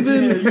it. Or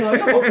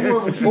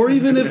even, or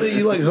even if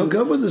you like hook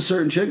up with a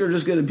certain chick or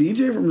just get a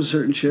BJ from a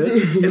certain chick,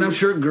 and I'm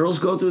sure girls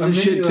go through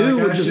this shit too.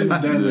 With just, done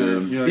that.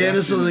 You're like, yeah, I and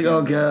it's should've like, done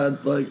oh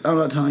god, like I'm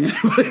not telling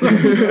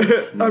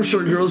anybody. I'm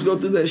sure girls go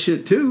through that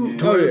shit too.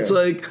 To Oh, where yeah. it's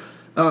like,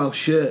 oh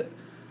shit,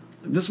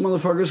 this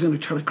motherfucker's gonna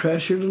try to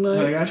crash here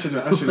tonight. Like I should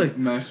have Like,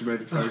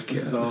 masturbated first.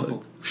 This is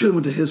awful. Should have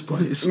went to his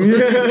place. Or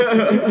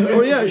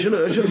yeah, I should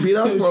have beat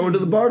off before I went to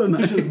the bar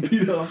tonight.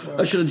 Beat off.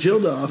 I should have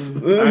chilled off.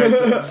 All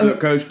right, so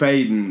Coach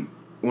Payton,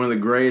 one of the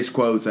greatest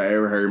quotes I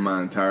ever heard in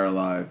my entire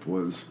life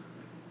was,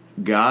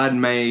 God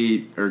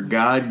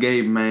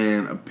gave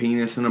man a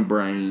penis and a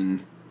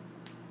brain,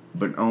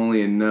 but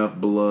only enough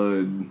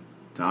blood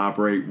to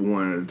operate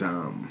one at a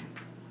time.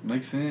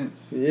 Makes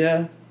sense.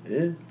 Yeah.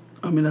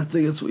 I mean, I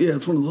think it's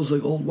one of those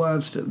like old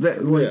wives. Like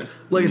Yeah.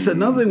 like I said,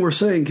 nothing we're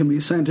saying can be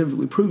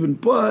scientifically proven,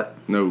 but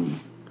No.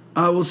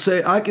 I will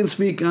say I can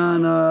speak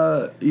on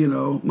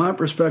my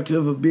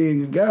perspective of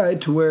being a guy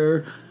to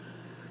where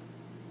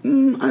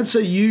I'd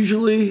say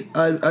usually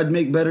I'd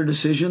make better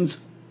decisions.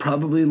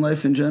 Probably in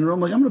life in general, I'm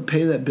like, I'm gonna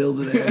pay that bill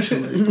today.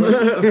 Actually,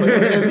 like,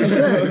 be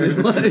sad.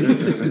 Like,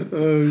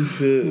 Oh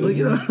shit. like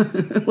you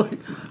know, like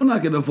I'm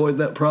not gonna avoid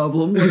that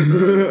problem.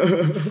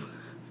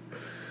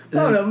 I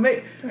don't know,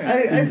 mate.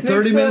 I think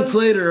 30 so. minutes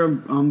later,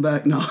 I'm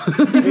back. No,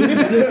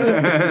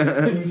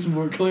 Some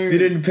more If clarity. you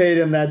didn't pay it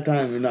in that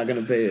time, you're not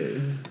gonna pay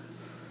it.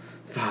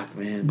 Fuck,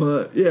 man.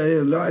 but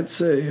no, I'd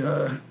say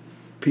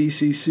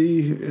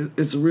PCC.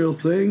 It's a real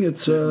thing.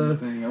 It's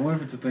Thing. I wonder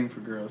if it's a thing for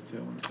girls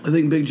too. I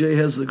think Big J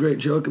has the great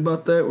joke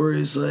about that, where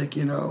he's like,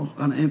 on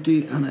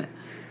an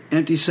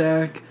empty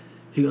sack,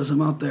 he goes,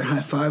 I'm out there high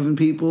fiving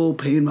people,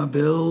 paying my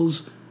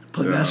bills,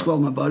 play basketball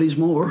with my buddies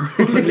more.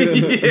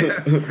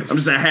 Yeah. I'm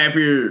just a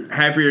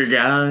happier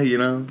guy, you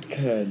know?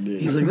 God,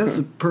 dude. He's like, that's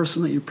the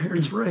person that your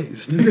parents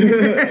raised.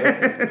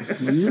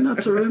 When your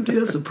nuts are empty,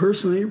 that's the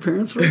person that your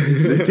parents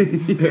raised.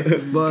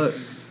 But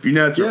If your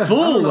nuts Yeah, are I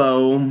full, don't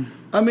though,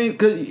 I mean,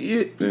 because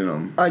You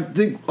know. I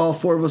think all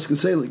four of us can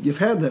say like you've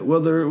had that,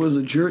 whether it was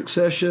a jerk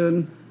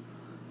session,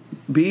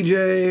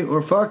 BJ,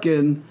 or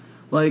fucking.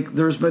 Like,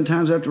 there's been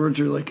times afterwards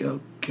you're like,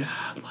 oh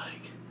God,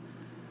 like,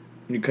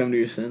 You come to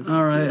your senses.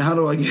 all right, how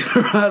do I get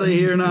her out of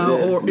here now?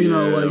 Or you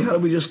know, Yeah. like, how do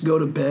we just go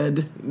to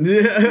bed?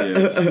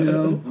 Yes. You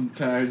know, I'm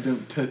tired.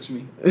 Don't touch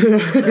me.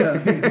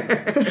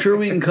 sure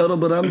we can cuddle,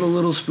 but I'm the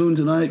little spoon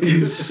tonight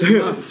because I'm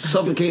not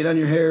suffocating on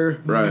your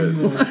hair. Right. You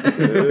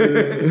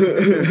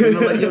know,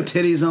 like your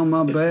titties on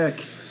my back.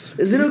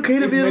 Is it okay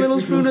to be a makes little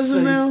me feel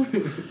spoonism now?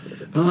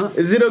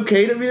 Is it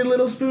okay to be a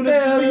little spoonism?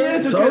 Hell yeah,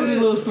 it's It's okay to always- be a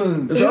little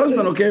spoon. It's always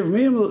been okay for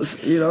me.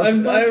 You know, I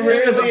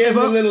rarely am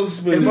a I'm- little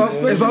spoon.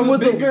 if I'm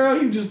with big the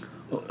girl, you just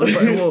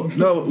well,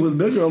 no, with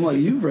big girl, I'm like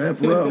you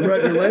wrap your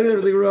leg,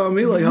 everything around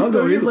me. Like I'll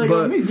go your either, leg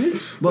but on me,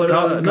 bitch. but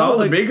Call no, the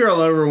like big girl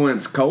over when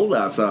it's cold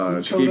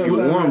outside. She Cold keep you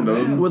outside warm, right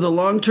though. now. with a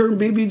long-term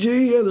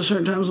BBG, yeah, there's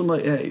certain times I'm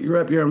like, hey, you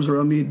wrap your arms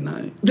around me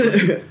tonight.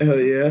 Hell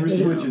yeah. We're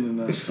switching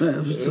tonight. Yeah,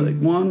 if it's like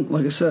one,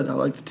 like I said, I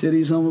like the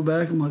titties on my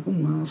back. I'm like, oh,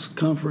 wow, that's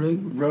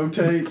comforting.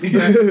 Rotate.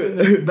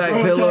 Back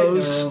Rotate,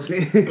 pillows.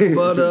 no.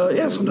 But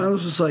yeah, sometimes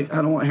it's just like I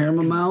don't want hair in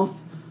my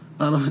mouth.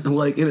 I don't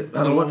like it.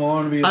 I don't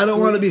want to be. I don't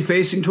want to be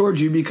facing towards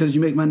you because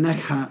you make my neck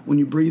hot when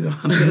you breathe on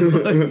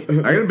it. Like,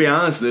 I gotta be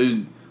honest,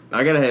 dude.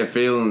 I gotta have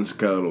feelings to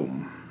cuddle.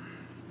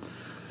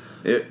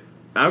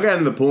 I've gotten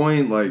to the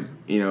point, like,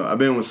 you know, I've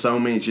been with so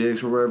many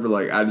chicks or whatever,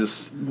 like, I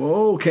just...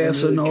 whoa,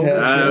 Casanova.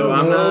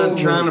 I'm not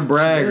trying to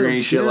brag or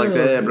any shit like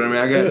chill. that, but I mean,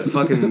 I got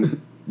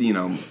fucking, you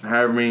know,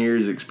 however many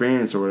years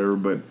experience or whatever,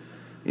 but,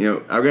 you know,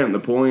 I've gotten to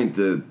the point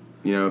that,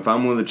 you know, if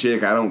I'm with a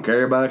chick, I don't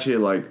care about you,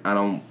 like, I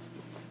don't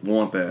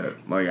want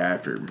that, like,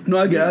 after.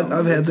 No, I've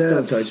had Don't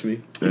that. touch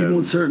me. Even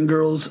with certain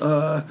girls,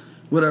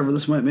 whatever,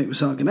 this might make me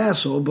sound like an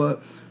asshole,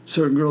 but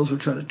certain girls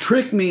would try to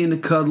trick me into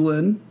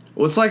cuddling.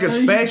 Well, it's like a How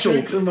you special...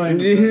 trick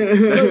somebody?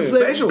 Because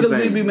Special we'd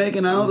thing. be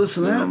making out, this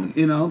and that.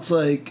 Yeah. You know, it's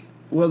like,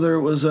 whether it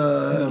was,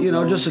 you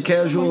know, just a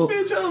casual... Like,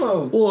 bitch,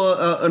 hello.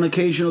 Well, an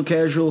occasional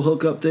casual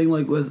hookup thing,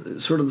 like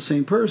with sort of the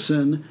same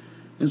person.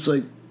 It's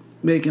like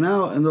making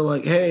out, and they're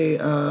like, "Hey,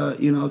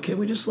 you know, can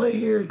we just lay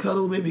here and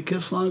cuddle, maybe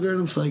kiss longer?"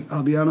 And I'm like,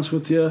 "I'll be honest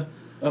with you.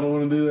 I don't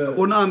want to do that.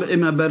 Well, no, I'm in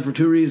my bed for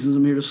two reasons.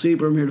 I'm here to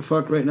sleep, or I'm here to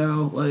fuck right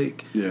now.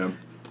 Like, Yeah.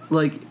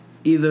 like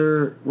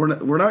either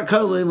we're not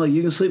cuddling, like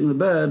you can sleep in the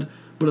bed,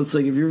 but it's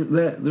like if you're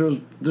that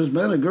there's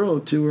been a girl or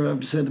two where I've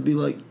just had to be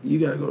like, you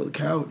got to go to the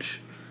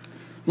couch."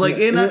 Like,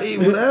 and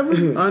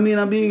whatever. I mean,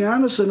 I'm being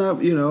honest,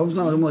 and you know, it's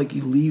not like I'm like,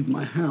 you leave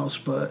my house,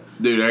 but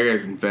Dude, I got a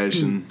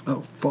confession.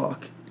 oh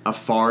fuck. I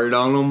farted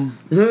on them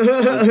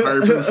on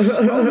purpose.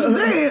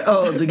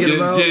 Oh, to get him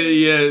out. Yeah,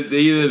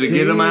 either to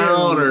get them Damn.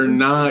 out or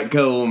not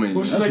cuddle me.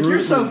 Well, she's That's like, you're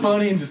so rude.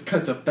 funny, and just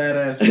cuts a fat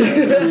ass.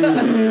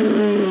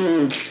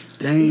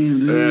 Damn,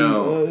 dude. Yeah.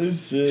 Oh,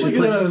 shit. Look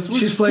at us. We're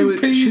She's just playing two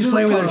with peas in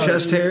a her pod.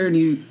 chest hair, and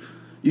you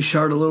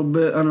shart a little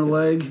bit on her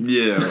leg.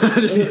 Yeah.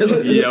 Just get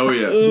like, Yeah, oh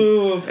yeah.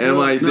 Oh, And I'm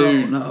like, No,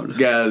 dude, no.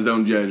 guys,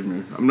 don't judge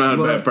me. I'm not a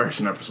But- bad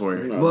person, I swear.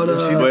 But,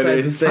 she's but fast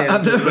it's- to say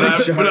I've it.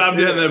 never- But I've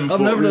done that before.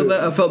 I've never done that.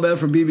 I felt bad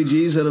for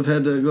BBGs that have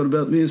had to go to bed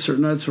with me on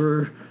certain nights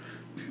where,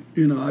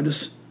 you know, I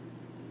just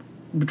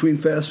between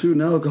fast food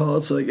and alcohol,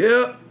 it's like,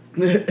 yeah.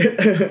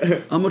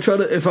 I'm gonna try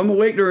to. If I'm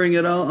awake during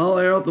it, I'll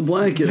air out the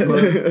blanket.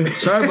 But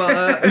sorry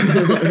about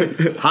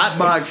that. Hot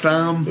box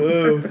time.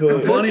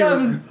 I'm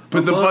funny.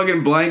 Put the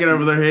fucking blanket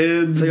over their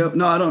heads. It's like,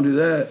 no, I don't do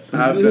that.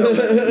 I've done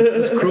that.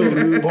 It's cruel,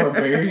 dude.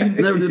 Barbarian.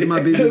 Never did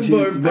my BBG.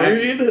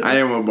 Barbarian. I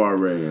am a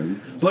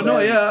barbarian. But no,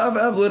 yeah,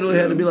 I've literally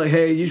had to be like,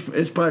 hey,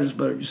 it's probably just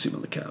better if you sleep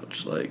on the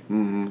couch, like,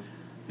 you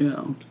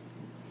know,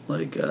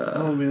 like.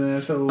 I'll be an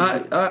asshole.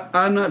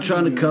 I'm not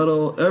trying to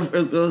cuddle.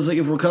 It's like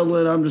if we're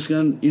cuddling, I'm just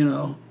gonna, you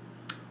know,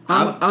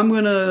 I'm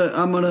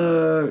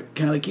gonna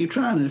kind of keep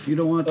trying. And if you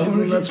don't want to, I'm then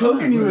gonna that's keep poking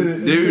fine. you but-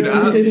 with it. Dude,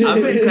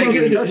 I've been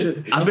taking. Touch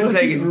it. I've rubbing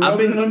it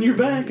been on your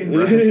back and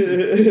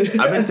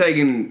I've been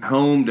taking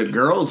home to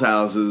girls'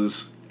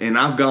 houses, and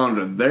I've gone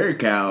to their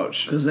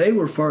couch. Because they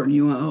were farting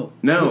you out.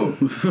 No,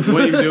 wasn't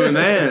even doing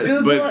that.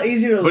 Because it's a lot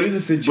easier to leave a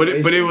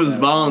situation. But it was like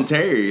that.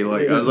 voluntary.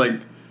 Like I was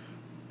like,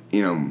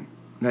 you know,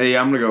 hey,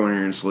 I'm gonna go in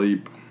here and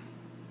sleep.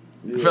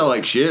 I felt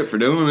like shit for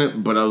doing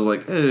it, but I was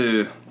like,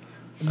 It's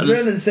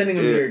better than sending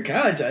them to your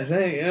couch, I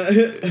think.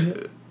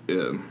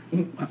 yeah.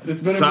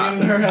 it's better So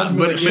being in her house.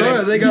 but- like,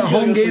 Sorry, they got you gotta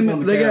home sleep game. on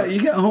the They got couch.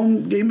 you got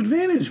home game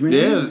advantage, man.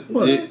 Yeah,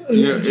 What?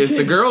 you know, if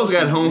the girls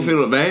got home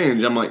field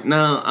advantage, I'm like,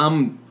 nah,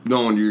 I'm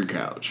going to your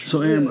couch.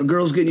 So, Aaron, a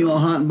girl's getting you all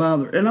hot and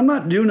bothered, and I'm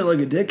not doing it like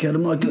a dickhead.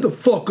 I'm like, get the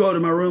fuck out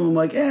of my room. I'm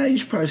like, you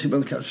should probably sleep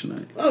on the couch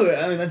tonight. Oh,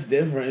 I mean, that's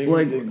different. You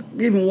Like,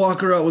 can even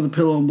walk her out with a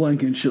pillow and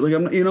blanket and shit. Like,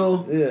 I'm, you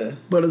know. yeah.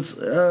 But it's,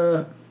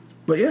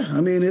 but yeah, I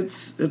mean,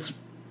 it's.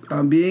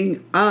 I'm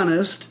being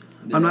honest.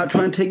 I'm not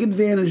trying to take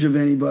advantage of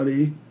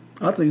anybody.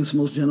 I think it's the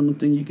most gentleman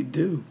thing you could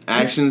do.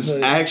 Actions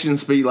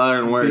speak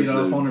louder than words. Beat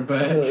off on her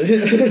back.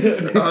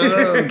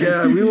 Oh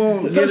God, we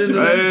won't get into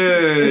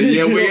that.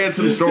 Yeah, we had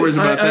some stories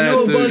about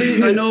that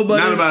too. I know,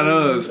 buddy. Not about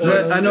us,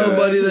 but I know a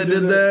buddy that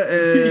did that,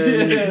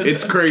 and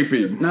it's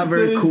creepy. not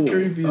very It is cool.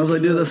 creepy I was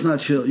like, dude, that's not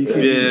chill. You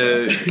can't.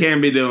 Yeah,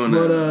 can't be doing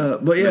that.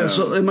 But yeah. No.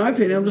 So in my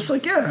opinion, I'm just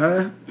like,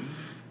 yeah.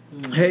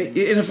 Hey,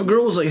 and if a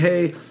girl was like,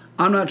 hey,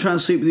 I'm not trying to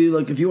sleep with you.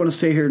 Like, if you want to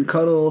stay here and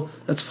cuddle,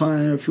 that's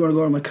fine. Or if you want to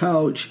go on my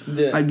couch,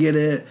 Yeah. I get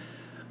it.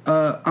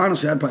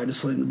 Honestly, I'd probably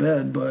just lay in the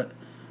bed, but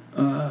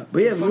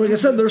yeah, like I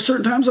said, there are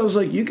certain times I was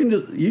like, you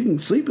can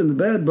sleep in the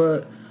bed,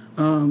 but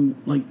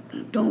like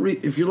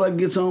if your leg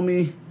gets on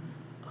me,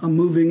 I'm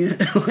moving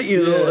it,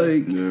 you know,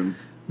 like. Yeah.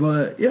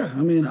 But yeah,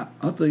 I mean, I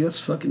think that's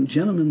fucking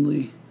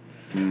gentlemanly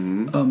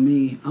of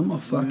me. I'm a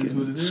That's what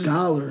fucking it is.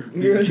 scholar,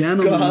 You're a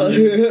gentleman.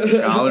 scholar.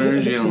 Scholar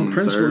and gentleman,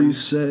 Principal sir.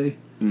 used to say.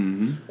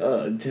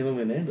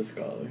 Gentleman and a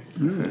scholar.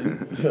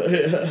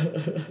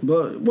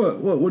 But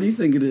what do you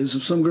think it is?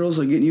 If some girl's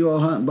like getting you all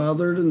hot and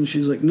bothered, and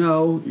she's like,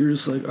 no, you're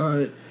just like, all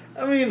right,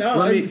 I mean,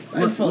 I'd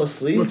fall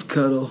asleep. Let's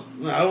cuddle.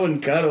 No, I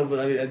wouldn't cuddle, but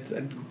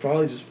I'd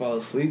probably just fall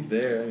asleep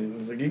there. I mean,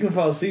 it's like you can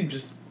fall asleep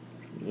just.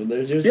 Well,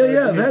 there's your side,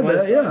 Yeah, I've there's had my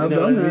that. side, Yeah, you I've know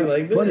done what I that mean?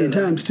 Like plenty of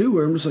that. times too,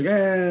 where I'm just like,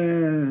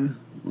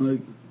 like,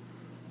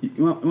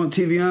 you want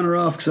TV on or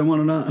off? Because I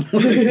want it on.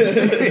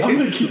 I'm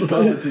gonna keep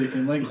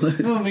politicking. Like,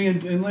 no, I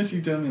mean, unless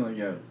you tell me, like,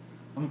 yo,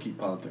 I'm gonna keep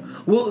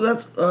politicking. Well,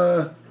 that's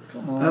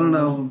Come on. I don't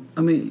know.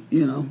 I mean,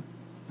 you know,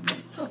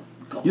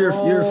 you're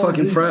a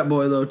fucking frat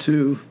boy though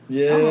too.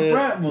 Yeah. I'm a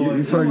frat boy. You're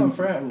I'm a fucking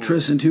frat boy.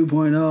 Tristan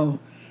 2.0.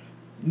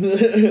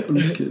 I'm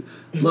just kidding.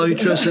 Love you,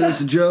 Tristan.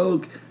 It's a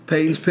joke.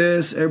 Peyton's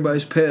pissed.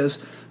 Everybody's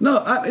pissed.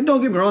 No,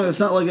 don't get me wrong. It's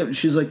not like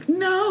she's like,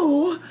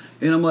 no.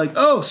 And I'm like,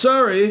 oh,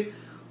 sorry.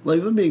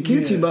 Like, they're being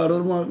cutesy about it.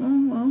 I'm like,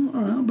 well,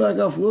 all right, I'll back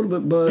off a little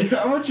bit. But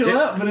I want you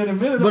out, but in a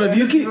minute. but if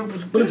you keep,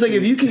 but it's like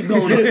if you keep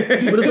going,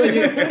 but it's like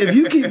if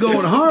you keep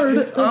going hard,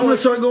 I'm gonna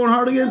start going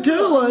hard again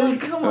too. Like,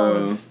 come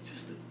on, just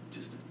a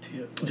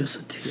tip. just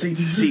a tip.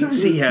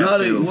 See how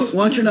Not it feels.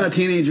 once you're not a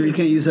teenager, you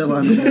can't use that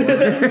line anymore.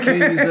 You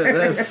can't use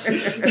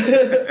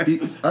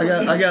that.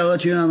 I gotta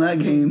let you in on that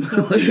game.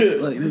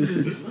 like,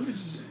 dude,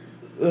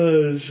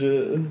 Oh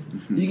shit.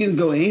 you can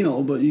go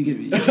anal, but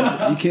you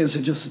can't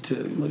say just a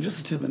tip. Like just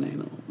a tip and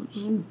anal.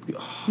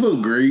 A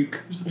little Greek,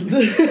 you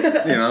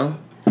know.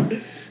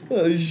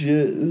 Oh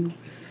shit. You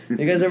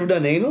guys ever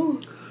done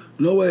anal?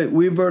 No way.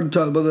 We've already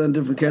talked about that in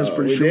different casts.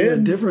 Pretty we sure we had a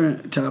did?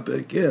 different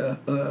topic. Yeah.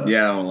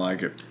 Yeah, I don't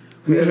like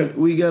it.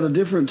 We got a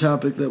different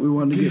topic that we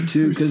wanted to get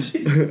to because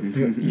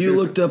you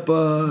looked up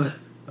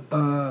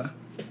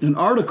an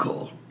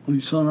article. You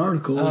saw an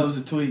article, Oh, it was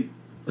a tweet.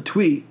 a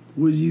tweet.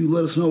 Would you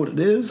let us know what it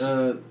is?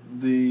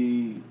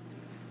 The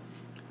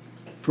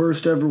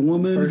First ever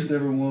woman. first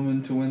ever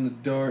woman to win the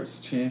darts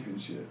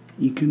championship.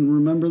 You can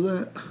remember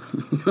that?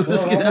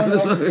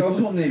 Well, I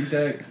was wanting the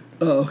exact.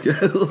 Oh, okay.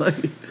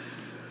 Like,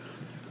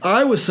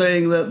 I was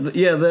saying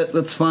that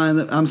that's fine.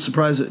 That I'm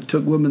surprised it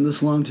took women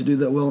this long to do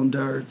that well in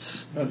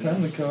darts. By the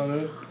time they caught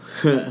up.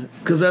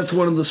 Because that's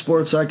one of the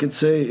sports I could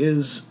say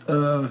is,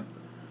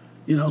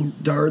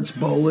 darts,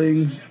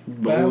 bowling,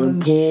 Fallon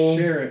pool,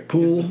 Sherrick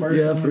pool, is the first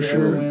yeah, woman for to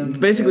sure. ever win,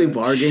 Basically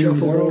bar games.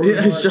 Shuffleboard.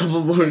 Yeah, Darts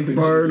shuffleboard. championship.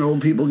 bar and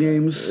old people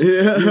games.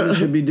 Yeah.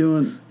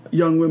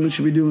 Young women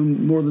should be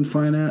doing more than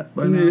fine at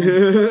by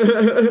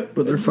now.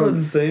 But they're Not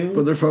the same.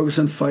 But they're focused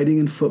on fighting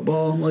and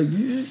football. Like,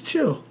 you just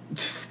chill.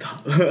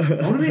 Stop.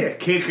 I want to be a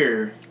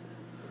kicker.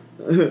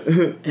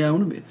 Yeah, I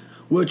want to be.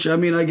 Which, I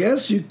mean, I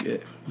guess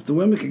if the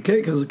women can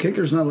kick, because the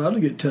kicker's not allowed to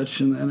get touched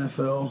in the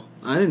NFL.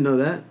 I didn't know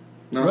that.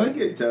 No, Right? I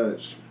get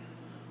touched.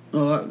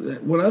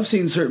 When I've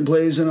seen certain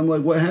plays and I'm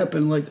like, what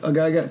happened? Like, a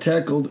guy got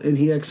tackled and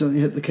he accidentally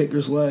hit the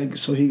kicker's leg,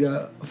 so he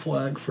got a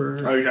flag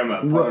for Oh, you're talking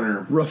about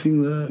punter.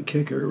 roughing the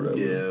kicker or whatever.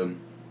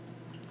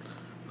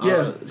 Yeah.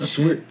 Yeah, that's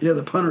shit. weird. Yeah,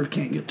 the punter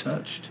can't get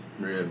touched.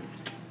 Yeah.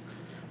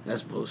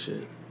 That's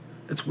bullshit.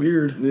 It's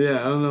weird. Yeah,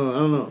 I don't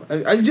know.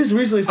 I just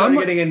recently started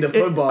getting into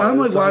football. I'm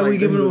like, so why are we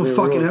this giving is him a new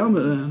fucking rules.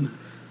 helmet then?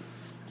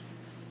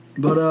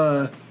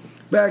 But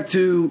back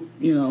to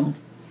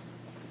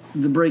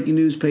the breaking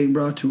news Peyton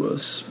brought to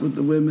us with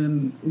the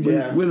women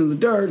Yeah. winning the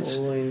darts.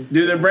 Bowling.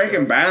 Dude, they're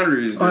breaking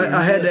boundaries. Dude.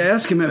 I had to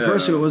ask him at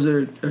first. Yeah. Was there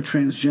a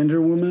transgender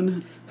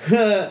woman?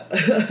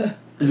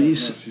 And No,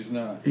 she's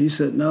not. he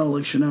said no,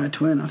 like Shania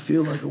Twain. I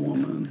feel like a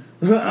woman,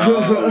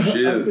 Oh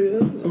shit!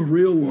 a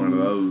real One of woman.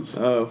 those.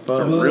 Oh It's a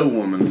fuck. real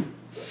woman.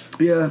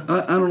 Yeah,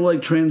 I don't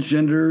like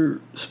transgender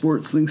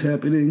sports things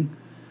happening.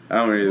 I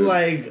don't either.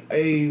 Like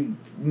a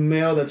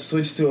male that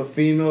switched to a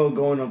female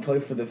going to play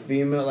for the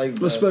female, like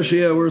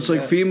Especially where it's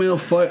like female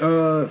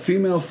fighter,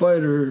 female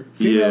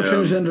Yeah.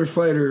 transgender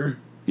fighter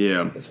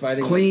yeah. is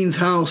fighting. cleans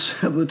house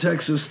at the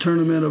Texas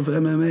tournament of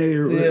MMA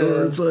or Yeah.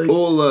 whatever. It's like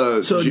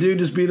Well, so a dude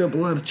just beat up a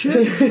lot of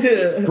chicks.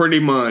 pretty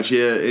much,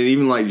 yeah. And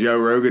even like Joe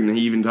Rogan,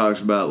 he even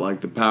talks about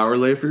like the power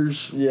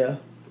lifters Yeah.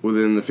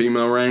 within the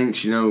female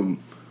ranks. You know,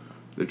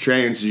 the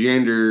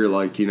transgender,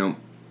 like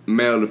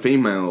male to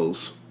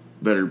females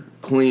that are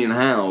cleaning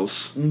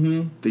house.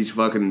 Mm-hmm. These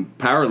fucking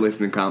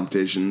powerlifting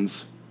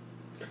competitions.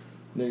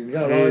 They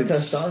got all the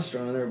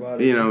testosterone in their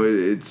body. You know,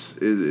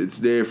 it's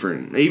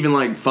different. Even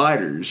like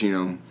fighters, you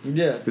know.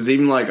 Yeah. Because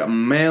even like a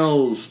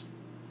male's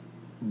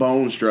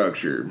bone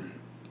structure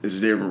is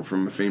different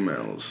from a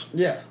female's.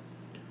 Yeah.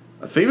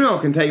 A female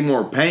can take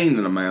more pain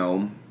than a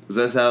male, because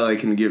that's how they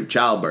can give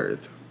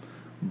childbirth.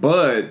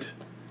 But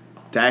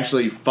to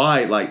actually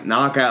fight, like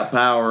knockout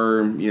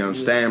power, you know,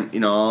 stamp, you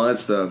know, all that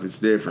stuff, it's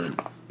different.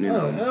 You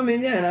know. I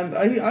mean, yeah,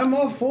 and I'm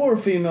all for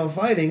female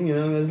fighting. You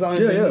know, as long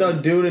as Yeah, there's yeah. no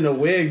dude in a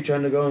wig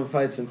trying to go and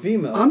fight some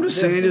females. I'm just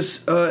It's saying, different.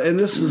 just and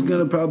this is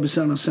gonna probably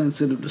sound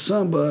insensitive to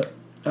some, but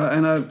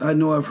and I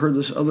know I've heard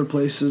this other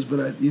places, but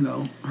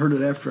I heard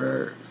it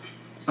after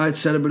I'd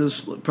said it, but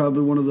it's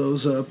probably one of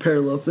those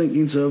parallel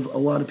thinkings of a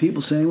lot of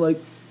people saying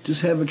like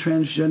just have a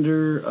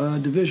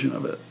transgender division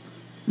of it.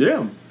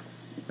 Yeah,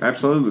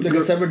 absolutely. Like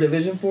a separate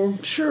division for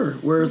 'em? Sure,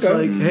 where it's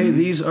Okay. like, hey,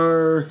 these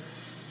are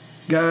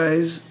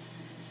guys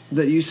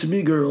that used to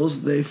be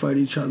girls, they fight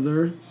each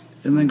other,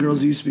 and then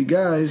girls that used to be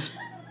guys.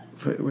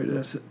 Wait,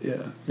 that's it. Yeah,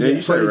 Yeah,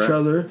 you said fight it each right.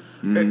 other,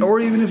 or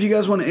even if you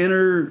guys want to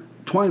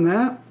intertwine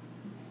that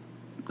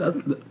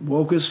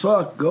woke as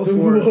fuck. Go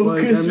for it. Woke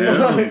Like, as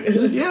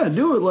fuck. yeah,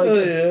 do it. Like, Oh,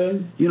 yeah.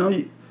 you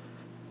know,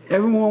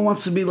 everyone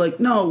wants to be like,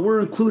 no, we're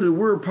included,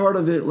 we're a part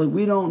of it. Like,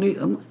 we don't need.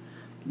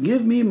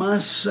 Give me my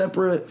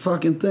separate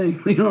fucking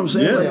thing. You know what I'm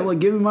saying? Yeah. Like, I'm like,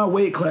 give me my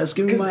weight class.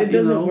 Give me Because my. it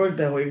doesn't you know, work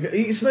that way.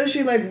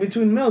 Especially like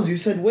between males, you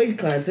said weight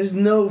class. There's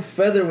no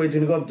featherweight's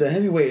gonna go up to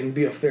heavyweight and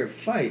be a fair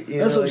fight. You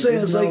That's know? what I'm saying.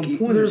 there's It's no like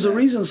point there's in a that.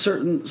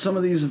 reason some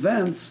of these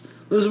events.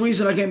 There's a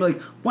reason I can't be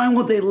like, why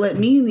won't they let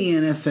me in the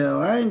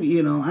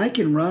NFL? I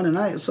can run and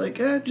it's like,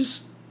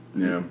 just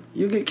Yeah.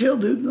 you get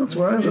killed, dude. That's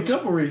why. There's a That's,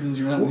 couple reasons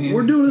you're not in the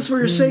we're doing this for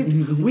your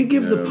safety. We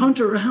give the Yeah.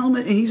 punter a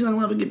helmet and he's not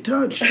allowed to get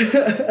touched.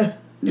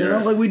 You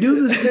know, like we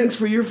do these things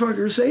for your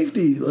fucker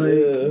safety. Like,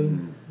 Yeah.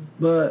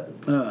 but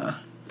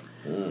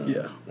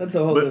yeah. That's a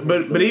whole But different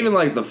but story. even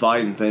like the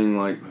fighting thing,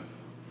 like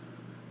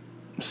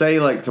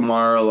say like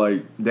tomorrow,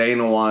 like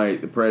Dana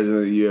White, the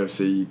president of the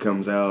UFC,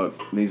 comes out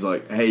and he's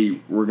like, "Hey,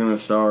 we're gonna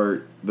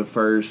start the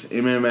first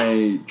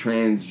MMA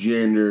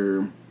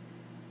transgender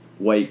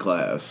weight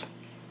class."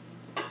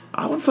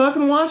 I would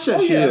fucking watch that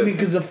Oh shit. yeah, I mean,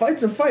 because a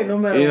fight's a fight, no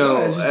matter You know,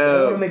 what. It's just,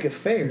 I want to make it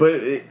fair.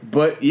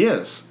 But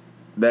yes,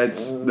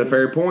 that's the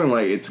fair point.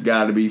 Like it's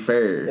got to be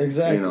fair.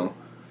 Exactly. You know,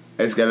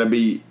 it's got to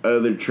be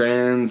other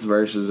trans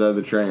versus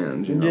other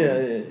trans. You know,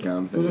 Yeah.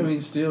 kind of thing. But I mean,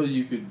 still,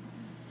 you could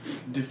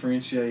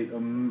differentiate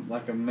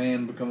like a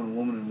man becoming a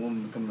woman and a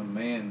woman becoming a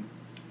man.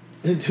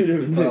 Two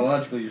different things.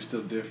 Biologically, you're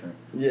still different.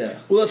 Yeah.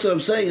 Well, that's what I'm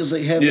saying. Is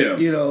like having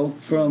Yeah.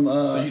 from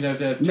So you'd have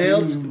to have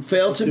males two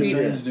fail to meet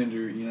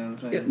transgender. You know what I'm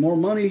saying? get more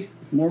money,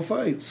 more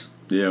fights.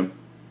 yeah.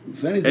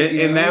 If anything, And,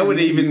 you and know, that would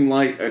I mean, even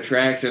like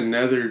attract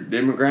another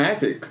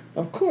demographic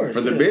Of course.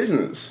 for the yeah.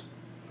 business.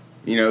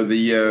 You know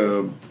the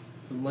The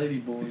lady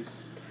boys.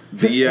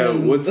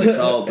 what's it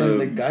called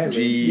And the guy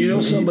the You know,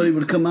 somebody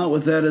would come out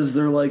with that as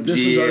they're like, this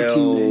is our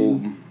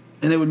team name,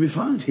 and it would be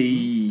fine.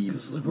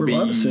 GLT Like, we're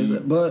allowed to say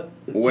that, but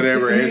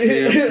whatever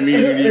SM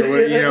community or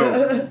what, you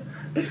know.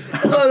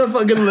 A lot of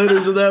fucking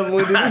letters at that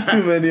point. Dude. There's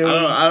too many of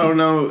them. I don't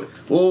know.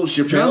 Well,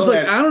 John's Chappelle like,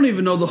 had, I don't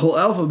even know the whole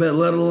alphabet,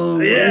 let alone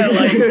yeah,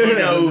 like you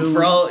know,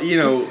 for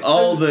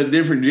all the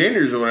different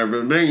genders or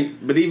whatever.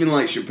 But even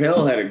like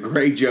Chappelle had a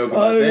great joke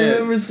about I that.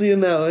 remember seeing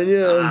that one.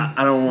 Yeah.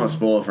 I don't want to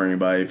spoil it for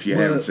anybody if you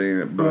haven't seen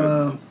it,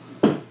 but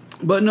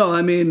But no,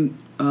 I mean,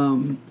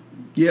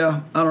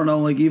 yeah, I don't know.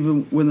 Like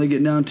even when they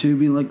get down to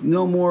being like,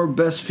 no more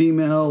best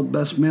female,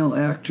 best male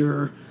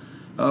actor.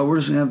 We're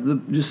just gonna have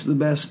the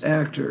best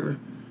actor.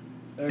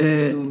 Actress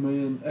is a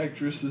man.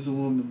 Actress is a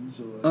woman.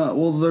 So.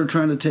 Well, they're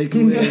trying to take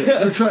away.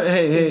 They're trying.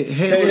 Hey,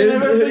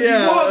 listen,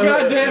 yeah. Oh,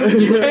 goddamn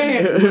it, you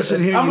can't.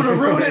 listen here. I'm you,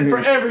 gonna ruin it for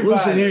everybody.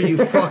 Listen here,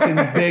 you fucking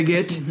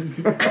bigot.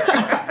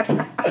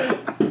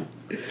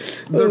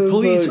 They're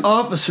police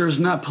officers,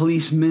 not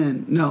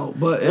policemen. No,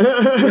 but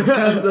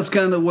that's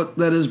kind of what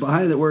that is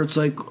behind it. Where it's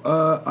like,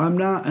 I'm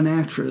not an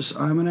actress.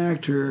 I'm an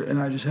actor, and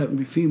I just happen to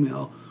be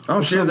female. oh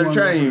Or shit, they're someone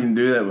trying to that's- even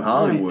do that with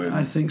Hollywood.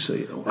 I think so.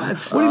 Yeah. What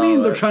do you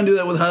mean they're trying to do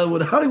that with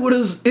Hollywood? Hollywood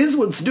is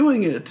what's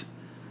doing it.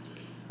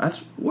 That's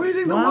Where do you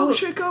think the Well, woke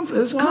shit comes from?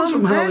 It well, comes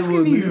from I'm asking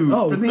Hollywood. you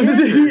Oh, for the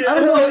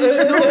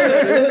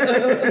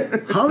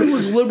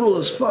Hollywood's liberal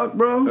as fuck,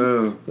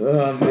 bro.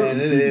 Oh man,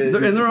 it is.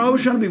 And they're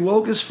always trying to be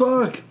woke as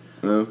fuck.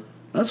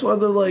 That's why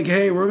they're like,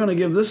 hey, we're going to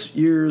give this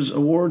year's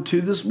award to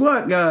this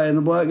black guy. And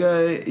the black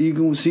guy, you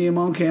can see him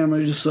on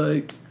camera, just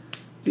like,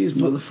 these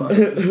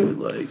motherfuckers. Dude,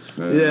 like,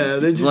 Yeah,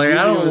 they just like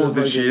I don't want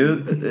the this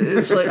shit.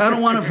 it's like, I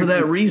don't want it for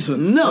that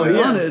reason. No, I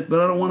yeah. want it,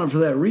 but I don't want it for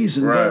that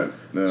reason. Right,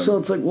 But, yeah. So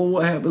it's like, well,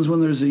 what happens when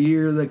there's a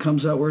year that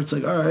comes out where it's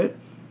like, all right,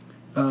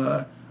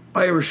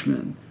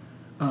 Irishman,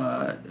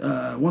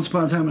 Once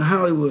Upon a Time in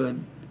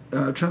Hollywood,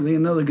 trying to think of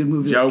another good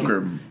movie. that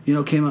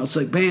Joker. came out. It's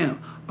like, bam,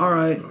 all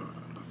right.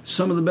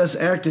 Some of the best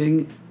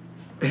acting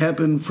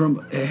happens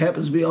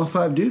to be all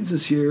 5 dudes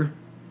this year.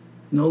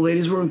 No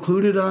ladies were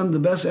included on the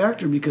best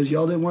actor because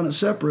y'all didn't want it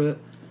separate.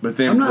 But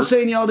then I'm not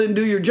saying y'all didn't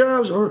do your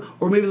jobs, or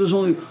maybe there's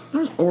only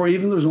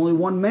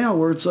one male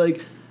where it's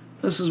like,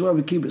 This is why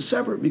we keep it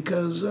separate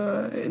because,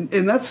 and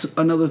that's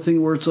another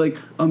thing where it's like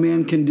a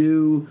man can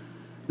do,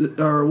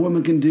 or a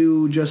woman can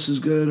do just as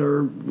good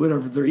or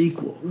whatever. They're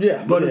equal.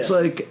 Yeah, but yeah. it's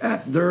like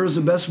there's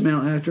the best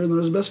male actor and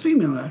there's the best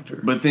female actor.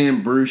 But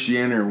then Bruce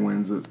Jenner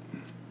wins it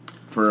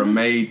for a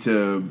maid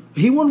to.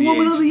 He won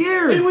Woman of the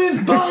Year. He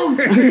wins both.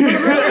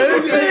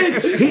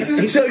 He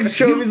just chucks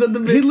trophies at the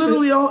bitch. He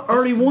literally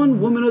already won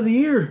Woman of the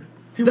Year.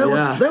 That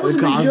was a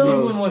the big Cosmo.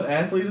 joke. Won what,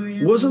 Athlete of the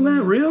Year? Wasn't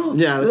that real?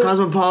 Yeah, the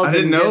Cosmopolitan. I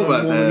didn't know gave him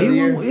about Woman that. of the He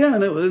Year. won, yeah,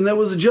 and that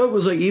was a joke.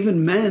 Was like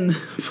even men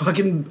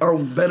fucking are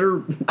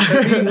better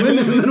at being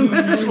women than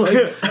men. Like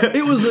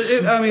it was.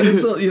 I mean,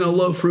 it's a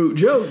low fruit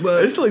joke,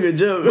 but It's still a good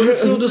joke. it's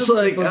still just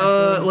like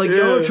y'all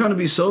are trying to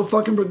be so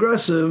fucking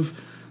progressive.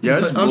 Yeah,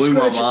 it just I'm blew my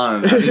scratching-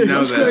 mind. I didn't know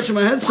I'm scratching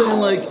that. my head saying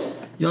like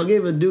y'all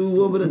gave a dude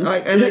woman, and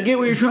I get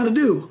what you're trying to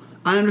do.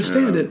 I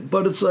understand Yeah. it,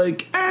 but it's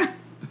like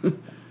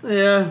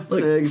Yeah.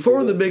 like yeah,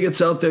 for the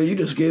bigots out there, you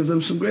just gave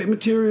them some great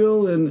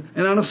material, and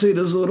honestly, it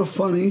is a little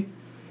funny.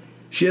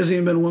 She hasn't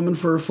even been a woman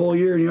for a full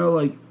year, and you're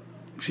like,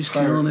 she's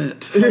killing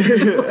it.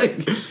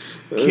 Like,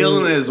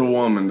 Killing it as a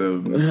woman,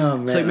 dude. Oh,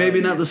 man. it's like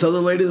maybe not this other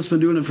lady that's been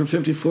doing it for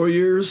 54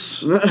 years.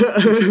 She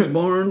was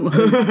born.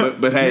 Like,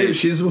 But hey, maybe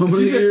she's a woman of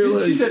the year.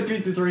 Like, She said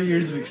 53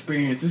 years of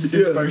experience. This is Yeah.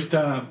 his first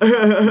time.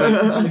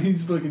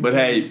 He's fucking. but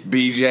hey,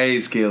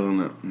 BJ's killing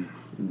it.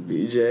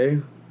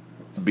 BJ.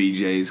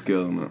 BJ's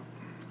killing it.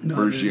 no,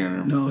 Bruce dude.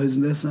 Jenner. No,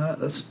 that's not.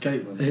 That's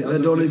Caitlyn.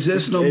 that don't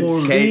exist no It's more.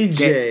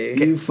 CJ.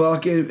 You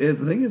fucking. I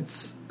think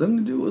it's nothing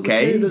to do with a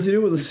K? K. Does it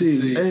do with a C?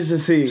 C. It's a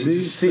C. C?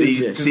 CJ. Because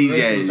the rest of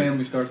CJ. the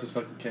family starts with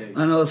fucking K.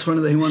 I know it's funny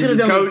that he wanted Should've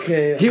to be. done Coach,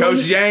 Okay. He Coach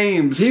wanted-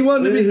 James. He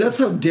wanted to be. That's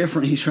how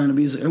different he's trying to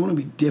be. He's like, I want to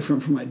be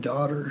different from my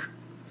daughter,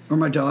 or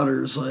my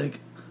daughter's like,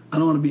 I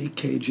don't want to be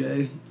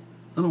KJ.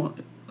 I want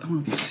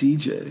to be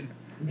CJ.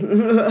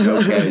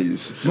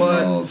 Okays.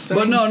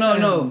 But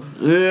no.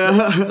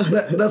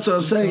 Yeah. That's what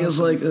I'm saying. Is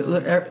like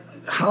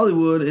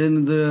Hollywood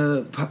and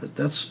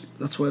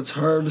that's why it's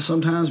hard to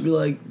sometimes be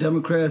like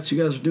Democrats.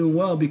 You guys are doing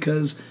well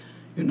because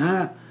you're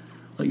not.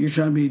 Like you're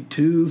trying to be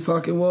too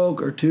fucking woke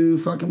or too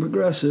fucking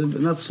progressive,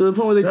 and that's To the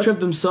point where they that's- trip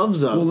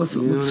themselves up. Well, let's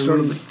You know what I start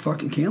mean? the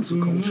fucking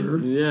cancel culture.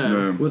 Yeah.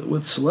 Yeah.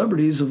 With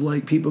celebrities of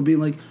like people being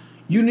like,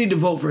 you need to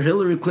vote for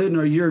Hillary Clinton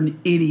or you're an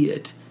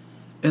idiot.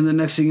 And the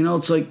next thing you know,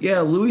 it's like, yeah,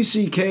 Louis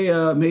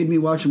C.K. Made me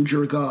watch him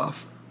jerk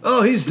off.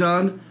 Oh, he's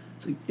done.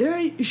 It's like, yeah,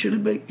 you should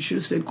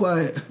have stayed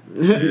quiet.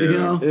 You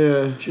know,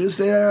 Yeah. should have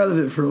stayed out of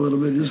it for a little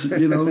bit. Just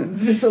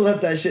Just to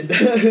let that shit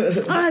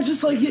down.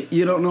 just like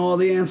you don't know all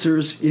the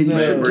answers. And you Yeah.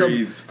 shouldn't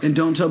Breathe. and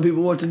don't tell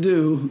people what to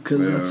do because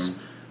Yeah. that's.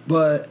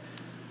 But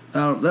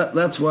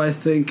that's why I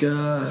think.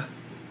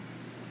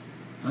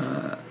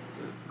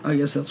 I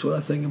guess that's what I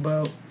think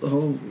about the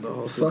whole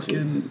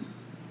fucking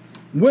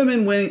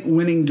women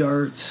winning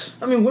darts.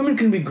 I mean, women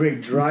can be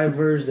great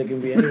drivers. They can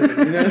be anything.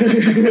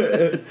 You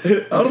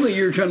know? I don't think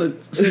you were trying to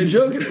say a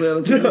joke at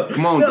that.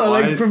 Come on, No,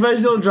 like Dwight.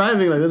 professional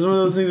driving. Like that's one of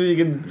those things where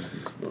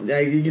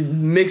you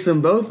can mix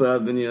them both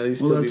up, and you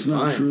still Well, that's be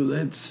not fine. true.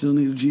 They'd still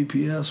need a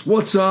GPS.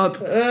 What's up?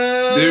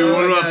 Dude,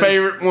 one of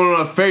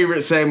my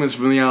favorite segments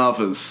from The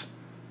Office.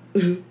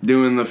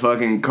 Doing the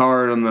fucking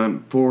card on the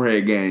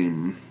forehead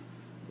game.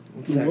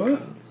 What's that What?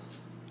 called?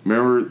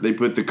 Remember they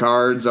put the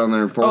cards on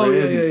their Oh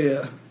forehead?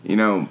 yeah. You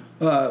know,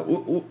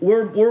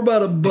 We're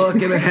about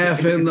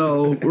 $1.50 in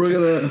though.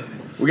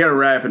 we gotta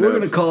wrap it We're up.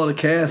 gonna call it a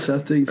cast, I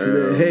think,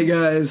 today. Hey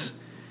guys,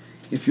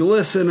 if you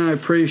listen, I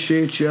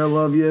appreciate you. I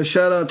love you.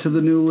 Shout out to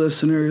the new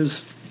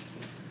listeners.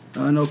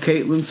 I know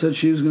Caitlin said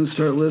she was gonna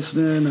start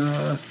listening.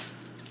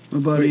 My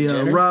buddy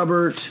Jenner?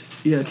 Robert.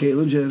 Yeah,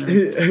 Caitlyn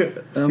Jenner.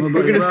 My We're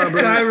buddy gonna Robert.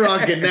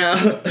 skyrocket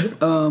now.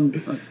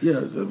 Yeah,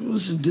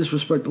 let's just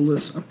disrespect the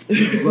listener.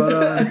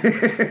 But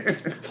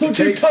Don't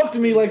you talk to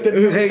me like that.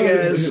 hey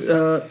guys,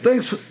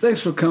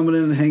 thanks for coming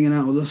in and hanging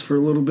out with us for a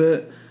little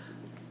bit.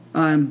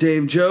 I'm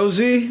Dave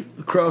Josie.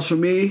 Across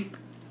from me,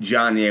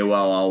 John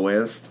Yewell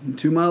West. and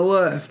to my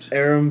left,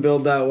 Aaron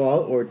build that wall.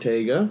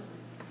 Ortega.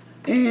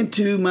 and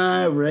to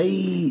my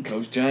right,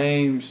 Coach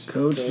James.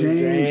 Coach Coach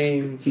James.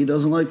 James. He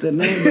doesn't like that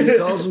name, but he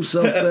calls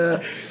himself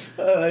that.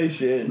 Oh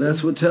shit.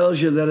 That's what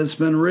tells you that it's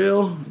been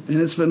real and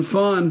it's been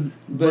fun.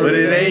 But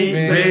it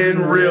ain't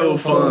been real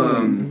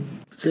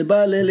fun. Say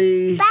bye,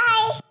 Lily. Bye.